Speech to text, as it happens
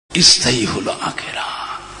স্থায়ী হলো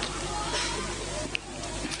আখিরাত।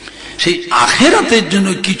 সেই আখিরাতের জন্য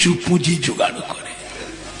কিছু পুঁজি জোগাড় করে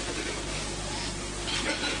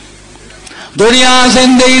দুনিয়া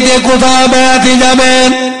জিন্দেগিতে কোথাও বেড়াতে যাবেন,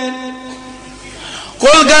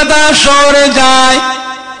 কলকাতা শহরে যায়,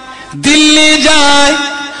 দিল্লি যায়,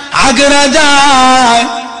 আগ্রা যায়,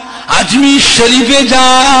 আজমির শরীফে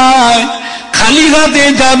যায়, খালি হাতে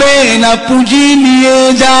যাবে না পুঁজি নিয়ে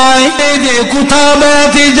যায়। কোথাও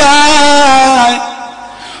বেড়াতে যায়,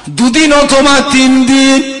 দুদিন অথবা 3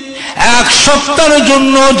 দিন, 1 সপ্তাহের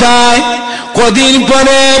জন্য যায়, কদিন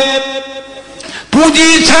পরে পুঁজি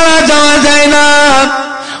ছাড়া যাওয়া যায় না।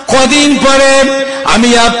 কদিন পরে আমি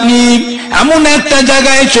আপনি এমন একটা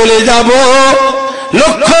জায়গায় চলে যাব,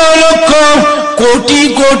 লক্ষ লক্ষ কোটি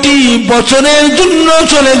কোটি বছরের জন্য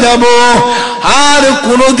চলে যাব, আর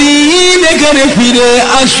কোনদিন এখানে ফিরে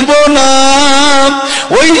আসবো না।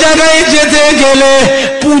 ওই জায়গায় যেতে গেলে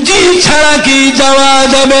পুঁজি ছাড়া কি যাওয়া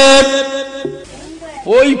যাবে?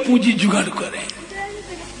 ওই পুঁজি জোগাড় করে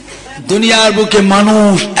দুনিয়ার বুকে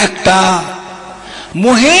মানুষ একটা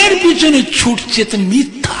মোহের পিছনে ছুটছে, তো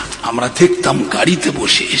মিথ্যা। আমরা দেখতাম গাড়িতে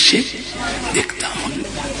বসে, এসে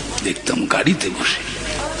দেখতাম গাড়িতে বসে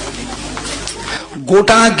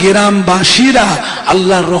গোটা গ্রামবাসীরা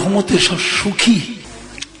আল্লাহর রহমতে সব সুখী।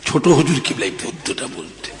 ছোট হুজুর কিবলাই পদ্মটা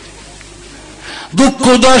বলতে, দুঃখ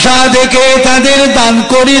দশা দেখে তাদের দান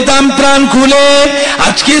করিতাম প্রাণ খুলে,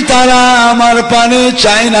 আজকে তারা আমার পানে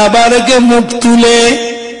চায় না বারকে মুখ তুলে।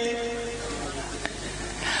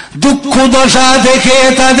 দুঃখ দশা দেখে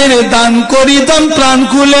তাদের দান করিতাম প্রাণ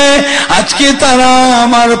খুলে, আজকে তারা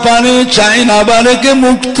আমার পানে চায় না বারকে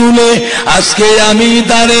মুখ তুলে। আজকে আমি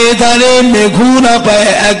দাঁড়ে দাঁড়ে মেঘু না পায়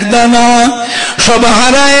একদানা, সব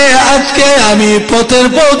হারায় আজকে আমি পথের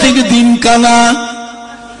পথিক দিন কানা।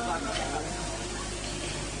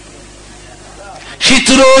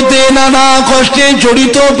 শীতরোদে নানা কষ্টে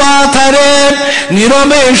জড়িত পাথারে,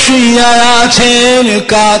 নীরবে শুইয়া আছেন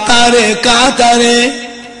কাতারে কাতারে।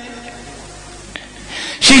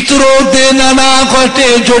 শীতরোদে নানা কষ্টে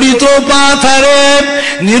জড়িত পাথারে,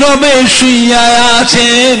 নীরবে শুইয়া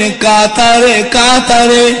আছেন কাতারে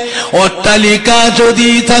কাতারে। অট্টালিকা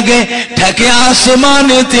যদি থাকে ঠেকে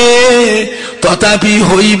আসমানেতে, তথাপি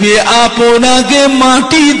হইবে আপনাকে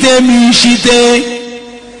মাটিতে মিশিতে।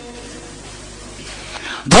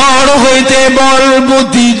 ধর হইতে বল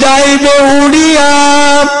বুদ্ধি যাইবে উড়িয়া,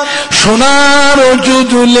 সোনার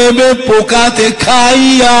যুদ্ধ লেবে পোকাতে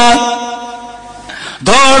খাইয়া।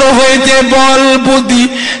 ধর হইতে বল বুদ্ধি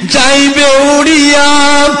যাইবে উড়িয়া,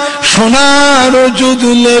 সোনার যুদ্ধ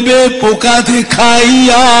লেবে পোকাতে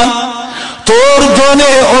খাইয়া। তোর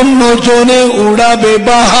জনে অন্য জনে উড়াবে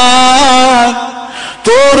বাহার,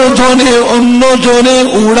 তোর জনে অন্য জনে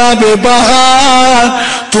উড়াবে বাহার।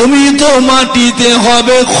 তুমি তো মাটিতে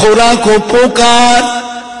হবে খোরাক ও পোকার।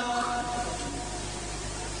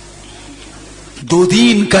 2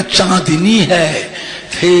 दिन का चांदनी है,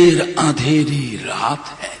 फिर अंधेरी रात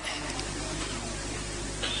है।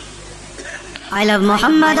 I love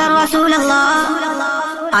Muhammad Rasulullah,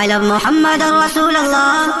 I love Muhammad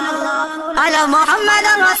Rasulullah, I love Muhammad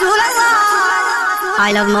Rasulullah, I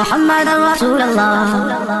love Muhammad Rasulullah.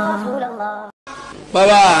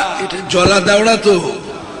 বাবা এটা জলা দাওড়া, তো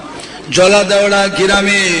জলা দাওড়া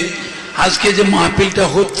গ্রামে আজকে যে মাহফিলটা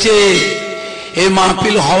হচ্ছে, এই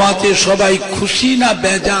মাহফিল হওয়াতে সবাই খুশি না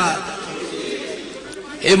বেজার?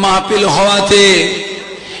 এই মাহফিল হওয়াতে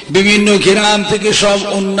বিভিন্ন গ্রাম থেকে সব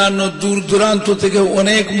অন্যান্য দূর দূরান্ত থেকে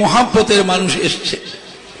অনেক মহাব্বতের মানুষ এসছে।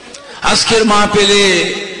 আজকের মাহফিলে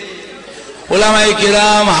ওলামায়ে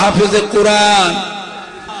কেরাম, হাফেজে কোরআন,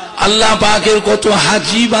 আল্লাহ পাকের কত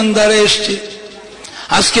হাজি বান্দারা এসছে।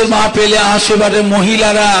 আজকের মাহফিলে আশেপাশে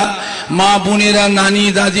মহিলারা, মা বোনেরা, নানি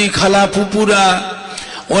দাদি খালা ফুপুরা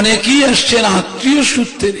অনেকেই আসছেন আত্মীয়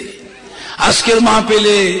সূত্রে। আজকের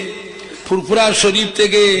মাহফিলে ফুরফুরা শরীফ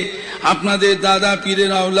থেকে আপনাদের দাদা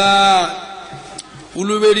পীরের আওলাদ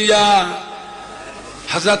উলুবেরিয়া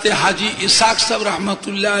হযরতে হাজী ইশাক সাহেব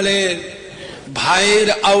রহমাতুল্লাহ আলাইহির ভাইয়ের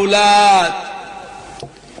আওলাদ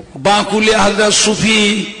বাকুলে হযরত সুফি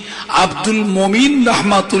আব্দুল মুমিন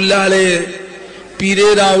রহমাতুল্লাহ আলাইহির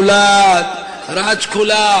পীরের আওলাদ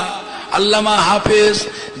রাজখোলা আল্লামা হাফেজ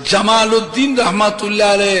জামালউদ্দিন রহমাতুল্লাহ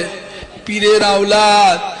আলাইহির পীরের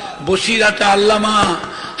আওলাদ বসিরহাটে আল্লামা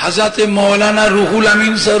হযরতে মৌলানা রুহুল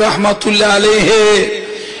আমিন সাহেব রহমাতুল্লাহ আলাইহি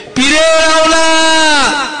পীরের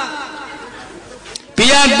আওলাদ।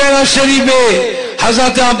 পিয়ারডাঙ্গা শরীফে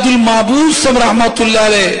হযরতে আব্দুল মাহবুব সাহেব রহমাতুল্লাহ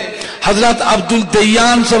আলাইহি, হযরত আব্দুল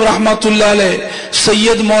দয়ান সাহেব রহমাতুল্লাহ আলাইহি,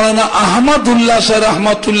 সৈয়দ মৌলানা আহমদুল্লাহ সাহেব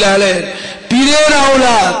রহমাতুল্লাহ আলাইহি পীরের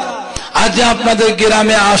আওলাদ। আজ আপনাদের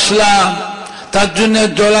গ্রামে আসলাম, তার জন্য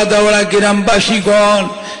জলা দেওয়া গ্রামবাসীগণ,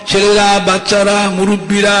 ছেলেরা, বাচ্চারা,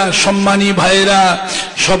 মুরব্বীরা, সম্মানী ভাইরা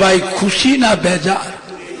সবাই খুশি না বেজার?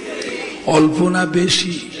 অল্প না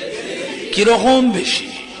বেশি? কিরকম বেশি?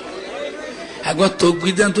 একবার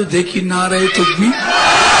তকবীর দেন তো দেখি, নারায়ে তাকবীর।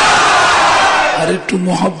 আর একটু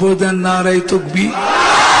মোহাব্বত দেন, নারায়ে তাকবীর।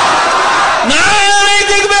 নারায়ে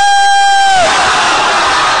তাকবীর।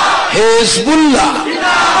 হিজবুল্লাহ,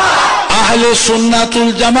 আহলে সুন্নাতুল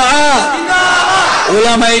জামাআত,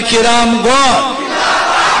 উলামায়ে কিরামগণ,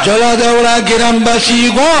 জলাদেওড়া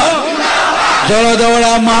গ্রামবাসীগণ,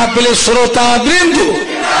 জলাদেওড়া মাহফিলের শ্রোতা বৃন্দ,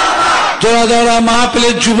 জলাদেওড়া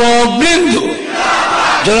মাহফিলের যুবক বৃন্দ,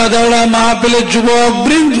 জলাদেওড়া মাহফিলের যুবক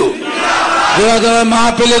বৃন্দ, জলাদেওড়া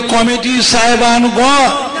মাহফিলের কমিটি সাহেবানগণ,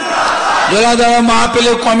 জলাদেওড়া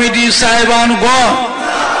মাহফিলের কমিটি সাহেবানগণ,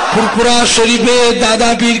 ফুরফুরা শরীফে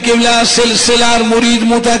দাদা পীর কেবলা সিলসিলার মুরিদ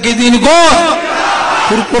মুতাকিদিনগণ,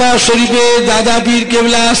 ফুরফুরা শরীফে দাদা পীর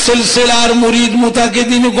কেবলা সিলসিলার মুরিদ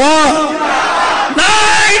মুতাকিদিনগণ,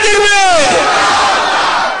 নারায়ে তাকবীর,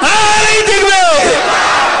 নারায়ে তাকবীর।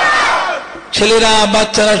 ছেলেরা,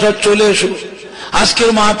 বাচ্চারা সব চলে এসো। আজকের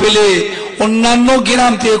মাহফিলে অন্যান্য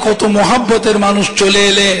গ্রাম থেকে কত মোহাব্বতের মানুষ চলে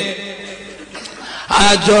এলে,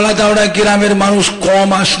 আর জলাদাওড়া গ্রামের মানুষ কম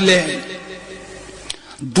আসলে।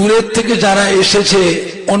 দূরের থেকে যারা এসেছে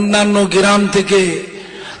অন্যান্য গ্রাম থেকে,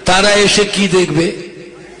 তারা এসে কি দেখবে?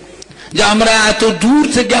 যে আমরা এত দূর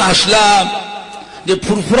থেকে আসলাম, যে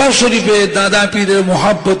ফুরফুরা শরীফে দাদা পীরের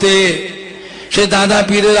মোহাব্বতে, সে দাদা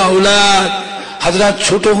পীরের আওলাদ হযরত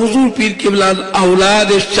ছোট হুজুর পীর কেবলার আওলাদ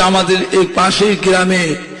এসছে আমাদের এই পাশের গ্রামে।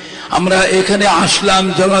 আমরা এখানে আসলাম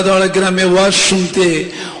জলাদওড়া গ্রামে ওয়াজ শুনতে,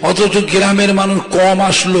 অথচ গ্রামের মানুষ কম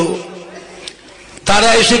আসলো। তারা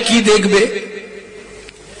এসে কি দেখবে?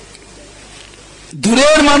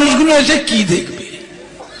 দূরের মানুষগুলো এসে কি দেখবে?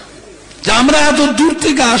 যে আমরা এত দূর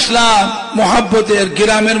থেকে আসলাম মোহাব্বতে, আর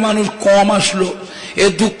গ্রামের মানুষ কম আসলো। এ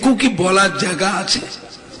দুঃখ কি বলার জায়গা আছে?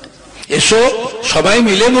 এসো সবাই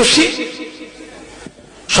মিলে বসি,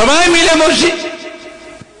 সবাই মিলে বসি।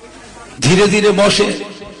 ধীরে ধীরে বসে,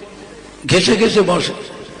 ঘেসে ঘেসে বসে।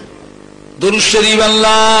 দুরূদ শরীফ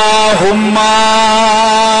আল্লাহুম্মা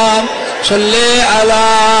সাল্লি আলা।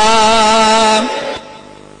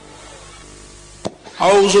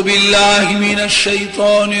 আউযু বিল্লাহি মিনাশ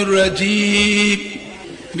শাইতানির রাজীম।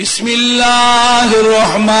 বিসমিল্লাহির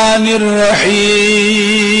রহমানির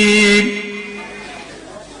রহিম।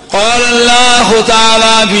 قال الله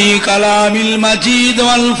تعالى في كلام المجيد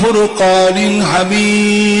والفرقان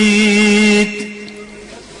الحميد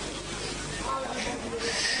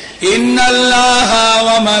إن الله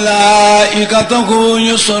وملائكته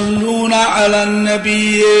يصلون على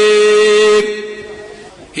النبي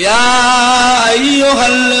يا أيها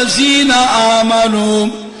الذين آمنوا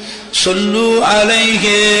صلوا عليه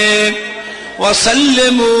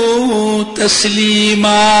وسلموا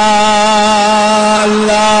تسليما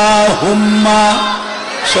اللهم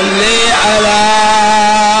صل على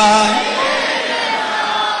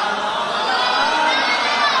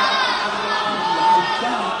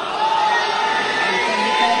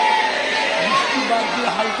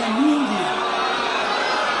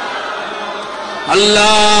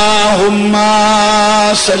اللهم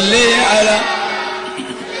صل على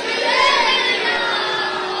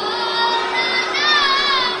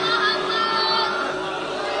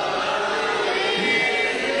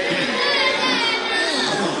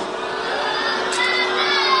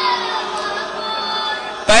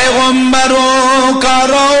पैगंबरों का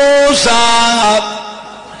रोज़ा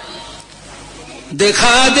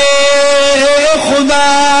दिखा दे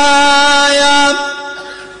खुदाया,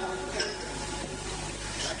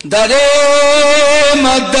 दरे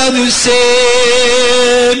मदद से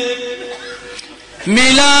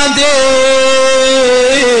मिला दे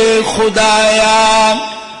खुदाया।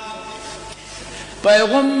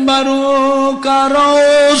 पैगंबरों का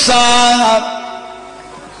रोज़ा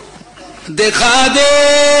दिखा दे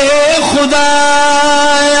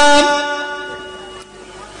खुदाया,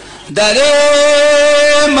 दरे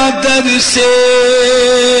मदद से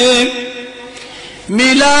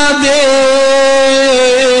मिला दे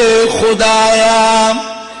खुदाया।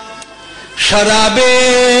 शराबे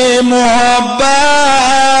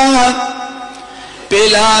मोहब्बत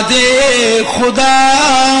पिला दे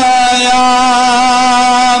खुदाया।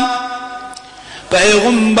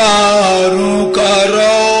 पैगंबरों का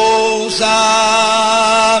रोज़ा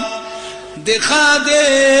दिखा दे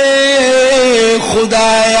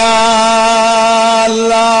खुदाया।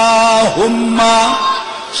 अल्लाहुम्मा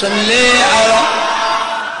सल्ले अला।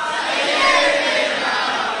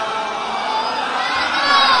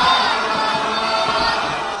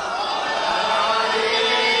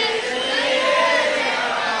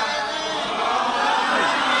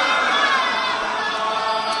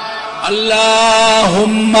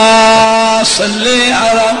 अल्लाहुम्मा सल्ली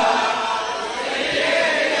अला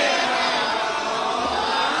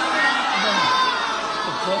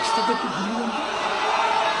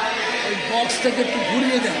बॉक्स तक একটু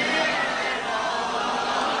ঘুরিয়ে দেন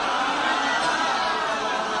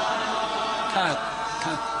থাক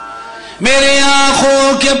থাক मेरे आंखों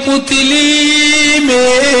के पुतली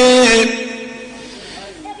में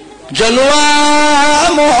जलवा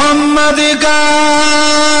मोहम्मद का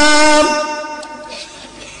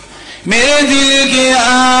मेरे दिल के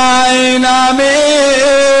आईना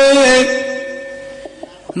में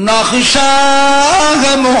नक्शा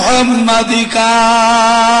है मोहम्मद का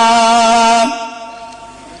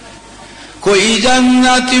कोई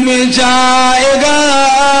जन्नत में जाएगा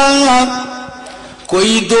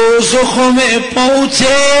कोई दोज़ख में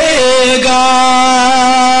पहुंचेगा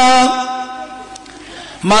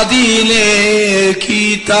मदीने की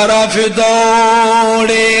तरफ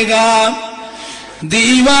दौड़ेगा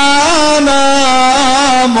दीवाना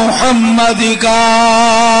मोहम्मद का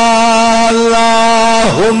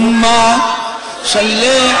अल्लाहुम्मा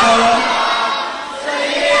सल्ली अला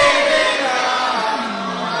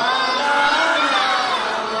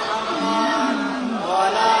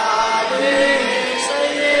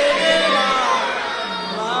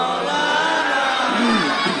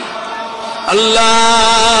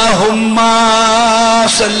अल्लाहुम्मा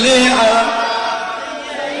सल्ली अला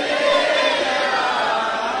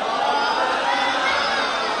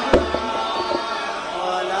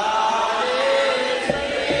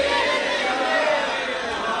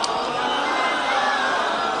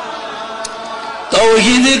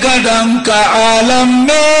तौहीद का डंका आलम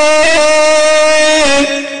में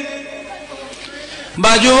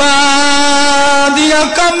बजवा दिया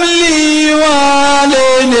कमली वाले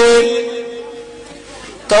ने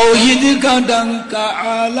तौहीद का डंका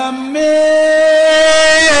आलम में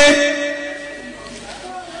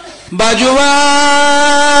बजवा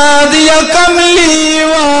दिया कमली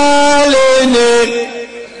वाले ने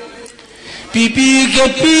पीपी के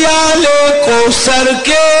पियाले को सर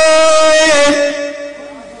के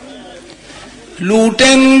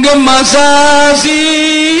लूटेंगे मसाजी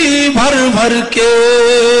भर भर के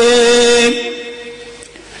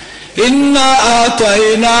इन्ना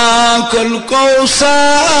आतैना कल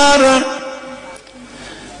कौसर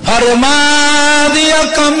फरमा दिया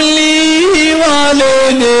कमली वाले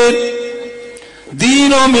ने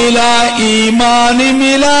दीनों मिला ईमान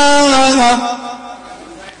मिला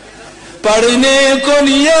पढ़ने को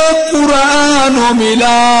लिए कुरान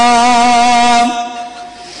मिला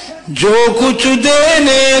जो कुछ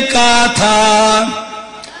देने का था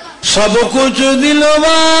सब कुछ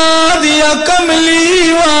दिलवा दिया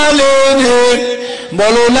कमली वाले ने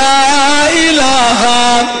बोलो ला इलाहा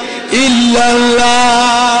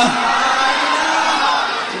इल्लल्लाह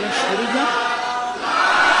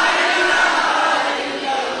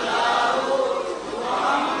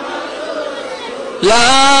ला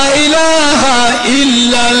इलाहा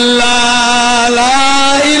इल्लल्लाह ला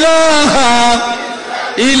इलाहा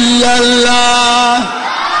इल्लल्लाह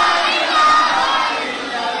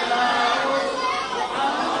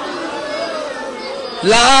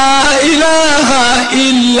ला इलाहा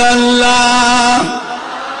इल्लल्लाह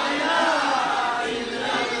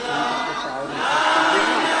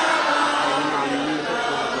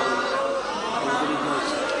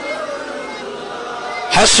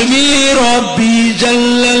हस्बी रब्बी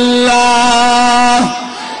जल्लल्लाह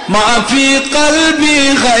माफी कल्बी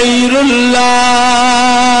गैरुल्लाह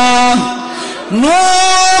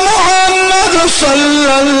नूर मोहम्मद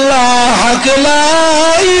सल्लल्लाहु ला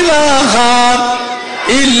इलाहा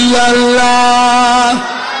इल्लल्लाह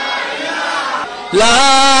ला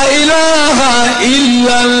इलाहा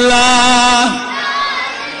इल्लल्लाह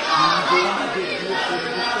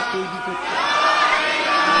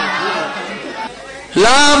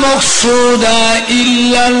ला मक़सूदा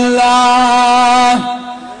इल्लल्लाह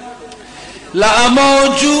ला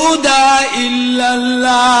मौजूदा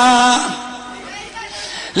इल्लल्लाह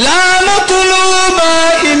ला मतलूबा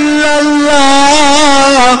इल्लल्लाह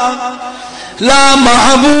ला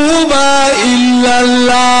महबूबा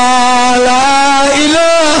इल्लल्लाह ला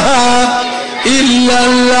इलाहा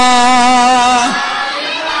इल्लल्लाह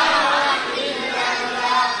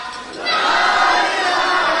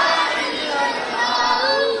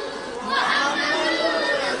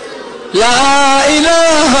ला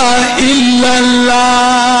इलाहा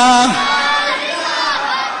इल्लल्लाह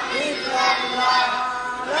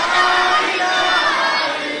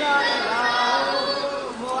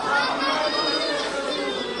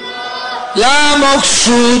ला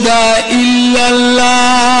मक़सूदा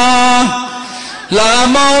इल्लल्लाह لا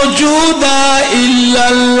موجود إلا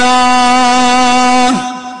الله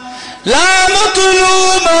لا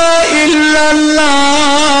مطلوب إلا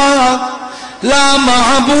الله لا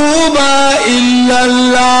محبوب إلا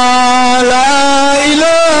الله لا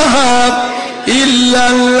إله إلا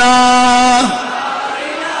الله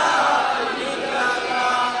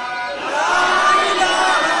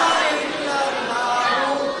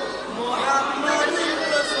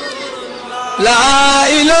لا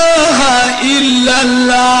إله إلا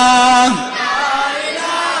الله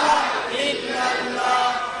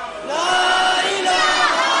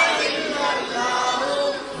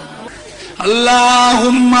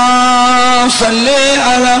اللهم صل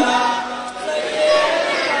على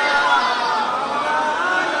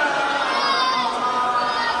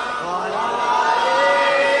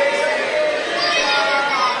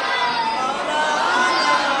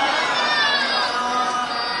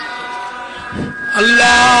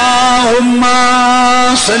اللهم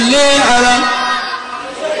صل على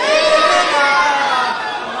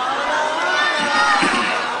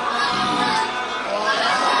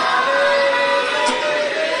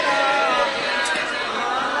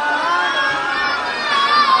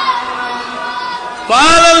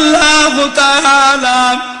قال الله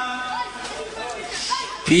تعالى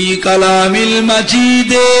في كلام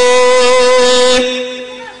المجيد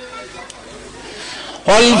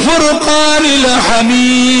والفرقان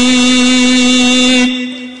الحميد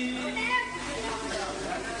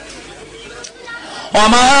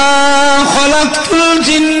وما خلقت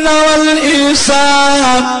الجن والإنس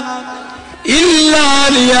إلا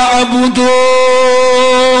ليعبدون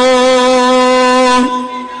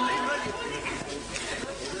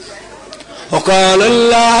وقال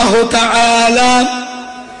الله تعالى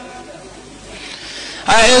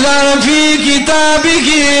أيضا في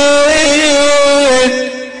كتابه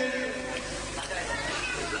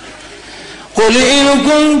قل إن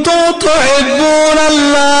كنتم تحبون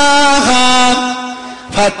الله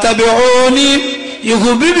فاتبعوني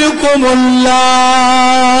يحببكم الله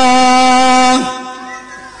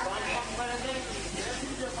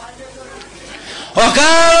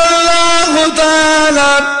وقال الله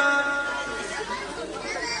تعالى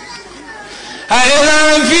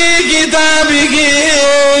أيضا في كتابه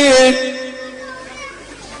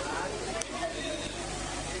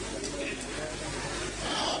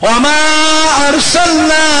وما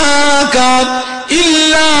أرسلناك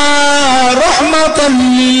إلا رحمة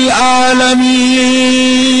للعالمين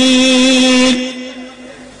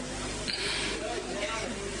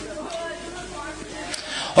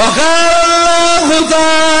وقال الله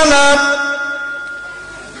تعالى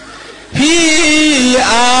في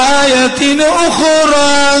آية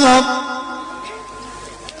أخرى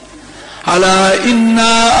ألا إن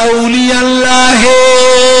أولياء الله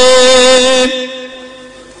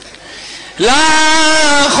لا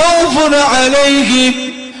خوف عليهم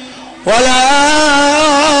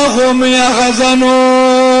ولا هم يحزنون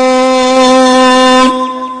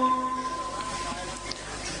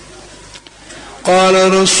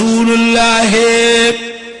قال رسول الله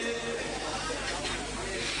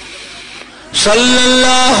صلى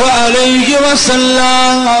الله عليه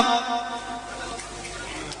وسلم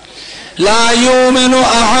لا يؤمن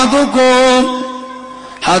أحدكم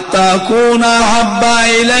حتى أكون أحب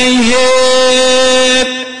إليه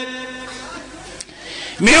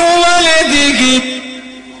من ولدك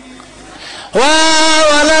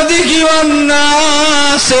وولدك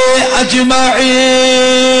والناس أجمعين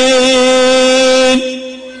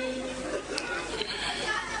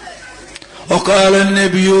وقال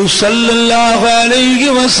النبي صلى الله عليه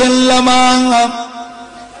وسلم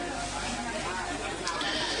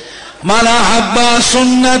من أحب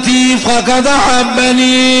سنتي فقد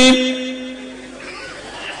أحبني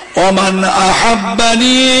ومن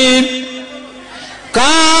أحبني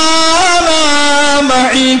كان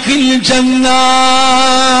معي في الجنة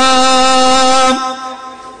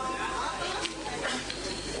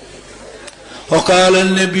وقال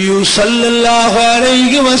النبي صلى الله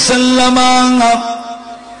عليه وسلم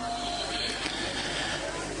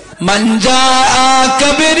من جاء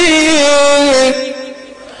كبري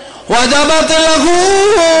وجبت له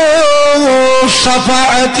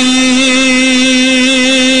شفاعتي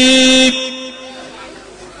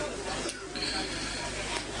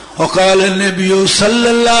وقال النبي صلى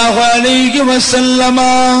الله عليه وسلم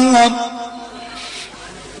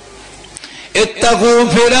اتقوا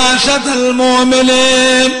فراشة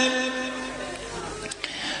المؤمنين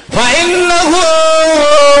فإنه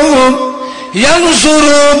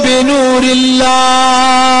ينظر بنور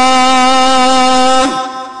الله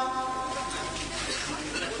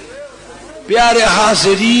प्यारे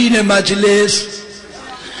हाज़रीन मजलिस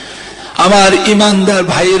আমার ইমানদার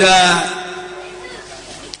ভাইরা,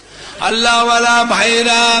 আল্লাহওয়ালা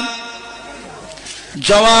ভাইরা,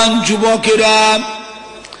 জওয়ান যুবকেরা,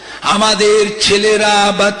 আমাদের ছেলেরা,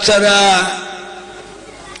 বাচ্চারা,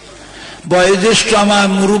 বয়োজ্যেষ্ঠ আমার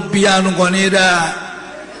মুরব্বিয়ান গণেরা,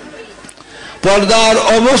 পর্দার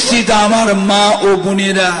অবস্থিত আমার মা ও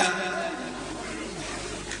বোনেরা,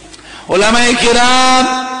 উলামায়ে কেরাম,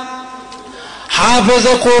 হাফেজ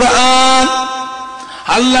কোরআন,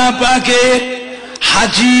 আল্লাহ পাকের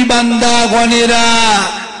হাজী বান্দা গণেরা,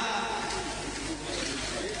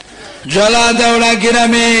 জলাদেওড়া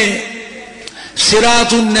গ্রামে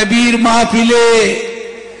সিরাতুন নবীর মাহফিলে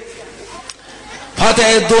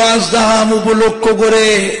ফাতেহ দোয়াজদাহাম উপলক্ষ করে,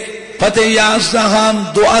 ফাতেহ ইয়াজদাহাম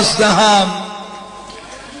দোয়াজদাহাম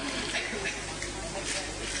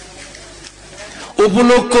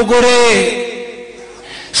উপলক্ষ করে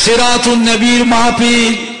সিরাতুন নবীর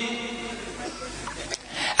মাহফিল,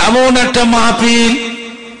 এমন একটা মাহফিল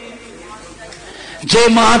যে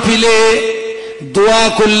মাহফিলে দোয়া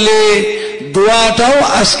করলে দোয়াটাও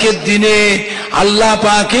আজকের দিনে আল্লাহ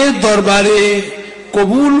পাকের দরবারে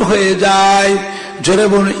কবুল হয়ে যায়। জোরে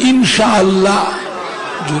বলুন ইনশাআল্লাহ,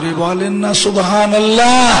 জোরে বলেন না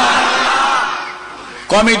সুবহানাল্লাহ।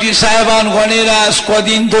 কমিটি সাহেবান গণেরা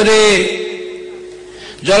কদিন ধরে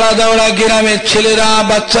জলাদেওড়া গ্রামের ছেলেরা,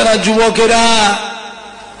 বাচ্চারা, যুবকেরা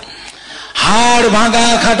হাড় ভাঙা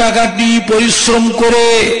খাটাখাটি পরিশ্রম করে,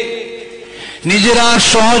 নিজেরা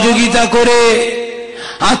সহযোগিতা করে,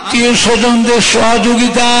 আত্মীয় স্বজনদের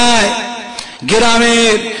সহযোগিতায়,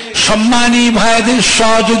 গ্রামের সম্মানী ভাইদের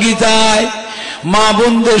সহযোগিতায়, মা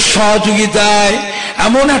বোনদের সহযোগিতায়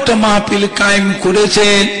এমন একটা মাহফিল কায়েম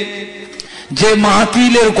করেছেন যে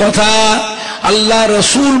মাহফিলের কথা আল্লাহ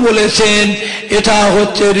রসুল বলেছেন এটা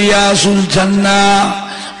হচ্ছে রিয়াজুল জান্নাহ,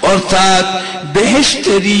 অর্থাৎ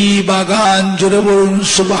বেহেশতেরই বাগান। জোরে বলুন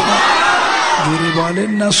সুবহান, জোরে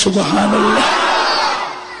বলেন না সুবহানাল্লাহ।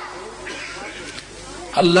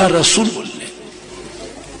 আল্লাহ রসুল বললেন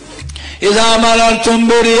ইযা মারারতুম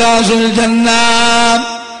বিরিয়াজুল জান্নাহ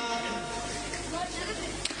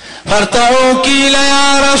ফারতাউ কিলা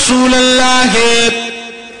ইয়া রাসূলুল্লাহ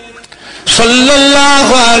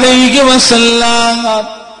সাল্লাল্লাহু আলাইহি ওয়াসাল্লাম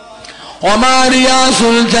ওমা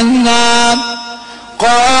রিয়াজুল জান্নাহ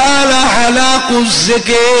قال حلق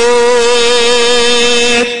الذكر।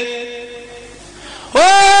 ও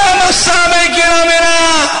সাহাবায়ে কেরামেরা,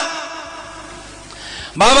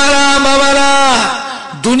 বাবারা,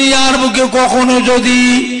 দুনিয়ার বুকে কখনো যদি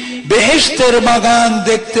বেহেশতের বাগান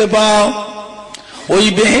দেখতে পাও, ওই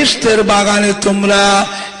বেহেশতের বাগানে তোমরা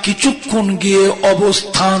কিছুক্ষণ গিয়ে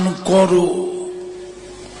অবস্থান করো।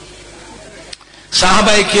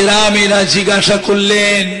 সাহাবায়ে কেরামেরা জিজ্ঞাসা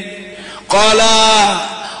করলেন, ক্বালা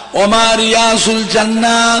ওমা রিয়াজুল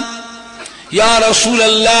জান্নাহ, ইয়া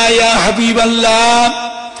রাসূলুল্লাহ, ইয়া হাবিবাল্লাহ,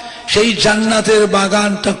 সেই জান্নাতের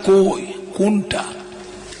বাগানটা কই, কোনটা?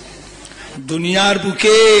 দুনিয়ার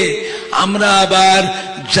বুকে আমরা আবার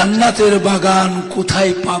জান্নাতের বাগান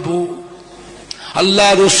কোথায় পাবো? আল্লাহ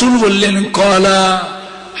রসুল বললেন ক্বালা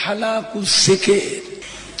হালাকুস যিকর,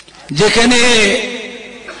 যেখানে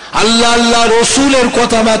আল্লাহ রসুলের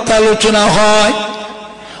কথাবার্তা আলোচনা হয়,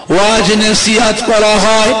 ওয়াজ নসিহত করা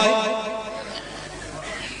হয়,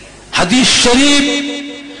 হাদিস শরীফ,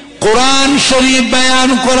 কোরআন শরীফ বয়ান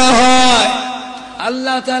করা হয়,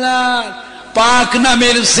 আল্লাহ তাআলার পাক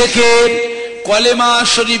নামের যিকর, কলেমা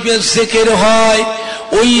শরীফের যিকর হয়,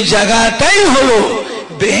 ওই জায়গাটাই হলো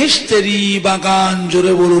বেহেশতেরই বাগান।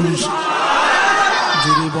 জোরে বলুন,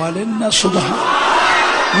 জোরে বলেন না সুবহান।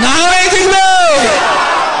 নারায়ে তাকবীর,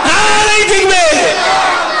 নারায়ে তাকবীর।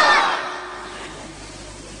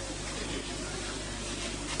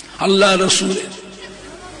 আল্লাহ রসুলের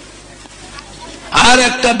আর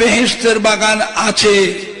একটা বেহেশতের বাগান আছে,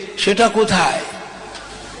 সেটা কোথায়?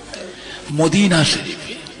 মদিনা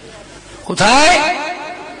শরীফে। কোথায়?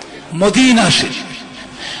 মদিনা শরীফে।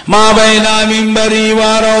 মা বাইনা মিম্বরি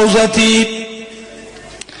ওয়া রাউযাতি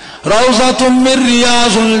রাউযাতুম মির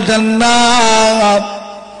রিয়াজুল জান্নাহ।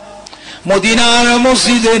 মদিনার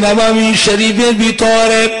মসজিদে নববী শরীফের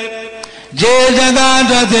ভিতরে যে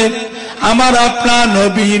জায়গাটাতে আমার আপনার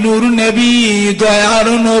নবী, নূর নবী, দয়ার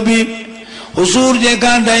নবী হুজুর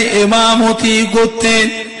যেখানটায় ইমামতি করতেন,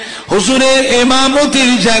 হুজুরের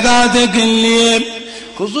ইমামতির জায়গা থেকে নিয়ে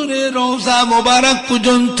হুজুরের রওজা মোবারক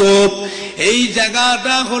পর্যন্ত এই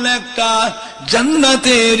জায়গাটা হলো একটা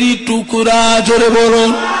জান্নাতেরই টুকরা। জোরে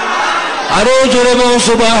বলুন, আরো জোরে বলুন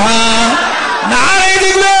সুবহান। নারায়ে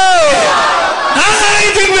তাকবীর, নারায়ে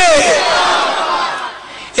তাকবীর।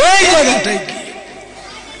 এই জায়গাটায় কি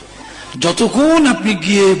যতক্ষণ আপনি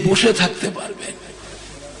গিয়ে বসে থাকতে পারবেন,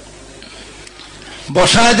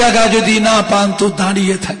 বসা জায়গা যদি না পান তো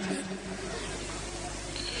দাঁড়িয়ে থাকবে,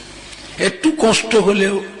 একটু কষ্ট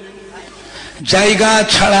হলেও জায়গা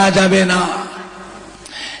ছাড়া যাবে না।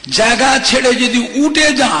 জায়গা ছেড়ে যদি উঠে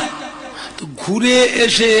যান তো ঘুরে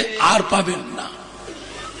এসে আর পাবেন না।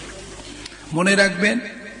 মনে রাখবেন,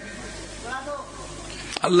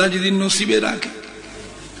 আল্লাহ যদি নসিবে রাখে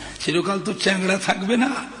চিরকাল তো চ্যাংড়া থাকবে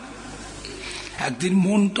না, একদিন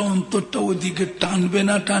মনটা অন্তরটা ওদিকে টানবে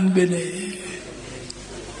না টানবে না।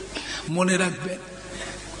 মনে রাখবেন,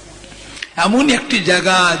 এমন একটি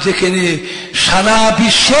জায়গা যেখানে সারা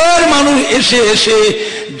বিশ্বের মানুষ এসে এসে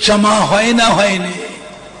জমা হয় না, হয়নি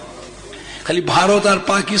খালি ভারত আর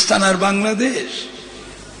পাকিস্তান আর বাংলাদেশ,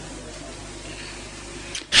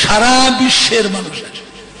 সারা বিশ্বের মানুষ আছে।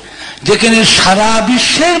 যেখানে সারা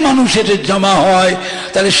বিশ্বের মানুষ এসে জমা হয়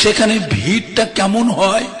তাহলে সেখানে ভিড়টা কেমন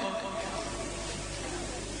হয়?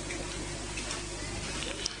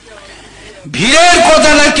 ভিড়ের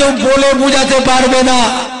কথাটা কেউ বলে বোঝাতে পারবে না।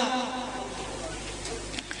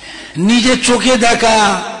 নিজে চোখে দেখা,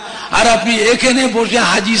 আর আপনি এখানে বসে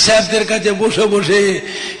হাজি সাহেবদের কাছে বসে বসে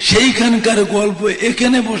সেইখানকার গল্প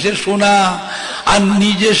এখানে বসে শোনা, আর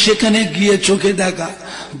নিজে সেখানে গিয়ে চোখে দেখা,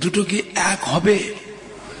 দুটো কি এক হবে?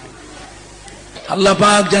 আল্লাহ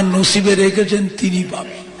পাক যার নসিবে রেখেছেন তিনি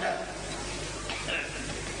পাবেন।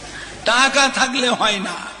 টাকা থাকলে হয়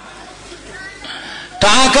না,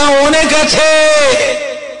 টাকা অনেক আছে,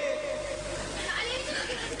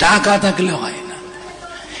 টাকা থাকলে হয় না।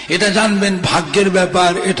 এটা জানবেন, ভাগ্যের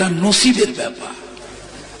ব্যাপার, এটা নসিবের ব্যাপার।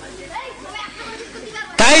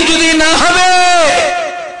 তাই যদি না হবে,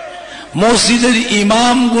 মসজিদের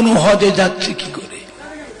ইমাম গুলো হজে যাচ্ছে কি করে?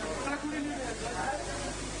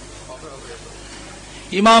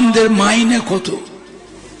 ইমামদের মাইনে কত?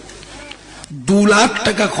 2 লাখ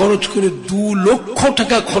টাকা খরচ করে, 2 লক্ষ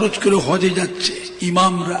টাকা খরচ করে হজে যাচ্ছে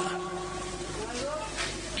ইমামরা।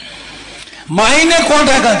 মাইনে ক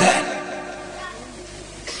টাকা দেয়?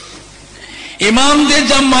 ইমামদের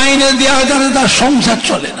যা মাইনে দেওয়া হয় তাহলে তার সংসার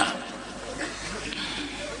চলে না।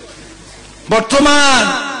 বর্তমান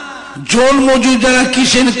জোল মজুর যারা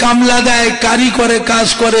কিসের কামলা দেয়, কারি করে কাজ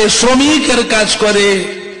করে, শ্রমিকের কাজ করে,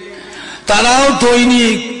 তারাও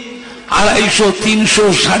দৈনিক 250, 300,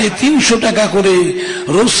 350 টাকা করে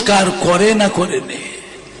রোজগার করে না করে নে।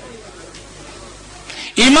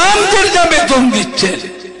 ইমামদের যা বেতন দিচ্ছেন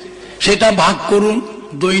সেটা ভাগ করুন,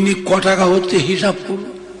 দৈনিক ক টাকা হচ্ছে হিসাব করুন,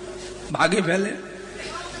 ভাগে ফেলে,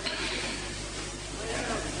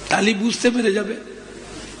 তাহলে বুঝতে পেরে যাবে।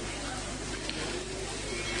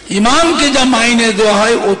 ইমামকে যা মাইনে দেওয়া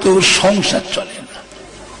হয় ও তো সংসার চলে না,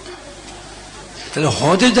 তাহলে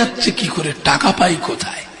হজে যাচ্ছে কি করে? টাকা পাই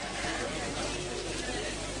কোথায়?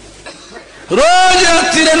 রোজ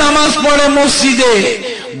রাত্রিরে নামাজ পড়ে মসজিদে,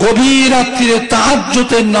 গভীর রাত্রিরে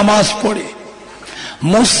তাহাজ্জুদের নামাজ পড়ে,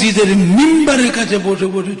 মসজিদের মিম্বারের কাছে বসে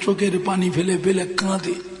বসে চোখের পানি ফেলে ফেলে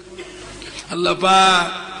কাঁদে। আল্লাহ পাক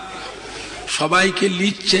সবাইকে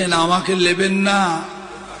লিখছেন, আমাকে নেবেন না,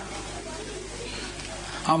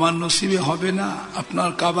 আমার নসিবে হবে না। আপনার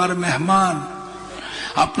কাবার মেহমান,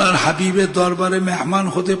 আপনার হাবিবের দরবারে মেহমান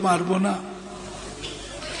হতে পারবো না।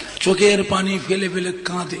 চোখের পানি ফেলে ফেলে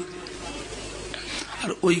কাঁদে, আর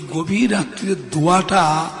ওই গভীর রাত্রির দোয়াটা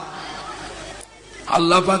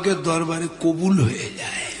আল্লাহ পাকের দরবারে কবুল হয়ে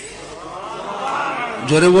যায়।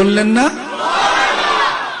 জোরে বললেন না?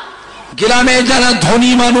 গ্রামে যারা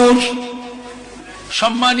ধনী মানুষ,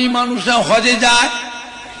 সম্মানী মানুষরা হজে যায়,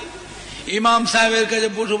 ইমাম সাহেবের কাছে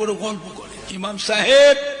বসে বসে গল্প করে, ইমাম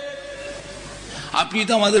সাহেব আপনি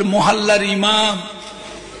তো আমাদের মহল্লার ইমাম,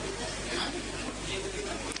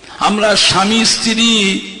 আমরা স্বামী স্ত্রী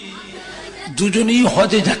দুজনেই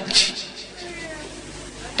হজে যাচ্ছি,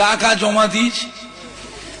 টাকা জমা দিয়েছি,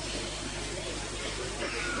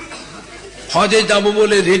 হজে যাব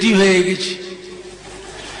বলে রেডি হয়ে গেছি।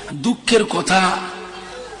 দুঃখের কথা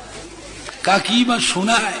কাকি বা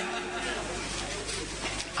শোনায়,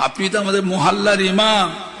 আপনি তো আমাদের মহল্লার ইমাম,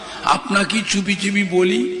 আপনাকে চুপি চুপি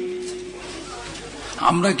বলি,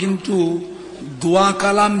 আমরা কিন্তু দোয়া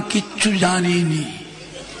কালাম কিচ্ছু জানিনি।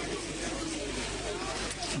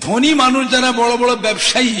 ধনী মানুষ যারা বড় বড়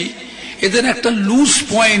ব্যবসায়ী, এদের একটা লুজ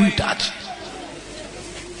পয়েন্ট আছে,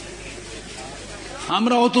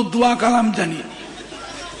 আমরা অত দোয়া কালাম জানি।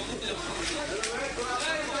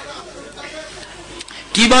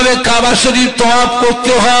 কিভাবে কাবা শরীফ তওয়াফ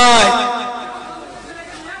করতে হয়,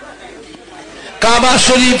 কাবা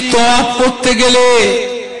শরীফ তওয়াফ করতে গেলে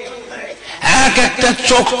এক একটা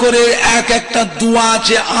চক্করের এক একটা দোয়া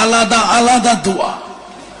আছে, আলাদা আলাদা দোয়া,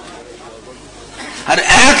 আর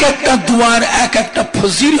এক একটা দোয়ার এক একটা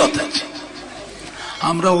ফজিলত আছে।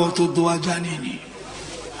 আমরা অত দোয়া জানিনি।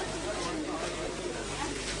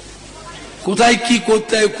 কোথায় কি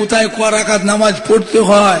করতে হয়, কোথায় ক রাকাত নামাজ পড়তে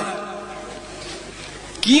হয়,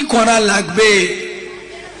 কি করা লাগবে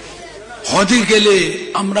হজে গেলে,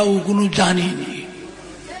 আমরা ওগুলো জানিনি।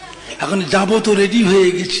 এখন যাবো তো রেডি হয়ে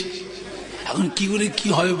গেছি, এখন কি করে কি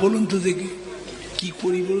হবে বলুন তো দেখি, কি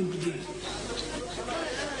করি বলুন তো দেখি।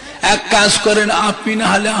 এক কাজ করেন, আপনি না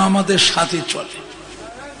হলে আমাদের সাথে চলে,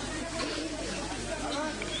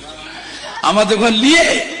 আমাদের ঘর নিয়ে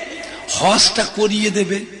হজটা করিয়ে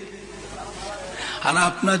দেবে, আর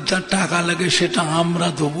আপনার যা টাকা লাগে সেটা আমরা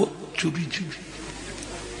দেবো চুপি চুপি।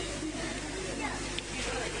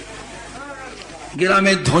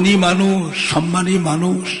 গ্রামের ধনী মানুষ, সম্মানী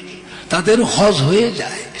মানুষ, তাদের হজ হয়ে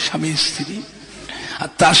যায় স্বামী স্ত্রী, আর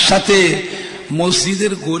তার সাথে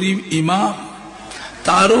মসজিদের গরিব ইমাম,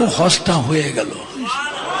 তারও হজটা হয়ে গেল।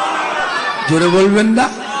 জোরে বলবেন না?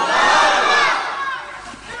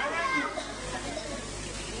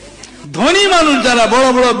 ধনী মানুষ যারা বড়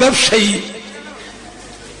বড় ব্যবসায়ী,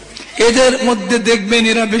 এদের মধ্যে দেখবেন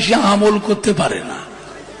এরা বেশি আমল করতে পারে না।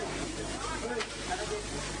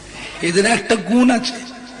 এদের একটা গুণ আছে,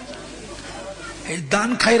 এই দান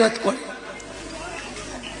খায়রাত করে।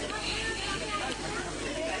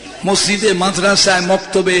 মসজিদে, মাদ্রাসায়,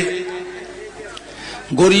 মক্তবে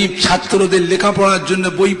গরিব ছাত্রদের লেখাপড়ার জন্য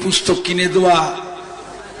বই পুস্তক কিনে দেওয়া,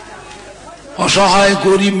 অসহায়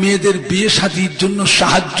গরিব মেয়েদের বিয়ে শাদীর জন্য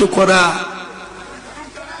সাহায্য করা,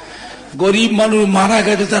 গরিব মানুষ মারা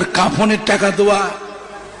গেছে তার কাফনের টাকা দেওয়া,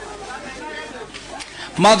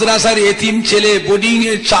 মাদ্রাসার এতিম ছেলে বোর্ডিং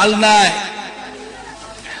এর চাল নাই,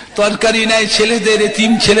 তরকারি নাই, ছেলেদের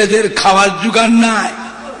এতিম ছেলেদের খাওয়ার জোগাড় নাই।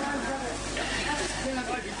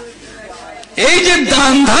 এই যে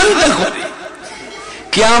দান ধানটা করে,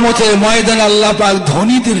 কিয়ামতের ময়দানে আল্লাহ পাক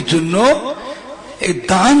ধনীদের জন্য এই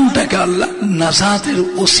দানটাকে আল্লাহ নাজাতের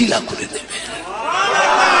ওসিলা করে দেবে।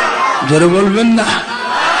 জোরে বলবেন না?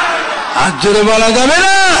 আর জোরে বলা যাবে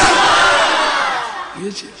না।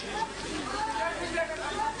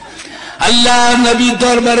 আল্লাহ নবী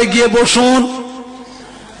দরবারে গিয়ে বসুন,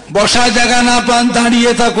 বসা জায়গা না পান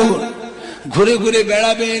দাঁড়িয়ে থাকুন, ঘুরে ঘুরে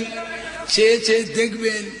বেড়াবেন, চেয়ে চেয়ে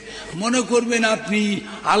দেখবেন, মনে করবেন আপনি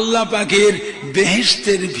আল্লাহ পাকের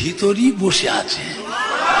বেহেশতের ভিতরই বসে আছেন।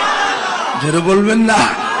 জোরে বলবেন না?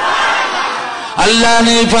 আল্লাহ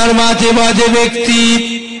ने फरमाते बाजे व्यक्ति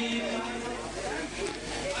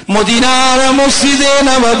মদিনার মসজিদে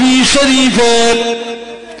নববী শরীফের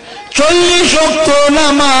 40 ওয়াক্ত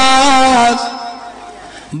নামাজ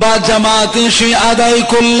বা জামাতে সে আদায়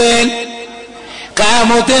করলেন,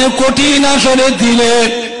 কিয়ামতের কঠিন আসরে দিলেন,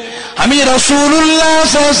 আমি রাসূলুল্লাহ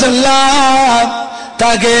সাল্লাল্লাহু আলাইহি ওয়াসাল্লাম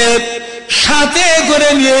তাকে সাথে করে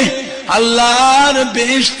নিয়ে আল্লাহর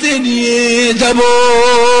বেহেশতে নিয়ে যাব।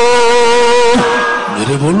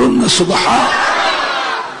 মেরে বলুন না সুবহান।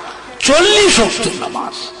 40 ওয়াক্ত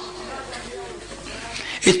নামাজ,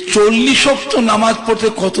 এই 40 ওয়াক্ত নামাজ পড়তে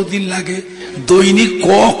কতদিন লাগে? দৈনিক ক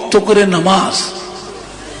ওয়াক্ত করে নামাজ?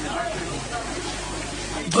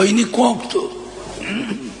 দৈনিক ক ওয়াক্ত?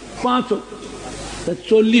 5 ওয়াক্ত।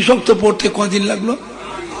 40 ওয়াক্ত পড়তে কদিন লাগলো?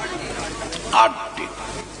 8 দিন।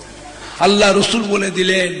 আল্লাহ রসুল বলে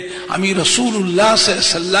দিলেন, আমি রাসূলুল্লাহ সাল্লাল্লাহু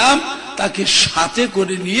আলাইহি ওয়াসাল্লাম তাকে সাথে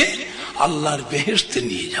করে নিয়ে আল্লাহর বেহেশতে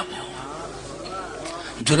নিয়ে যাব।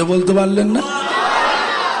 জোরে বলতে পারলেন না?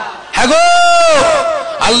 হ্যাঁ গো,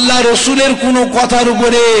 আল্লাহ রসুলের কোন কথার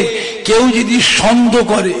উপরে কেউ যদি সন্দেহ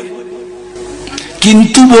করে,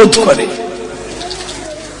 কিন্তু বোধ করে,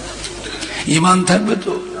 ঈমান থাকবে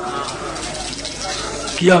তো?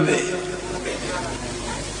 কি হবে?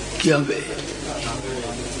 কি হবে?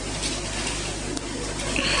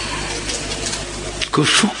 খুব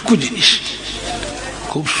সূক্ষ্ম জিনিস,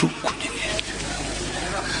 খুব সূক্ষ্ম জিনিস।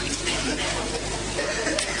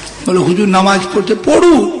 বলে হুজুর নামাজ পড়তে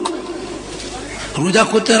পড়ুক, রোজা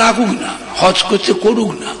করতে রাখুক না, হজ করতে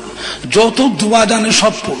করুক না, যত দোয়া জানে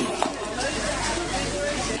সব পড়ুক।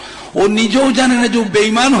 ও নিজেও জানে না যে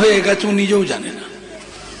বেঈমান হয়ে গেছে, ও নিজেও জানে না।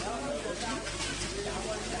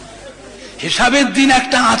 হিসাবের দিন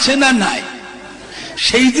একটা আছে না নাই,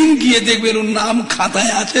 সেই দিন গিয়ে দেখবেন ওর নাম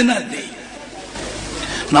খাতায় আছে না নেই।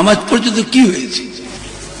 নামাজ পড়ছে তো কি হয়েছে?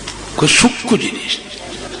 খুব সূক্ষ্ম জিনিস।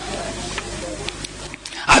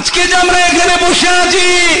 আজকে যে আমরা এখানে বসে আছি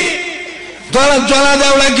জলা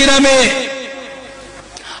দেওয়া গ্রামে,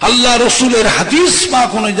 আল্লাহ রসুলের হাদিস পাক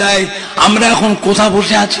অনুযায়ী আমরা এখন কোথা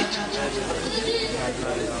বসে আছি?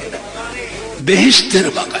 বেহেশতের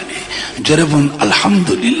বাগানে। যেরকম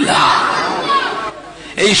আলহামদুলিল্লাহ।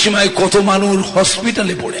 এই সময় কত মানুষ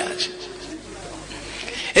হসপিটালে পড়ে আছে,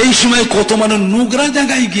 এই সময় কত মানুষ নোংরা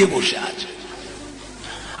জায়গায় গিয়ে বসে আছে।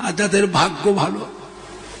 আর যাদের ভাগ্য ভালো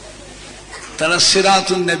তারা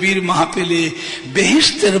সিরাতুন নবীর মাহফিলে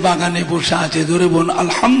বেহেশতের বাগানে বসে আছে। ধরে বোন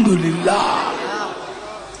আলহামদুলিল্লাহ।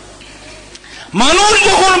 মানুষ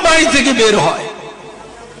যখন বাড়ি থেকে বের হয়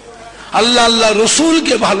আল্লাহ আল্লাহ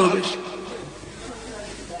রসুলকে ভালোবেসে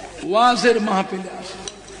ওয়াজের মাহফিলে আসে,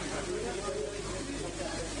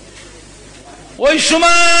 ওই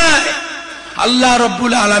সময় আল্লাহ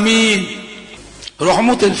রব্বুল আলামিন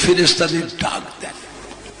রহমতের ফেরেশতাদের ডাক দেন,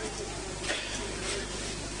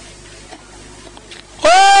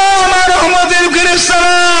 ও আমার রহমতের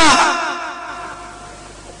ফেরেশতারা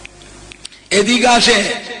এদিকে আসে।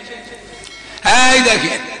 এই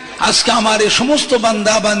দেখেন আজকে আমার এই সমস্ত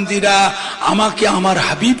বান্দা বান্দিরা আমাকে আমার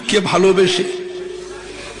হাবিবকে ভালোবেসে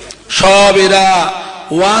সব এরা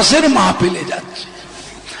ওয়াজের মাহফিলে যাচ্ছে,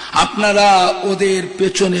 আপনারা ওদের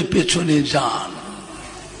পেছনে পেছনে যান।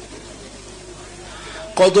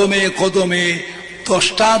 কদমে কদমে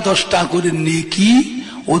 10টা 10টা করে নেকি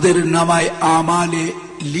ওদের নামায় আমালে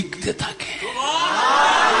লিখতে থাকে।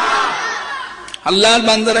 আল্লাহর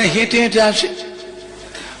বান্দারা হেঁটে হেঁটে আসে,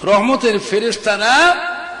 রহমতের ফেরেশতারা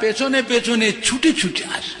পেছনে পেছনে ছুটে ছুটে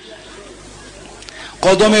আসে,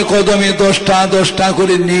 কদমে কদমে 10টা 10টা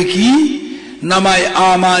করে নেকি নামায়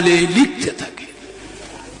আমালে লিখতে থাকে।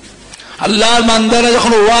 আল্লাহর বান্দারা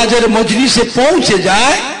যখন ওয়াজের মজলিসে পৌঁছে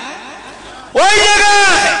যায়, ওই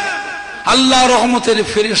জায়গায় আল্লাহ রহমতের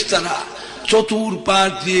ফেরেশতারা চতুর্পাশ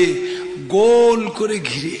দিয়ে গোল করে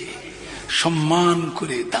ঘিরে সম্মান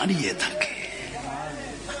করে দাঁড়িয়ে থাকে।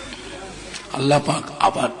 আল্লাহ পাক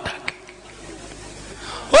আবার ডাকে,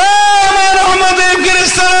 ও আমার রহমতের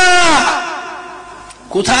ফেরেশতারা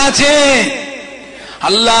কোথায় আছে?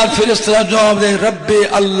 আল্লাহর ফেরেশতারা জবাব দেয়, রব্বে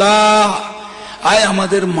আল্লাহ, আয়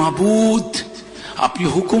আমাদের মাবুদ, আপনি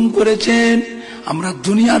হুকুম করেছেন আমরা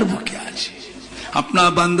দুনিয়ার বুকে আছি, আপনার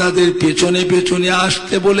বান্দাদের পেছনে পেছনে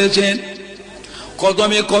আসতে বলেছেন,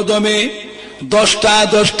 কদমে কদমে 10টা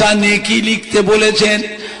 10টা নেকি লিখতে বলেছেন,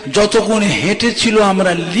 যতক্ষণ হেঁটেছিল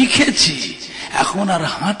আমরা লিখেছি, এখন আর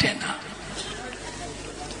হাঁটে না।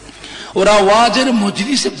 ওরা ওয়াজের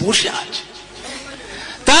মজলিসে বসে আছে,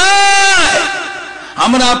 তাই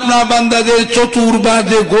আমরা আপনার বান্দাদের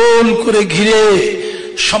চতুর্বাদে গোল করে ঘিরে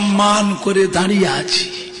সম্মান করে দাঁড়িয়ে আছি।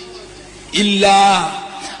 ইল্লা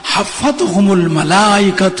হাফাতুহুমুল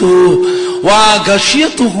মালাইকাতু ওয়া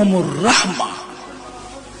গাশিয়াতুহুমুর রাহমা।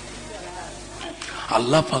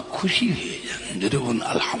 আল্লাহ পাক খুশি হয়ে যান, যদি বলুন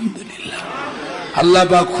আলহামদুলিল্লাহ। আল্লাহ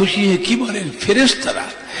পাক খুশি হয়ে কি বলেন, ফেরেশতারা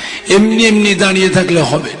এমনি এমনি দাঁড়িয়ে থাকলে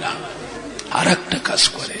হবে না, আর একটা কাজ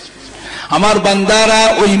করে, আমার বান্দারা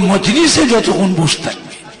ওই মজলিসে যতক্ষণ বসে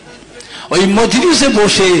থাকবে, ওই মজলিসে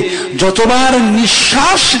বসে যতবার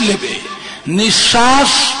নিঃশ্বাস নেবে,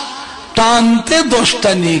 নিঃশ্বাস টানতে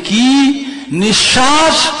 10টা নেকি,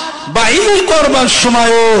 নিঃশ্বাস বাহির করবার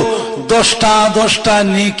সময়ও 10টা 10টা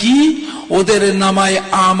নেকি ওদের নামায়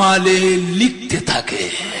আমালে লিখতে থাকে।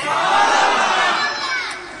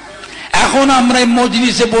 এখন আমরা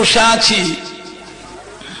মজলিসে বসে আছি,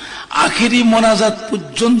 আখেরি মোনাজাত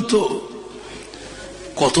পর্যন্ত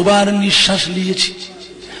কতবার নিঃশ্বাস নিয়েছি,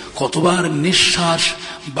 কতবার নিঃশ্বাস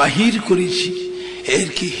বাহির করেছি, এর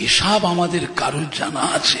কি হিসাব আমাদের কারোর জানা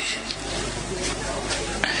আছে?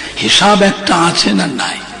 হিসাব একটা আছে না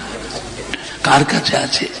নাই? কার কাছে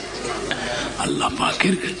আছে? আল্লাহ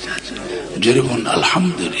পাকের কাছে আছে। যেরকম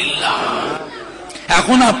আলহামদুলিল্লাহ।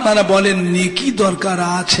 এখন আপনারা বলেন নেকি দরকার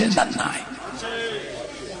আছে না নাই?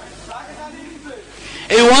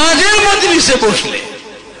 এই ওয়াজের মজলিসে বসলে,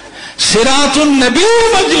 সিরাতুন নবীর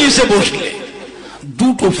মজলিসে বসলে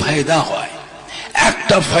দুটো ফায়দা হয়।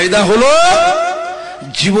 একটা ফায়দা হলো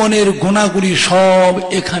জীবনের গুনাহগুলি সব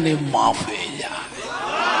এখানে মাফ হয়ে যায়।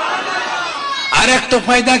 আর একটা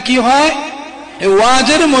ফায়দা কি হয়, এই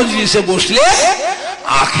ওয়াজের মজলিসে বসলে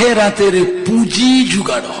আখিরাতের পুঁজি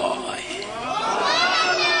জোগাড় হয়।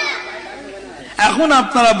 এখন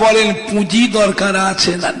আপনারা বলেন পুঁজি দরকার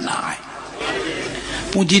আছে না নাই?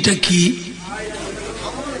 পুঁজিটা কি?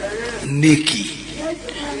 নেকি।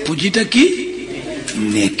 পুঁজিটা কি?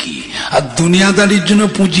 নেকি। আর দুনিয়াদারির জন্য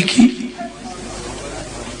পুঁজি কি?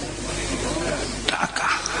 টাকা।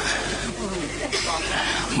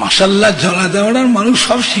 মাশাআল্লাহ, জলা দেওয়ার মানুষ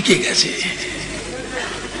সব শিখে গেছে।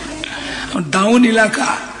 ডাউন এলাকা,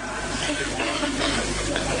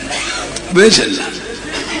 বুঝেছেন না?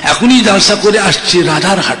 এখনই জলসা করে আসছে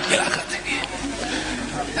রাজারহাট এলাকা থেকে,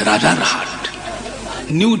 রাজারহাট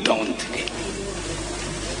নিউ টাউন থেকে,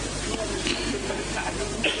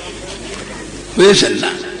 বুঝেছেন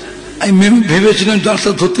না? আমি ভেবেছিলাম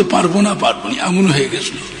জলসা ধরতে পারবো না, এমন হয়ে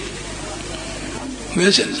গেছিল,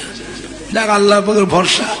 বুঝেছেন না? দেখ আল্লাহ পাকের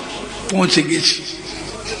ভরসা, পৌঁছে গেছি,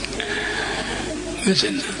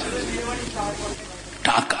 বুঝেছেন না?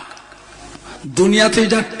 টাকা দুনিয়াতে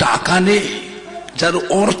যার টাকা নেই, যার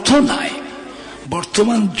অর্থ নাই,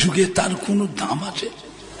 বর্তমান যুগে তার কোনো দাম আছে?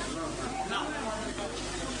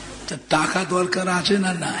 টাকা দরকার আছে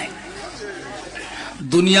না নাই?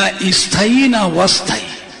 দুনিয়া স্থায়ী না অস্থায়ী?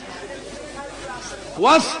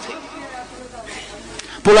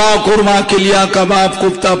 পোলাও, কোরমা, কিলিয়া, কাবাব,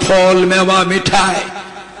 কোফতা, ফল, মেওয়া, মিঠাই,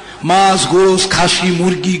 মাছ, গোশ, খাসি,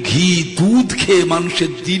 মুরগি, ঘি, দুধ খেয়ে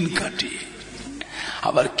মানুষের দিন কাটে।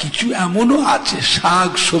 আবার কিছু এমনও আছে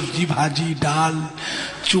শাক সবজি ভাজি ডাল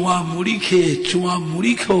চুয়া মুড়ি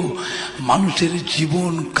খেয়েও মানুষের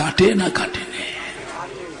জীবন কাটে না কাটে না।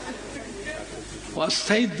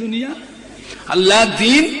 অস্থায়ী দুনিয়া, আল্লাহ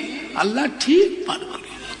দিন আল্লাহ ঠিক পার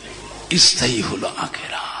করে, স্থায়ী হলো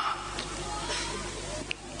আখেরাত।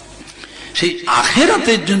 সেই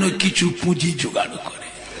আখেরাতের জন্য কিছু পুঁজি জোগাড় করে।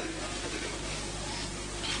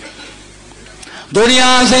 দুনিয়া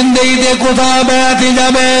জিন্দেগিতে কোথাও বেড়াতে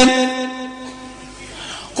যাবেন,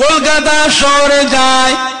 কলকাতা শহরে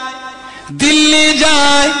যায়, দিল্লি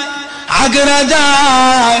যায়, আগ্রা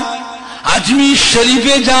যায়, আজমির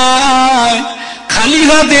শরীফে যায়, খালি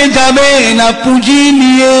হাতে যাবে না পুঁজি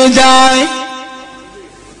নিয়ে যায়?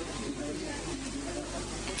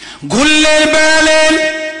 ঘুরলেন, বেড়ালেন,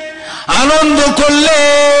 আনন্দ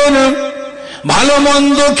করলেন, ভালো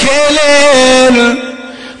মন্দ খেলেন,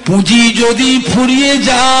 পুঁজি যদি ফুরিয়ে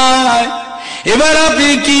যায় এবার আপনি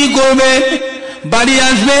কি করবেন? বাড়ি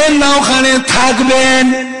আসবেন না ওখানে থাকবেন?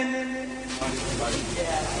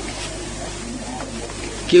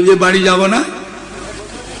 কেউ যে বাড়ি যাব না,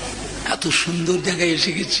 এত সুন্দর জায়গায়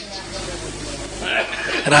এসে গেছি,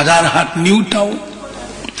 রাজারহাট নিউ টাউন,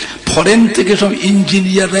 ফরেন থেকে সব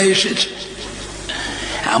ইঞ্জিনিয়াররা এসেছে,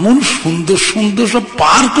 এমন সুন্দর সুন্দর সব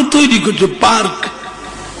পার্ক তৈরি করছে, পার্ক,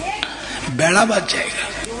 বেড়াবার জায়গা,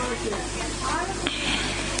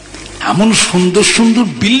 এমন সুন্দর সুন্দর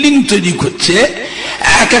বিল্ডিং তৈরি করছে,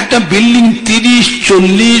 এক একটা বিল্ডিং 30,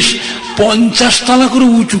 40, 50 তলা করে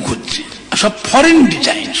উঁচু করছে, সব ফরেন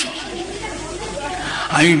ডিজাইন। সব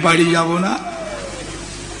আমি বাড়ি যাব না,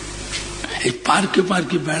 এই পার্কে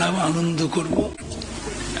পার্কে বেড়াবো, আনন্দ করব,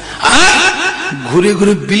 ঘুরে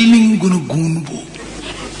ঘুরে বিল্ডিং গুলো গুনবো।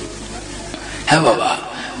 হ্যাঁ বাবা,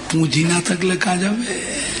 পুঁজি না থাকলে কাজ হবে?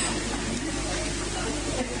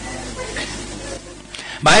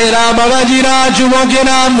 ভাইরা, বাবাজিরা,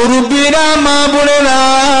 যুবকেরা, মুরব্বীরা, মা বোনেরা,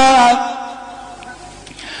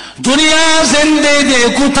 দুনিয়া জিন্দেগিতে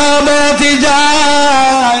কোথাও বেড়াতে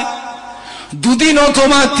যায়, 2 দিন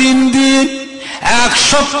অথবা 3 দিন, 1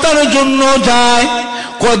 সপ্তাহের জন্য যায়,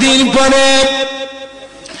 কদিন পরে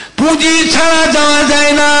পুঁজি ছাড়া যাওয়া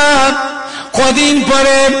যায় না। কদিন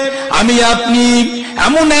পরে আমি আপনি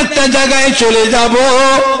এমন একটা জায়গায় চলে যাব,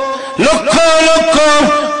 লক্ষ লক্ষ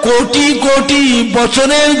কোটি কোটি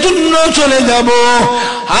বছরের জন্য চলে যাব,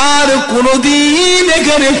 আর কোনদিন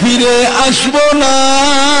এখানে ফিরে আসব না।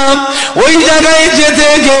 ওই জায়গায় যেতে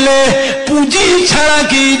গেলে পুঁজি ছাড়া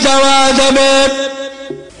কি যাওয়া যাবে?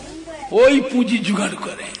 ওই পুঁজি জোগাড়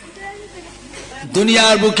করে।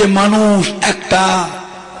 দুনিয়ার বুকে মানুষ একটা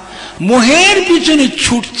মোহের পিছনে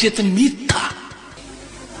ছুটছে, তো মিথ্যা।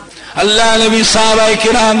 আল্লাহ নবী সাহাবায়ে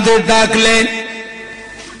কিরামদের ডাকলেন,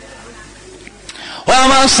 ও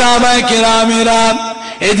আমার সাহাবায়ে কিরামেরা,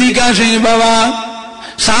 এদিকে আসেন বাবা।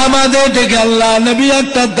 সাহাবাদের ডেকে আল্লাহ নবী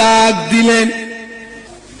একটা ডাক দিলেন।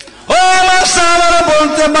 ও আমার সাহাবারা,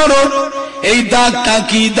 বলতে পারো এই ডাকটা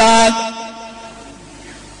কি ডাক?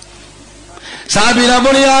 সাহাবীরা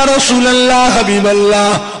বলে, ইয়া রাসূলুল্লাহ, হাবিবাল্লাহ,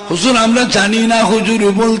 হুজুর আমরা জানি না, হুজুর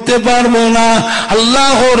বলতে পারবো না,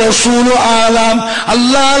 আল্লাহ রাসূল আলাম,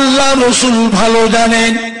 আল্লাহ রাসূল ভালো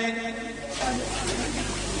জানেন।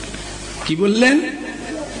 কি বললেন?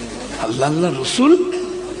 আল্লাহ রাসূল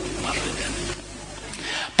ভালো জানেন।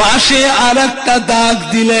 পাশে আর একটা দাগ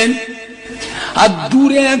দিলেন, আর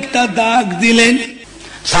দূরে একটা দাগ দিলেন।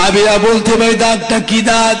 সাহাবীরা বলতে, ভাই দাগটা কি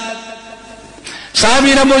দাগ?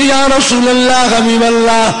 সাহাবীরা বলি, ইয়া রাসূলুল্লাহ,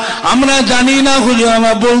 হাবিবাল্লাহ, আমরা জানি না হুজুর,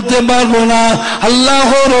 আমরা বলতে পারবো না, আল্লাহ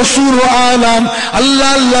রাসূল আলাম,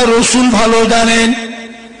 আল্লাহ রাসূল ভালো জানেন।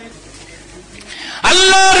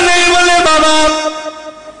 আল্লাহর নবী বলে, বাবা,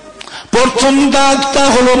 প্রথম দাগটা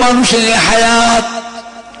হলো মানুষের হায়াত,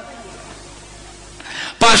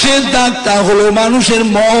 পাশের দাগটা হলো মানুষের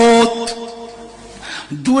মওত,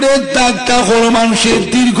 দূরের দাগটা হলো মানুষের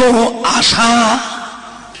দীর্ঘ আশা।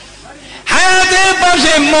 হায়াতের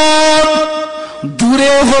পাশে মত,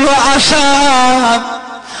 দূরে হলো আশা।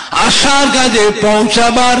 আশার কাজে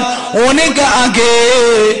পৌঁছাবার অনেক আগে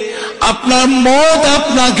আপনার মত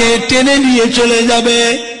আপনাকে টেনে নিয়ে চলে যাবে,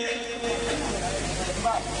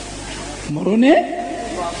 মরণে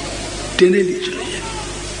টেনে নিয়ে চলে যাবে।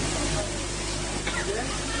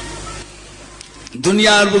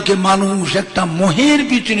 দুনিয়ার বুকে মানুষ একটা মোহের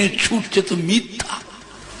পিছনে ছুটছে তো মিথ্যা।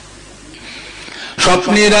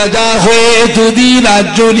 স্বপ্নে রাজা হয়ে যদি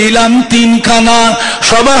রাজ্য নিলাম তিনখানা,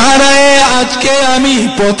 সব হারায় আজকে আমি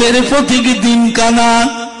পথের পথিক দিনখানা।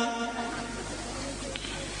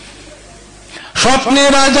 স্বপ্নে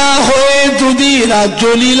রাজা হয়ে যদি রাজ্য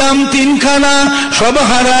নিলাম তিনখানা, সব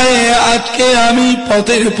হারায় আজকে আমি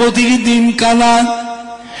পথের পথিক দিনখানা।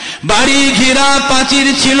 বাড়ি ঘেরা পাঁচির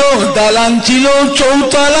ছিল, দালান ছিল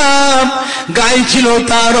চৌতলা, গায়ে ছিল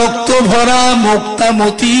তার রক্ত ভরা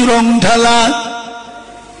মুক্তামতি রং ঢালা।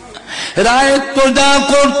 রায় প্রজা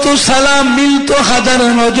করত সালাম, মিলত হাজার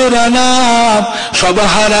নজরানা, সব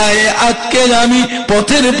হারায় আজকে আমি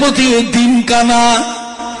পথের পথে দিন কানা।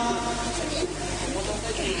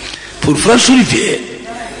 ফুরফুরা শরীফে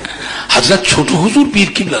হযরত ছোট হুজুর পীর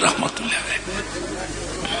কিবলা রহমাতুল্লাহ আলাইহি,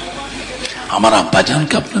 আমার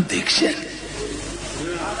আব্বাজানকে আপনারা দেখছেন?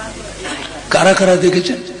 কারা কারা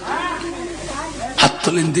দেখেছেন? হাত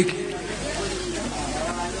তোলেন দেখি।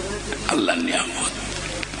 আল্লাহ নিয়ামত,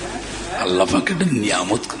 আল্লাহ পাক একটা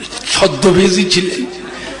নিয়ামত করেছে। ছদ্মবেশী ছিলেন,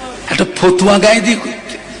 একটা ফতুয়া গায়ে দিয়ে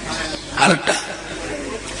করতে, আর একটা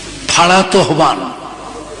ফাড়া তহবান,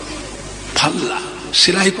 ফাল্লা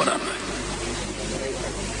সেলাই করা নয়,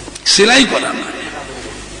 সেলাই করা নয়,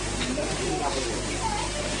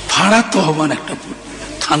 ফাড়া তহবান একটা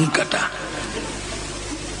থান কাটা,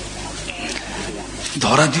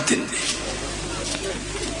 ধরা দিতেন।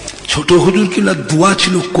 ছোট হুজুর কিংবা দোয়া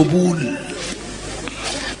ছিল কবুল।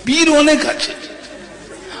 পীর অনেক আছে,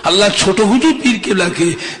 আল্লাহ ছোট হুজুর পীর কেবলাকে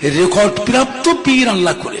রেকর্ড প্রাপ্ত পীর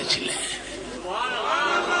আল্লাহ করেছিলেন।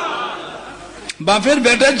 বাপের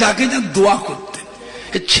বেটা যাকে যা দোয়া করতেন,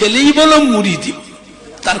 ছেলেই বলো মুরিদি,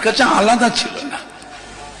 তার কাছে আলাদা ছিল না,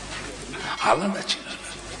 আলাদা ছিল না।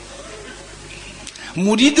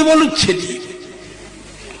 মুরিদ বলো ছেলে,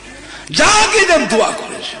 যাকে যা দোয়া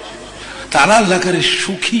করেছে তারা আল্লাহর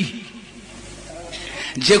সুখী।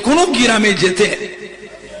 যে কোনো গ্রামে যেতে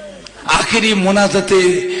আখেরি মোনাজাতে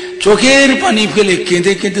চোখের পানি ফেলে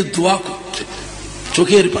কেঁদে কেঁদে দোয়া করতে,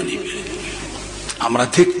 চোখের পানি ফেলে। আমরা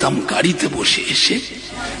দেখতাম গাড়িতে বসে, এসে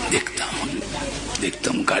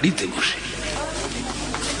দেখতাম গাড়িতে বসে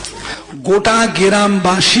গোটা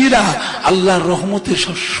গ্রামবাসীরা আল্লাহর রহমতে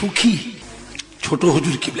সব সুখী। ছোট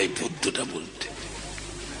হুজুর কিবলা এই পদ্যটা বলতে,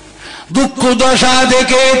 দুঃখ দশা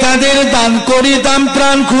দেখে তাদের দান করিতাম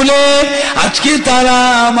প্রাণ খুলে, আজকে তারা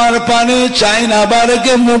আমার পানে চায় না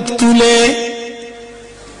বারকে মুখ তুলে।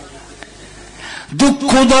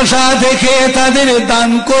 দুঃখ দশা দেখে তাদের দান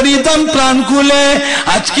করিতাম প্রাণ খুলে,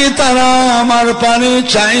 আজকে তারা আমার পানে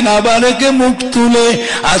চায় না বারকে মুখ তুলে।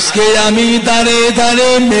 আজকে আমি দাঁড়ে দাঁড়ে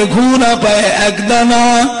মেঘু না পায় এক দানা,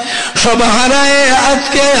 সব হারায়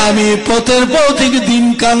আজকে আমি পথের পথিক দিন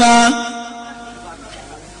কানা।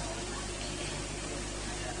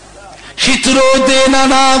 শীতরোদে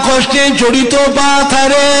নানা কষ্টে জড়িত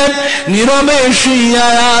পাথারে, নীরবে শুইয়া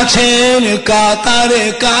আছেন কাতারে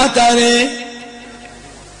কাতারে।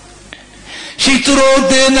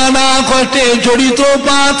 শীতরোদে নানা কষ্টে জড়িত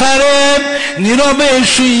পাথারে, নীরবে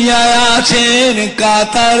শুইয়া আছেন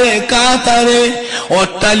কাতারে কাতারে।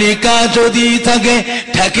 অট্টালিকা যদি থাকে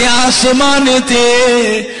ঠেকে আসমানেতে,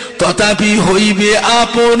 তথাপি হইবে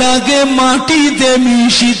আপনাকে মাটিতে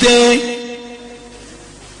মিশিতে।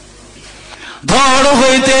 ধর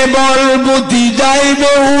হইতে বল বুদ্ধি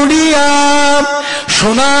যাইবে উড়িয়া,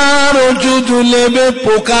 সোনার যুদু লেবে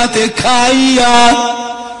পোকাতে খাইয়া।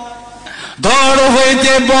 ধর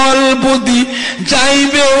হইতে বল বুদ্ধি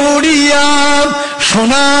যাইবে উড়িয়া,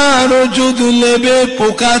 সোনার যুদু লেবে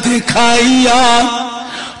পোকাতে খাইয়া।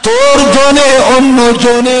 তোর জনে অন্য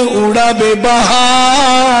জনে উড়াবে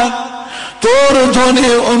বাহার, তোর জনে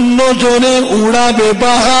অন্য জনে উড়াবে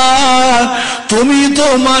বাহার। তুমি তো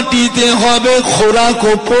মাটিতে হবে খোরাক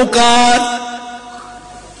ও পোকার।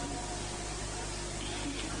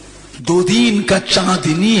 दो दिन का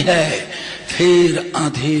चांदनी है फिर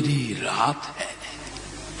अंधेरी रात है।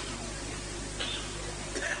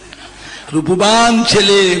 রূপবান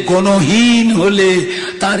ছেলে গণহীন হলে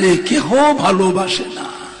তারে কেহ ভালোবাসে না।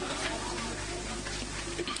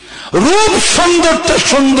 রূপ সুন্দরটা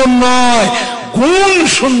সুন্দর নয়, গুণ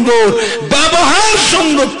সুন্দর, ব্যবহার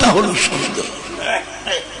সুন্দরটা হলো সুন্দর।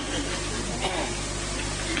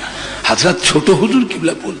 হযরত ছোট হুজুর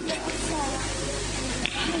কিবলা বলতে,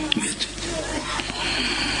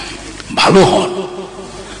 ভালো হন,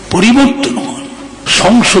 পরিবর্তন হন,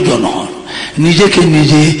 সংশোধন হন, নিজেকে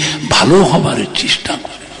নিজে ভালো হবার চেষ্টা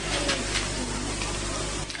করে।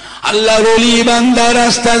 আল্লাহর ওলি বান্দা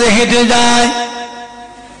রাস্তায় হেঁটে যায়,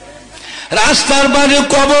 রাস্তার পাশে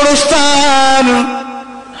কবরস্থান,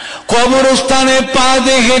 কবরস্থানে পা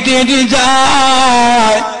দিয়ে হেঁটে হেঁটে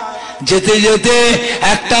যায়, যেতে যেতে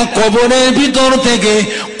একটা কবরের ভিতর থেকে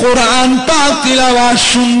কোরআন পাক তিলাওয়াত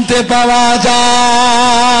শুনতে পাওয়া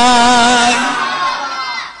যায়।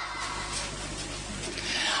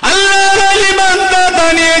 আল্লাহর ওলি বান্দা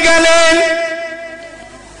দাঁড়িয়ে গেলেন,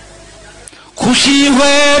 খুশি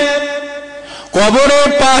হয়ে কবরের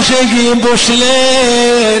পাশে গিয়ে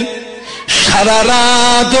বসলেন। সারা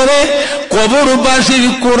রাত ধরে কবরবাসীর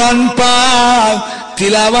কোরআন পাক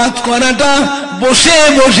তিলাওয়াত করাটা বসে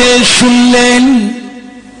বসে শুনলেন।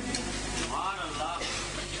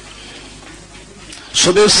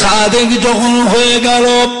 সবে সাদেক যখন হয়ে গেল,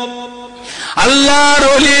 আল্লাহর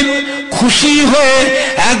ওলি খুশি হয়ে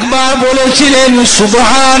একবার বলেছিলেন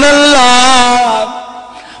সুবহানাল্লাহ।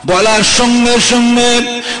 বলার সঙ্গে সঙ্গে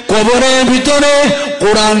কবরের ভিতরে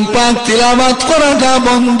কোরআন পাক তিলাওয়াত করাটা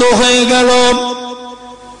বন্ধ হয়ে গেল।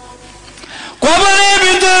 কবরের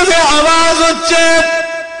ভিতরে আওয়াজ হচ্ছে,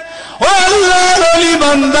 ও আল্লাহর ওলি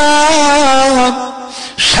বান্দা,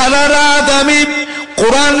 সারা রাত আমি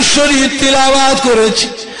কোরআন শরীফ তিলাওয়াত করেছি,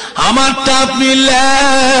 আমারটা আপনি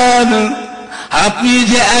নেন। আপনি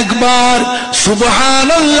যে একবার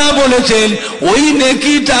সুবহানাল্লাহ বলেছেন, ওই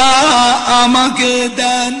নেকিটা আমাকে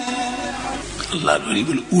দেন। আল্লাহর ওলি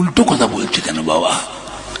বলে, উল্টো কথা বলছে কেন বাবা?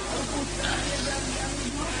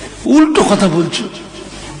 উল্টো কথা বলছো,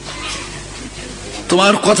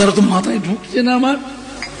 তোমার কথাটা তো মাথায় ঢুকছে না আমার।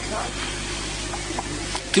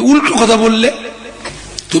 উল্টো কথা বললে,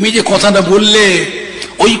 তুমি যে কথাটা বললে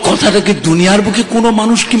ওই কথাটাকে দুনিয়ার বুকে কোনো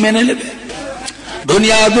মানুষ কি মেনে নেবে?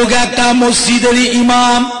 দুনিয়ার বুকে একটা মসজিদের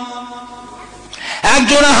ইমাম,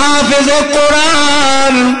 একজন হাফেজে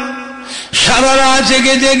কোরআন, সারা রাত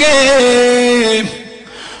জেগে জেগে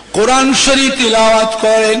কোরআন শরীফ তিলাওয়াত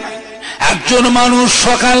করেন। একজন মানুষ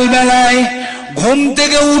সকাল বেলায় ঘুম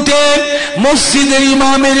থেকে উঠে মসজিদের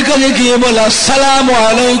ইমামের কাছে গিয়ে বলে, আসসালামু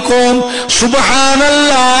আলাইকুম,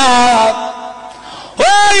 সুবহানাল্লাহ।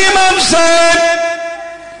 ও ইমাম সাহেব,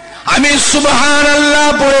 আমি সুবহানাল্লাহ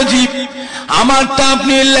পড়েছি, আমারটা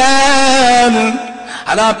আপনি নেন।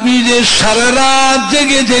 আর আপনি যে সারা রাত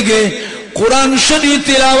জেগে জেগে কোরআন শরীফ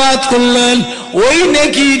তিলাওয়াত করলেন, ওই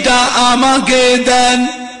নেকিটা আমাকে দেন।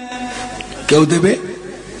 কেউ দেবে?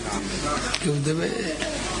 কেউ দেবে?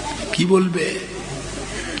 কি বলবে?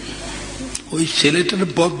 ওই ছেলেটার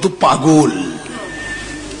বদ্ধ পাগল।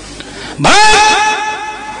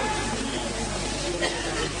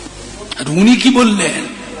 আর উনি কি বললেন?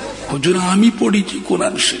 হুজুর, আমি পড়েছি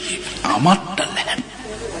কোরআন শরীফ, আমারটা নেন।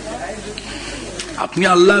 আপনি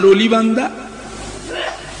আল্লাহর ওলি বান্দা,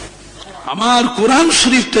 আমার কোরআন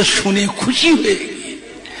শরীফটা শুনে খুশি হয়ে গিয়ে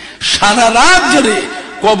সারা রাত ধরে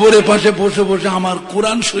কবরের পাশে বসে বসে আমার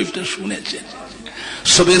কোরআন শরীফটা শুনেছেন।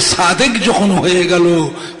 সবে সাদেক যখন হয়ে গেল,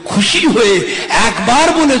 খুশি হয়ে একবার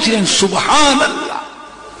বলেছিলেন সুবহানাল্লাহ,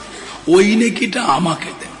 ওই নেকিটা আমাকে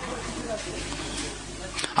দেন।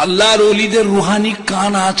 আল্লাহর ওলিদের রুহানি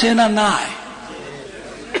কান আছে না নাই?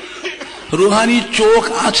 রুহানি চোখ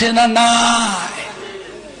আছে না নাই?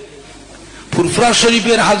 ফুরফুরা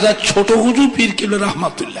শরীফের হাজার ছোট হুজুর পীর কেবলা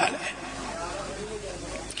রহমাতুল্লাহ আলাইহি,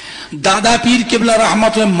 দাদা পীর কেবলা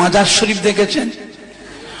রহমাতুল্লাহ মাজার শরীফ দেখেছেন?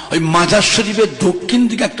 ওই মাজার শরীফের দক্ষিণ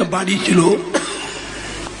দিকে একটা বাড়ি ছিল,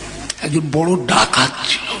 একজন বড় ডাকাত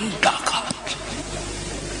ছিল। ডাকাত,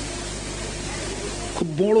 খুব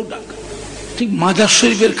বড় ডাকাত, ঠিক মাজার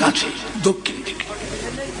শরীফের কাছে দক্ষিণ দিকে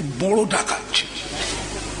বড় ডাকাত ছিল।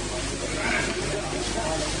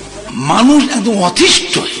 মানুষ একদম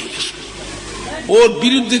অতিষ্ঠ হয়ে গেছে, ওর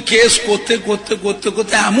বিরুদ্ধে কেস করতে করতে করতে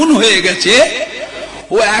করতে এমন হয়ে গেছে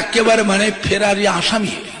ও একেবারে মানে ফেরারি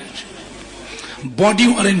আসামি হয়ে গেছে, বডি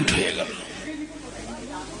ওয়ারেন্ট হয়ে গেল।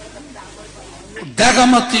 দেখা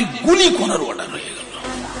মাত্র গুলি করার অর্ডার হয়ে গেল।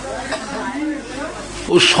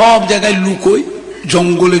 ও সব জায়গায় লুকোয়,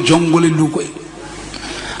 জঙ্গলে জঙ্গলে লুকোয়।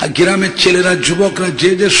 আর গ্রামের ছেলেরা, যুবকরা,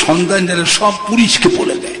 যে যে সন্তান যারা, সব পুলিশকে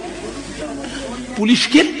বলে দেয়,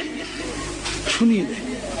 পুলিশকে শুনিয়ে দেয়,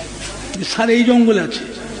 স্যার এই জঙ্গলে আছে,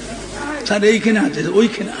 স্যার এইখানে আছে,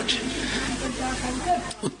 ওইখানে আছে।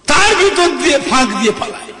 তার ভিতর দিয়ে ফাঁক দিয়ে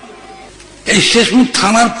পালায়। এই শেষ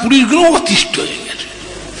থানার পুলিশগুলো অতিষ্ঠ হয়ে গেছে,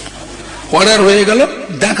 অর্ডার হয়ে গেল,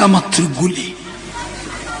 দেখা মাত্র গুলি।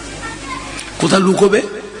 কোথায় লুকোবে?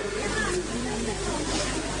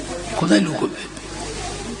 কোথায় লুকোবে?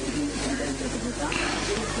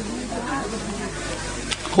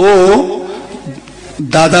 ও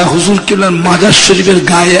দাদা হুজুর কেবলার মাজার শরীফের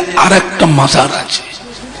গায়ে আর একটা মাজার আছে,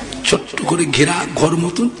 ছোট্ট করে ঘেরা ঘর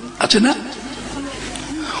মতন আছে না,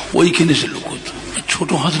 ওইখানে সে লুকোত। ছোট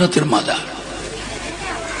হযরতের মাজার,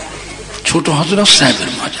 ছোট হযরত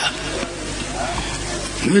সাহেবের মাজার,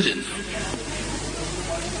 বুঝলেন?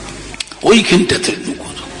 ওইখানটাতে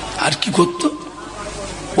ঢুকত। আর কি করতো,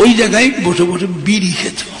 ওই জায়গায় বসে বসে বিড়ি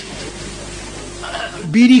খেত,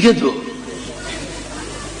 বিড়ি খেত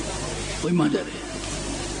ওই মাজারে।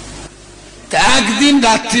 একদিন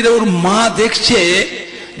রাত্রিরে ওর মা দেখছে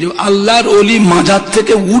যে আল্লাহর ওলি মাজার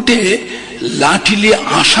থেকে উঠে লাঠি নিয়ে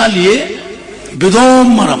আশা নিয়ে বেদম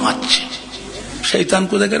মারা মারছে। শয়তান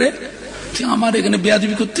কোথায় করে, তুই আমার এখানে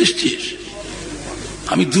বেয়াদবি করতে এসছিস?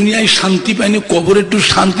 আমি দুনিয়ায় শান্তি পাইনি, কবরে একটু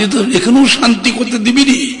শান্তি, তো এখানেও শান্তি করতে দিবি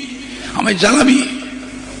নি, আমায় জ্বালাবি?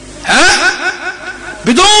 হ্যাঁ,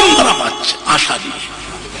 বেদম মারা মারছে আশা দিয়ে।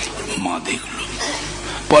 মা দেখলো,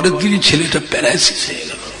 পরের দিনই ছেলেটা প্যারালাইসিস হয়ে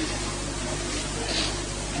গেল,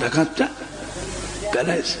 ডাকাতটা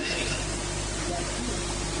প্যারালাইসিস।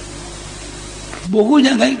 বহু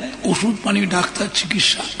জায়গায় ওষুধ পানি, ডাক্তার,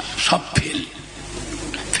 চিকিৎসা সব ফেল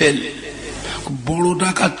ফেল। বড়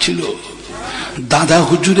ডাকাত ছিল, দাদা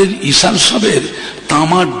হুজুরের ইসাল সবের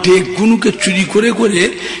তামার ডেক গুনুকে চুরি করে করে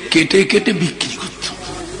কেটে কেটে বিক্রি করত,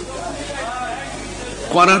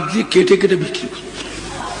 করার দিয়ে কেটে কেটে বিক্রি করত,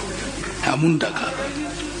 এমন ডাকাত।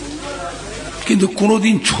 কিন্তু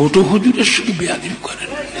কোনদিন ছোট হুজুরের সঙ্গে বেয়াদবি করেন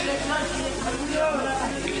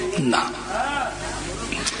না।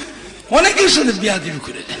 অনেকের সাথে বেয়াদবি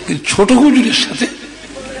করেছেন, কিন্তু ছোট হুজুরের সাথে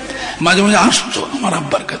মাঝে মাঝে আসতো আমার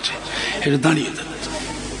আব্বার কাছে, এটা দাঁড়িয়ে দাঁড়াতো,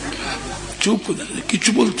 চুপ করে কিছু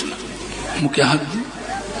বলতো না, মুখে হাত দিয়ে,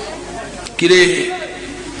 কিরে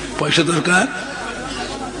পয়সা দরকার,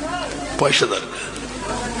 পয়সা দরকার,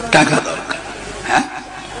 টাকা দরকার, হ্যাঁ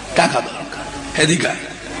টাকা দরকার, এদিকে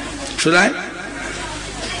শোনায়।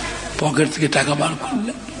 পকেট থেকে টাকা বার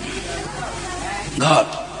করলে, ঘর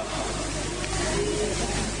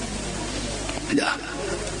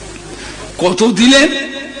কত দিলেন,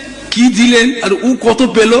 কি দিলেন, আর ও কত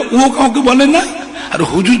পেল ও কাউকে বলেন না, আর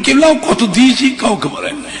হুজুর কেবলাও কত দিয়েছি কাউকে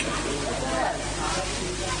বলেন না।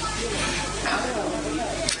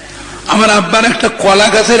 আমার আব্বার একটা কলা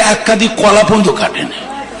গাছের এক কাঁদি কলা পর্যন্ত কাটেন,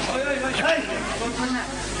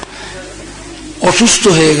 অসুস্থ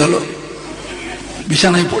হয়ে গেল,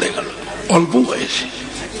 বিছানায় পড়ে গেল, অল্প বয়সে,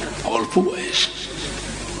 অল্প বয়সে।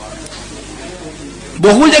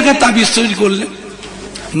 বহু জায়গায় তাবিজ তৈরি করলেন।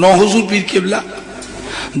 নহজুর পীর কেবলা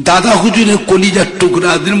দাদা হুজুরের কলিজার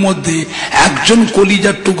টুকরাদের মধ্যে একজন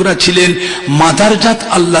কলিজার টুকরা ছিলেন মাদারজাত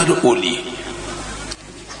আল্লাহর ওলি।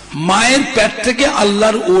 মায়ের পেট থেকে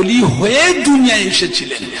আল্লাহর ওলি হয়ে দুনিয়ায়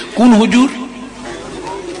এসেছিলেন। কোন হুজুর?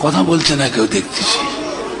 কথা বলছে না কেউ, দেখতেছি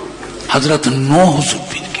হযরত নহজুর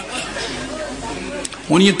পীর কেবলা।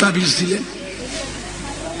 উনি তাবিজ দিলেন।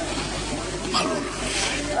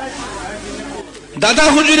 দাদা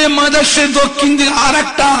হুজুরের মাদারসের দক্ষিণ দিকে আর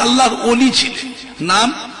একটা আল্লাহর ওলি ছিলেন, নাম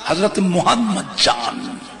হযরত মুহাম্মদ জান,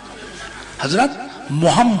 হযরত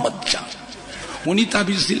মুহাম্মদ জান। উনি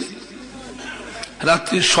তাবিজ দিলেন।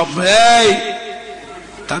 রাত্রে সবাই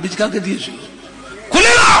তাবিজ কাকে দিয়েছিল?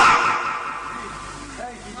 খুলে নাও,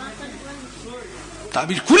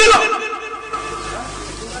 তাবিজ খুলে নাও।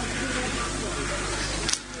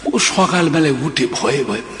 ও সকালবেলায় উঠে ভয়ে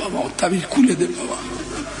ভয়ে, বাবা তাবিজ খুলে দে, বাবা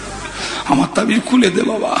আমার তাবিজ খুলে দে,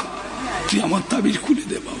 বাবা তুই আমার তাবিজ খুলে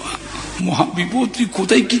দে, বাবা মহাবিপদ, তুই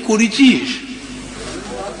কোথায় কি করেছিস,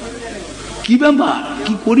 কি ব্যাপার,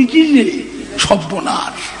 কি করেছিস রে,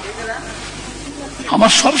 সর্বনাশ,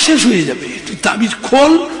 আমার সব শেষ হয়ে যাবে, তুই তাবিজ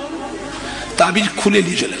খোল। তাবিজ খুলে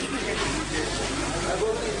নিয়ে চলে গেল।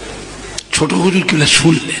 ছোট হুজুর কিনা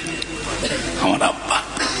শুনলেন, আমার আব্বা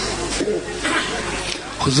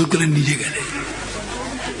হুজুর করে নিজে গেলে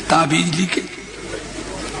তাবিজ লিখে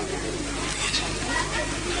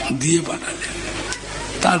দিয়ে পাঠালেন।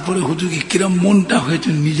 তারপরে হুজুরকে কিরম মনটা হয়েছে,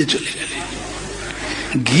 নিজে চলে গেলেন,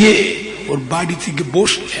 গিয়ে ওর বাড়ি থেকে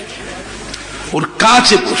বসলেন, ওর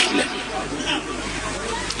কাছে বসলেন,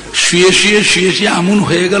 শুয়ে শুয়ে শুয়ে শুয়ে এমন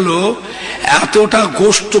হয়ে গেল এতটা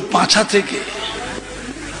গোশত পাছা থেকে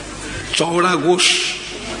চওড়া গোশ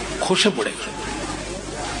খসে পড়ে গেল,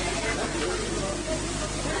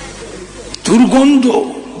 দুর্গন্ধ,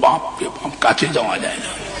 বাপরে বাপ, কাছে যাওয়া যায়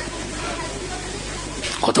না।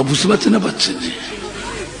 কথা বুঝতে পারছেন না? পাচ্ছেন?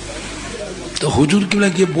 তো হুজুর কিবলা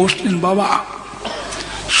গিয়ে বসলেন, বাবা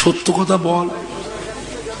সত্য কথা বল,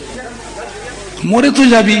 মরে তো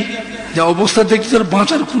যাবি, যা অবস্থা দেখছি তোর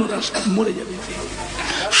বাঁচার কোন রাস্তা, মরে যাবি,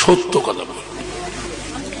 সত্য কথা বল।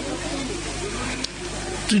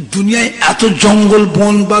 তুই দুনিয়ায় এত জঙ্গল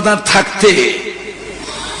বন বাদার থাকতে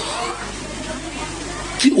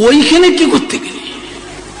তুই ওইখানে কি করতে গেলি?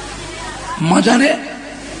 মাজারে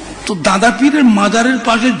তো দাদা পীরের মাজারের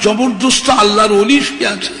পাশে জবরদস্ত আল্লাহর ওলি শুয়ে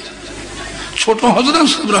আছে, ছোট হযরত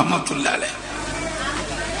সাহেব রহমাতুল্লাহ আলাইহি,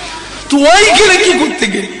 তো ওইখানে কি করতে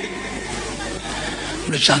গেলি?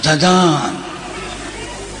 চাচা যান,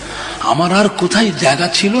 আমার আর কোথায় জায়গা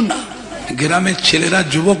ছিল না, গ্রামের ছেলেরা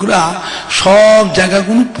যুবকরা সব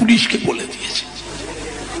জায়গাগুলো পুলিশকে বলে দিয়েছে,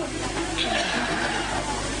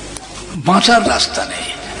 বাঁচার রাস্তা নেই,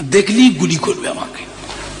 দেখলেই গুলি করবে আমাকে।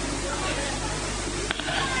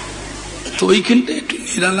 তো ওইখানটা একটু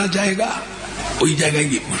নিরালা জায়গা, ওই জায়গায়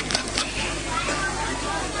গিয়ে বসে থাকতাম।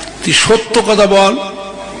 তুই সত্য কথা বল,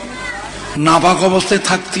 নাপাক অবস্থায়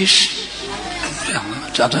থাকতিস?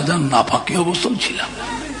 চাচা যান নাপাকি অবস্থাও ছিলাম।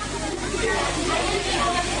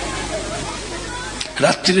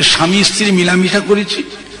 রাত্রিরে স্বামী স্ত্রী মিলামিশা করেছি,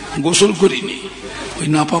 গোসল করিনি, ওই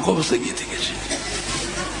নাপাক অবস্থায় গিয়ে থেকেছি।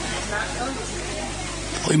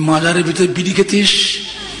 ওই মাজারের ভিতরে বিড়ি খেতিস?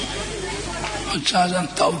 চা যান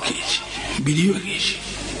তাও খেয়েছি, বিড়িও খেয়েছি।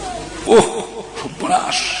 ওহ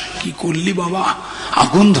সর্বনাশ, কি করলি বাবা,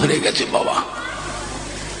 আগুন ধরে গেছে বাবা,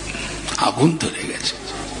 আগুন ধরে গেছে।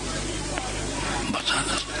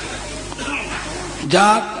 যা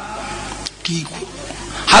কি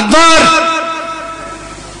হাত ধর,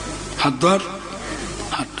 হাত ধর,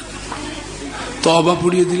 হাত তওবা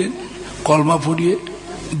পড়িয়ে দিলেন, কলমা পড়িয়ে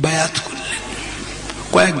বায়াত করলেন।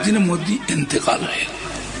 কয়েকদিনের মধ্যে ইন্তেকাল হয়ে গেল,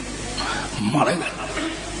 মারা গেল।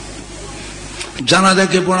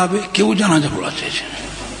 জানাজাকে পড়াবে, কেউ জানাজা পড়া চাইছে,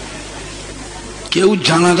 কেউ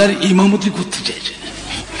জানাজার ইমামতি করতে চাইছে।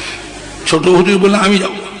 ছোট হুজুর বলে আমি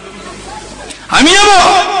যাব, আমি যাব।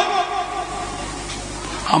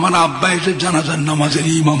 আমার আব্বা এসে জানাজার নামাজের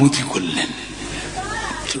ইমামতি করলেন।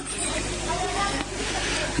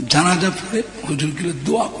 জানাজা পড়ে হুজুর গেলে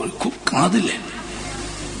দোয়া করে খুব কাঁদিলেন,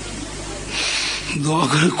 দোয়া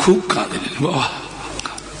করে খুব কাঁদিলেন। বাবা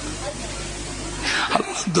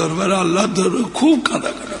আল্লাহ দরবারে, আল্লাহ দরবারে খুব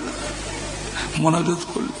কাঁদা কাঁদা মোনাজাত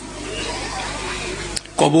করলেন।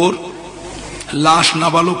 কবর, লাশ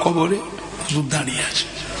নাবালো কবরে হুজুর দাঁড়িয়ে আছে,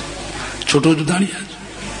 ছোট হুজুর দাঁড়িয়ে আছে।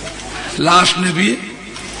 লাশ নেবিয়ে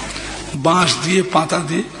বাঁশ দিয়ে, পাতা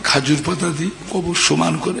দিয়ে, খাজুর পাতা দিয়ে কবর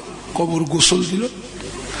সমান করে কবর গোসল দিল,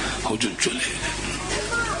 হুজুর চলে গেলেন।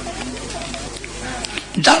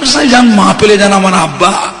 যার সাই যান মা পেলে যান আমার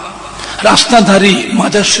আব্বা রাস্তাধারী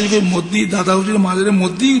মাজার শরীফের মধ্যেই, দাদা হুজুর মাজারের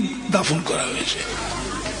মধ্যেই দাফন করা হয়েছে।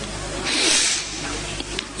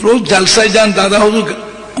 রোজ জালসায় যান দাদা হুজুর,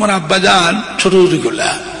 আমার আব্বা যান ছোট হুজুর গুলা,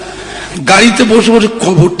 গাড়িতে বসে বসে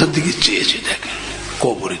কবরটার দিকে চেয়েছে, দেখেন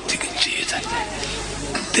কবরের দিকে চেয়ে থাকে,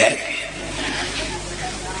 দেখে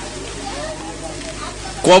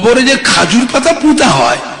কবরে যে খাজুর পাতা পুঁতা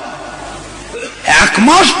হয়, 1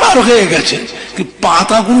 মাস পার হয়ে গেছে,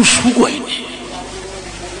 পাতাগুলো শুকোয়নি,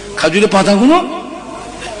 খাজুরের পাতাগুলো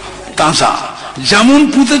তাজা, যেমন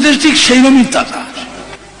পুঁতেছে ঠিক সেইরকমই তাজা।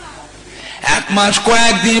 1 মাস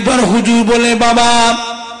কয়েকদিন পর হুজুর বলে, বাবা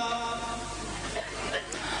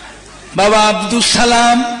বাবা আব্দুল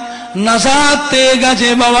সালাম নাজাত পেয়ে গেছে।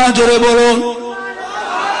 বাবা জোরে বলুন,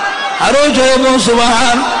 আরো জোরে বলুন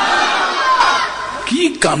সুবহান। কি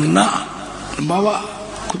কান্না বাবা,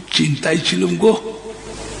 খুব চিন্তায় ছিলাম গো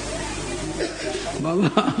বাবা,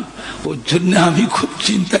 ওর জন্য আমি খুব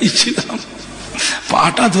চিন্তায় ছিলাম।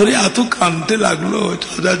 পাটা ধরে এত কাঁদতে লাগলো,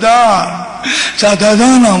 চাচা যান, চাচা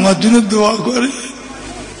যান আমার জন্য দোয়া করে,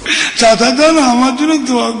 চাচা যান আমার জন্য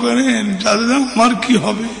দোয়া করেন, চাচা যান আমার কি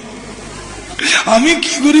হবে, আমি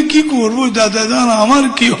কি করে কি করবো, চাচা যান আমার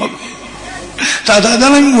কি হবে, চাচা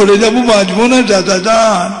যান আমি মরে যাবো, বাঁচবো না, চাচা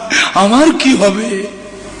যান আমার কি হবে।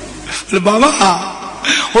 বাবা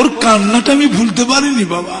ওর কান্নাটা আমি ভুলতে পারিনি,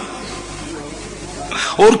 বাবা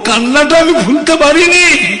ওর কান্নাটা আমি ভুলতে পারিনি।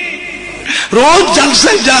 রোজ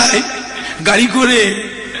জালসায় যায় গাড়ি করে,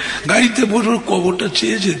 গাড়িতে বসে কবরটা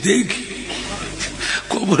চেয়েছে দেখি,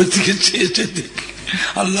 কবরের দিকে চেয়েছে দেখি,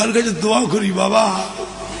 আল্লাহর কাছে দোয়া করি, বাবা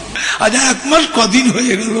আজ 1 মাস কদিন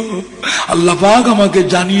হয়ে গেল, আল্লাহ পাক আমাকে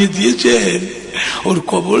জানিয়ে দিয়েছেন ওর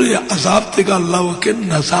কবরে আযাব থেকে আল্লাহ ওকে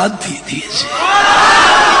নাজাত দিয়ে দিয়েছে।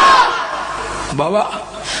 বাবা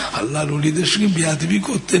আল্লাহর ওলিদের সঙ্গে বেয়াদবি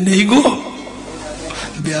করতে নেই গো,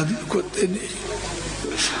 বেয়াদবি করতে নেই।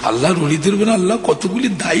 আল্লাহর ওলিদের উপর আল্লাহ কতগুলি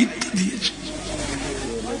দায়িত্ব দিয়েছে,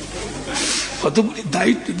 কতগুলি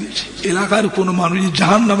দায়িত্ব দিয়েছে। এলাকার কোন মানুষ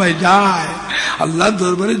জাহান্নামে যায়, আল্লাহর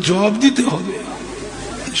দরবারে জবাব দিতে হবে,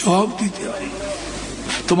 জবাব দিতে হবে।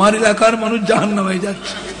 তোমার এলাকার মানুষ জাহান্নামে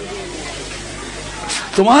যাচ্ছে,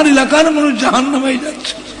 তোমার এলাকার মানুষ জাহান্নামে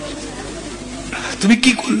যাচ্ছে, তুমি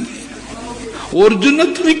কি করলে ওর জন্য,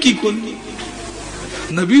 তুমি কি করলে?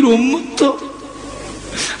 নবীর উম্মত তো,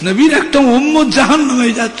 নবীর একটা উম্মত জাহান্নামে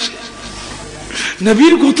যাচ্ছে,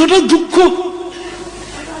 নবীর কতটা দুঃখ,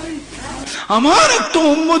 আমার একটা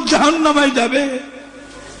উম্মত জাহান্নামে যাবে,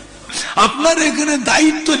 আপনার এখানে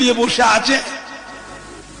দায়িত্ব নিয়ে বসে আছে,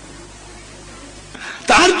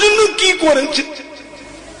 তার জন্য কি করেছে?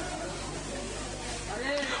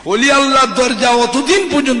 ওলি আল্লাহর দরজা অতদিন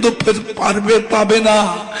পর্যন্ত পাবে না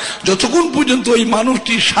যতক্ষণ পর্যন্ত ওই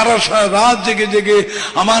মানুষটি সারা সারা রাত জেগে জেগে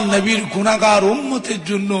আমার নবীর গুনাহগার উম্মতের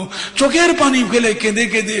জন্য চোখের পানি ফেলে কেঁদে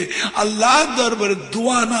কেঁদে আল্লাহর দরবারে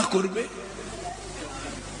দোয়া না করবে।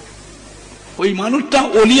 ওই মানুষটা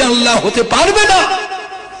ওলি আল্লাহ হতে পারবে না,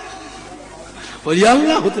 ওলি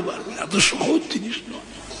আল্লাহ হতে পারবে না। এত সহজ জিনিস নয়।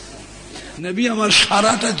 নবী আমার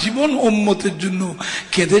সারাটা জীবন উম্মতের জন্য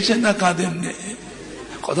কেঁদেছেন না কাঁদেন না?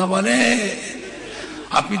 কথা বলে,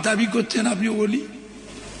 আপনি দাবি করছেন আপনি ওলি?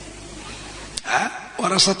 হ্যাঁ,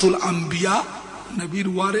 ওয়ারাসাতুল আম্বিয়া, নবীর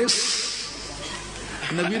ওয়ারেস।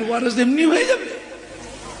 নবীর ওয়ারেস এমনি হয়ে যাবে?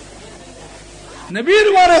 নবীর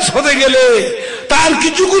ওয়ারেস হতে গেলে তার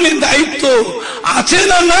কিছুগুলি দায়িত্ব আছে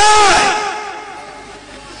না নাই?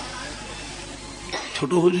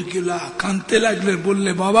 ছোট হুজুর কেলা কাঁদতে লাগলে,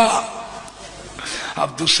 বললে বাবা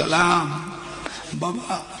আব্দুল সালাম,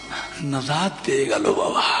 বাবা নাজাত পেয়ে গেল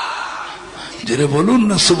বাবা, জেরে বলুন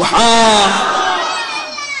না সুবহান।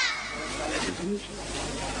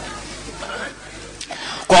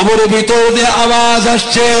 কবরের ভিতর দিয়ে আওয়াজ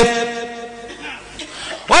আসছে,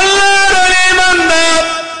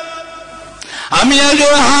 আমি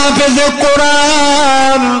একজন হাফেজে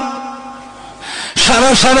কোরআন,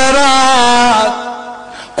 সারা সারা রাত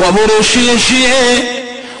কবরে শুয়ে শুয়ে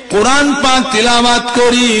কোরআন পাক তিলাওয়াত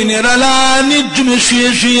করি, নিরালা নির্জনে শুয়ে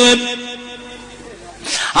শুয়ে।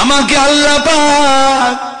 আমাকে আল্লাহ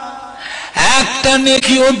পাক একটা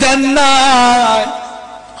নেকিও দেন না।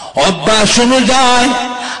 অভ্যাস অনুযায়ী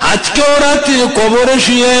আজকেও রাতে কবরে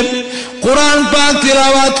শুয়ে কোরআন পাক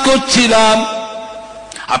তিলাওয়াত করছিলাম।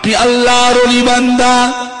 আপনি আল্লাহর ওলি বান্দা,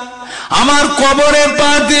 আমার কবরের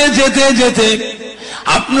পাশ দিয়ে যেতে যেতে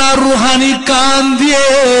আপনার রুহানি কান দিয়ে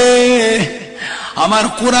আমার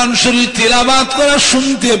কোরআন শরীফ তিলাওয়াত করা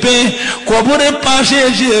শুনতে পেয়ে কবরের পাশে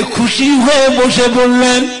এসে খুশি হয়ে বসে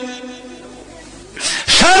বললেন।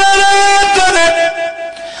 সারা রাত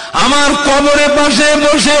আমার কবরের পাশে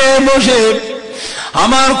বসে বসে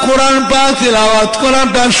আমার কোরআন পাক তিলাওয়াত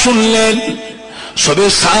করাটা শুনলেন। সবে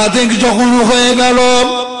সাদেক যখন হয়ে গেল,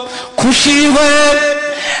 খুশি হয়ে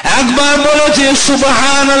একবার বলেছে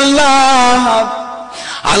সুবহানাল্লাহ।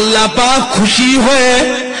 আল্লাহ পাক খুশি হয়ে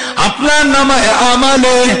আপনার নামায়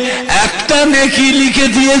আমালে একটা নেকি লিখে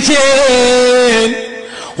দিয়েছেন।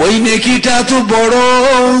 ওই নেকিটা তো বড়,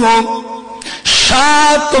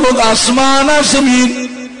 7 আসমান আর জমিন,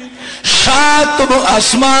 7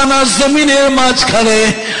 আসমান আর জমিনের মাঝখানে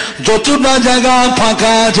যতটা জায়গা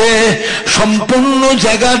ফাঁকা আছে সম্পূর্ণ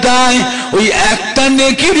জায়গাটায় ওই একটা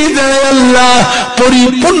নেকির দ্বারা আল্লাহ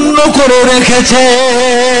পরিপূর্ণ করে রেখেছে।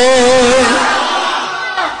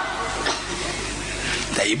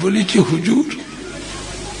 তাই বলেছি হুজুর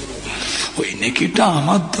ওই নেকিটা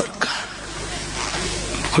আমার দরকার।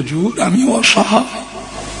 হুজুর আমি অসহায়,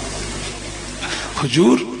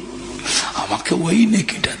 হুজুর আমাকে ওই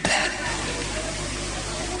নেকিটা দেন।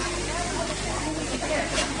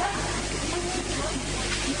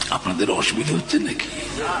 আপনাদের অসুবিধা হচ্ছে নাকি?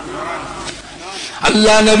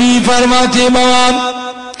 আল্লাহ নবী ফরমাতে বাবা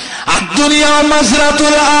আদ-দুনিয়া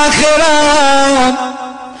মাসরাতুল আখিরাত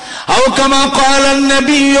আও কামা ক্বালা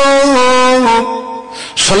an-নবী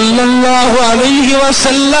সাল্লাল্লাহু আলাইহি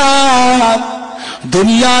ওয়াসাল্লাম,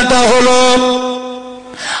 দুনিয়াটা হলো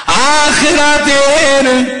আখিরাতের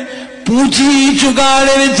পুঁজি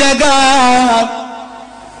জোগাড়ের জায়গা।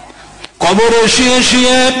 কবরে শুয়ে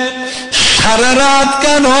শুয়ে সারা রাত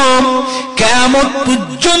কেন, কিয়ামত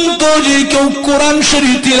পর্যন্ত যে কেউ কোরআন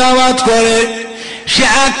শরীফ তিলাওয়াত করে সে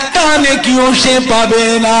একটা নেকিও সে পাবে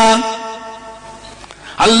না।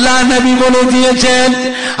 আল্লাহ নবী বলে দিয়েছেন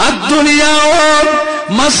আদ-দুনিয়া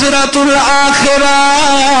মাসরাতুল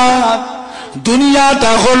আখিরাত,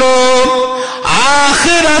 দুনিয়াটা হলো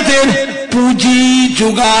আখিরাতের পুঁজি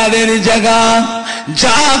জোগাড়ের জায়গা।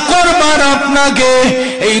 যা করবার আপনাকে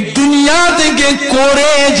এই দুনিয়া থেকে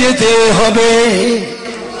করে যেতে হবে।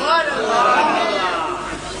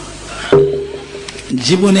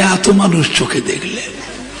 জীবনে এত মানুষ চোখে দেখলে,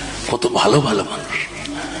 কত ভালো ভালো মানুষ,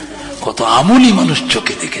 কত আমলি মানুষ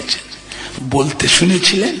চোখে দেখেছেন, বলতে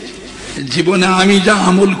শুনেছিলেন জীবনে আমি যা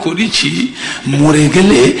আমল করেছি মরে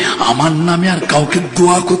গেলে আমার নামে আর কাউকে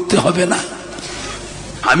দোয়া করতে হবে না,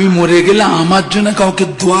 আমি মরে গেলে আমার জন্য কাউকে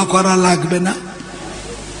দোয়া করা লাগবে না।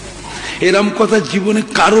 এরম কথা জীবনে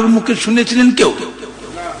কারোর মুখে শুনেছিলেন কেউ?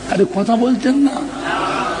 আরে কথা বলছেন না,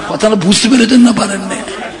 কথাটা বুঝতে পেরেছেন না পারেন না?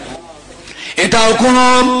 এটাও কোন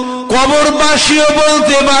কবরবাসীও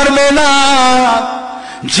বলতে পারবে না।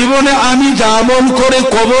 জীবনে আমি যা আমল করে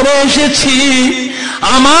কবরে এসেছি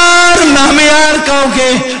আমার নামে আর কাউকে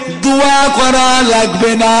দোয়া করা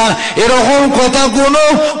লাগবে না, এরকম কথা কোনো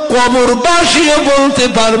কবরবাসীও বলতে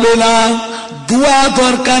পারবে না। দোয়া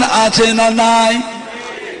দরকার আছে না নাই?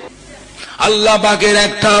 আল্লাহ পাকের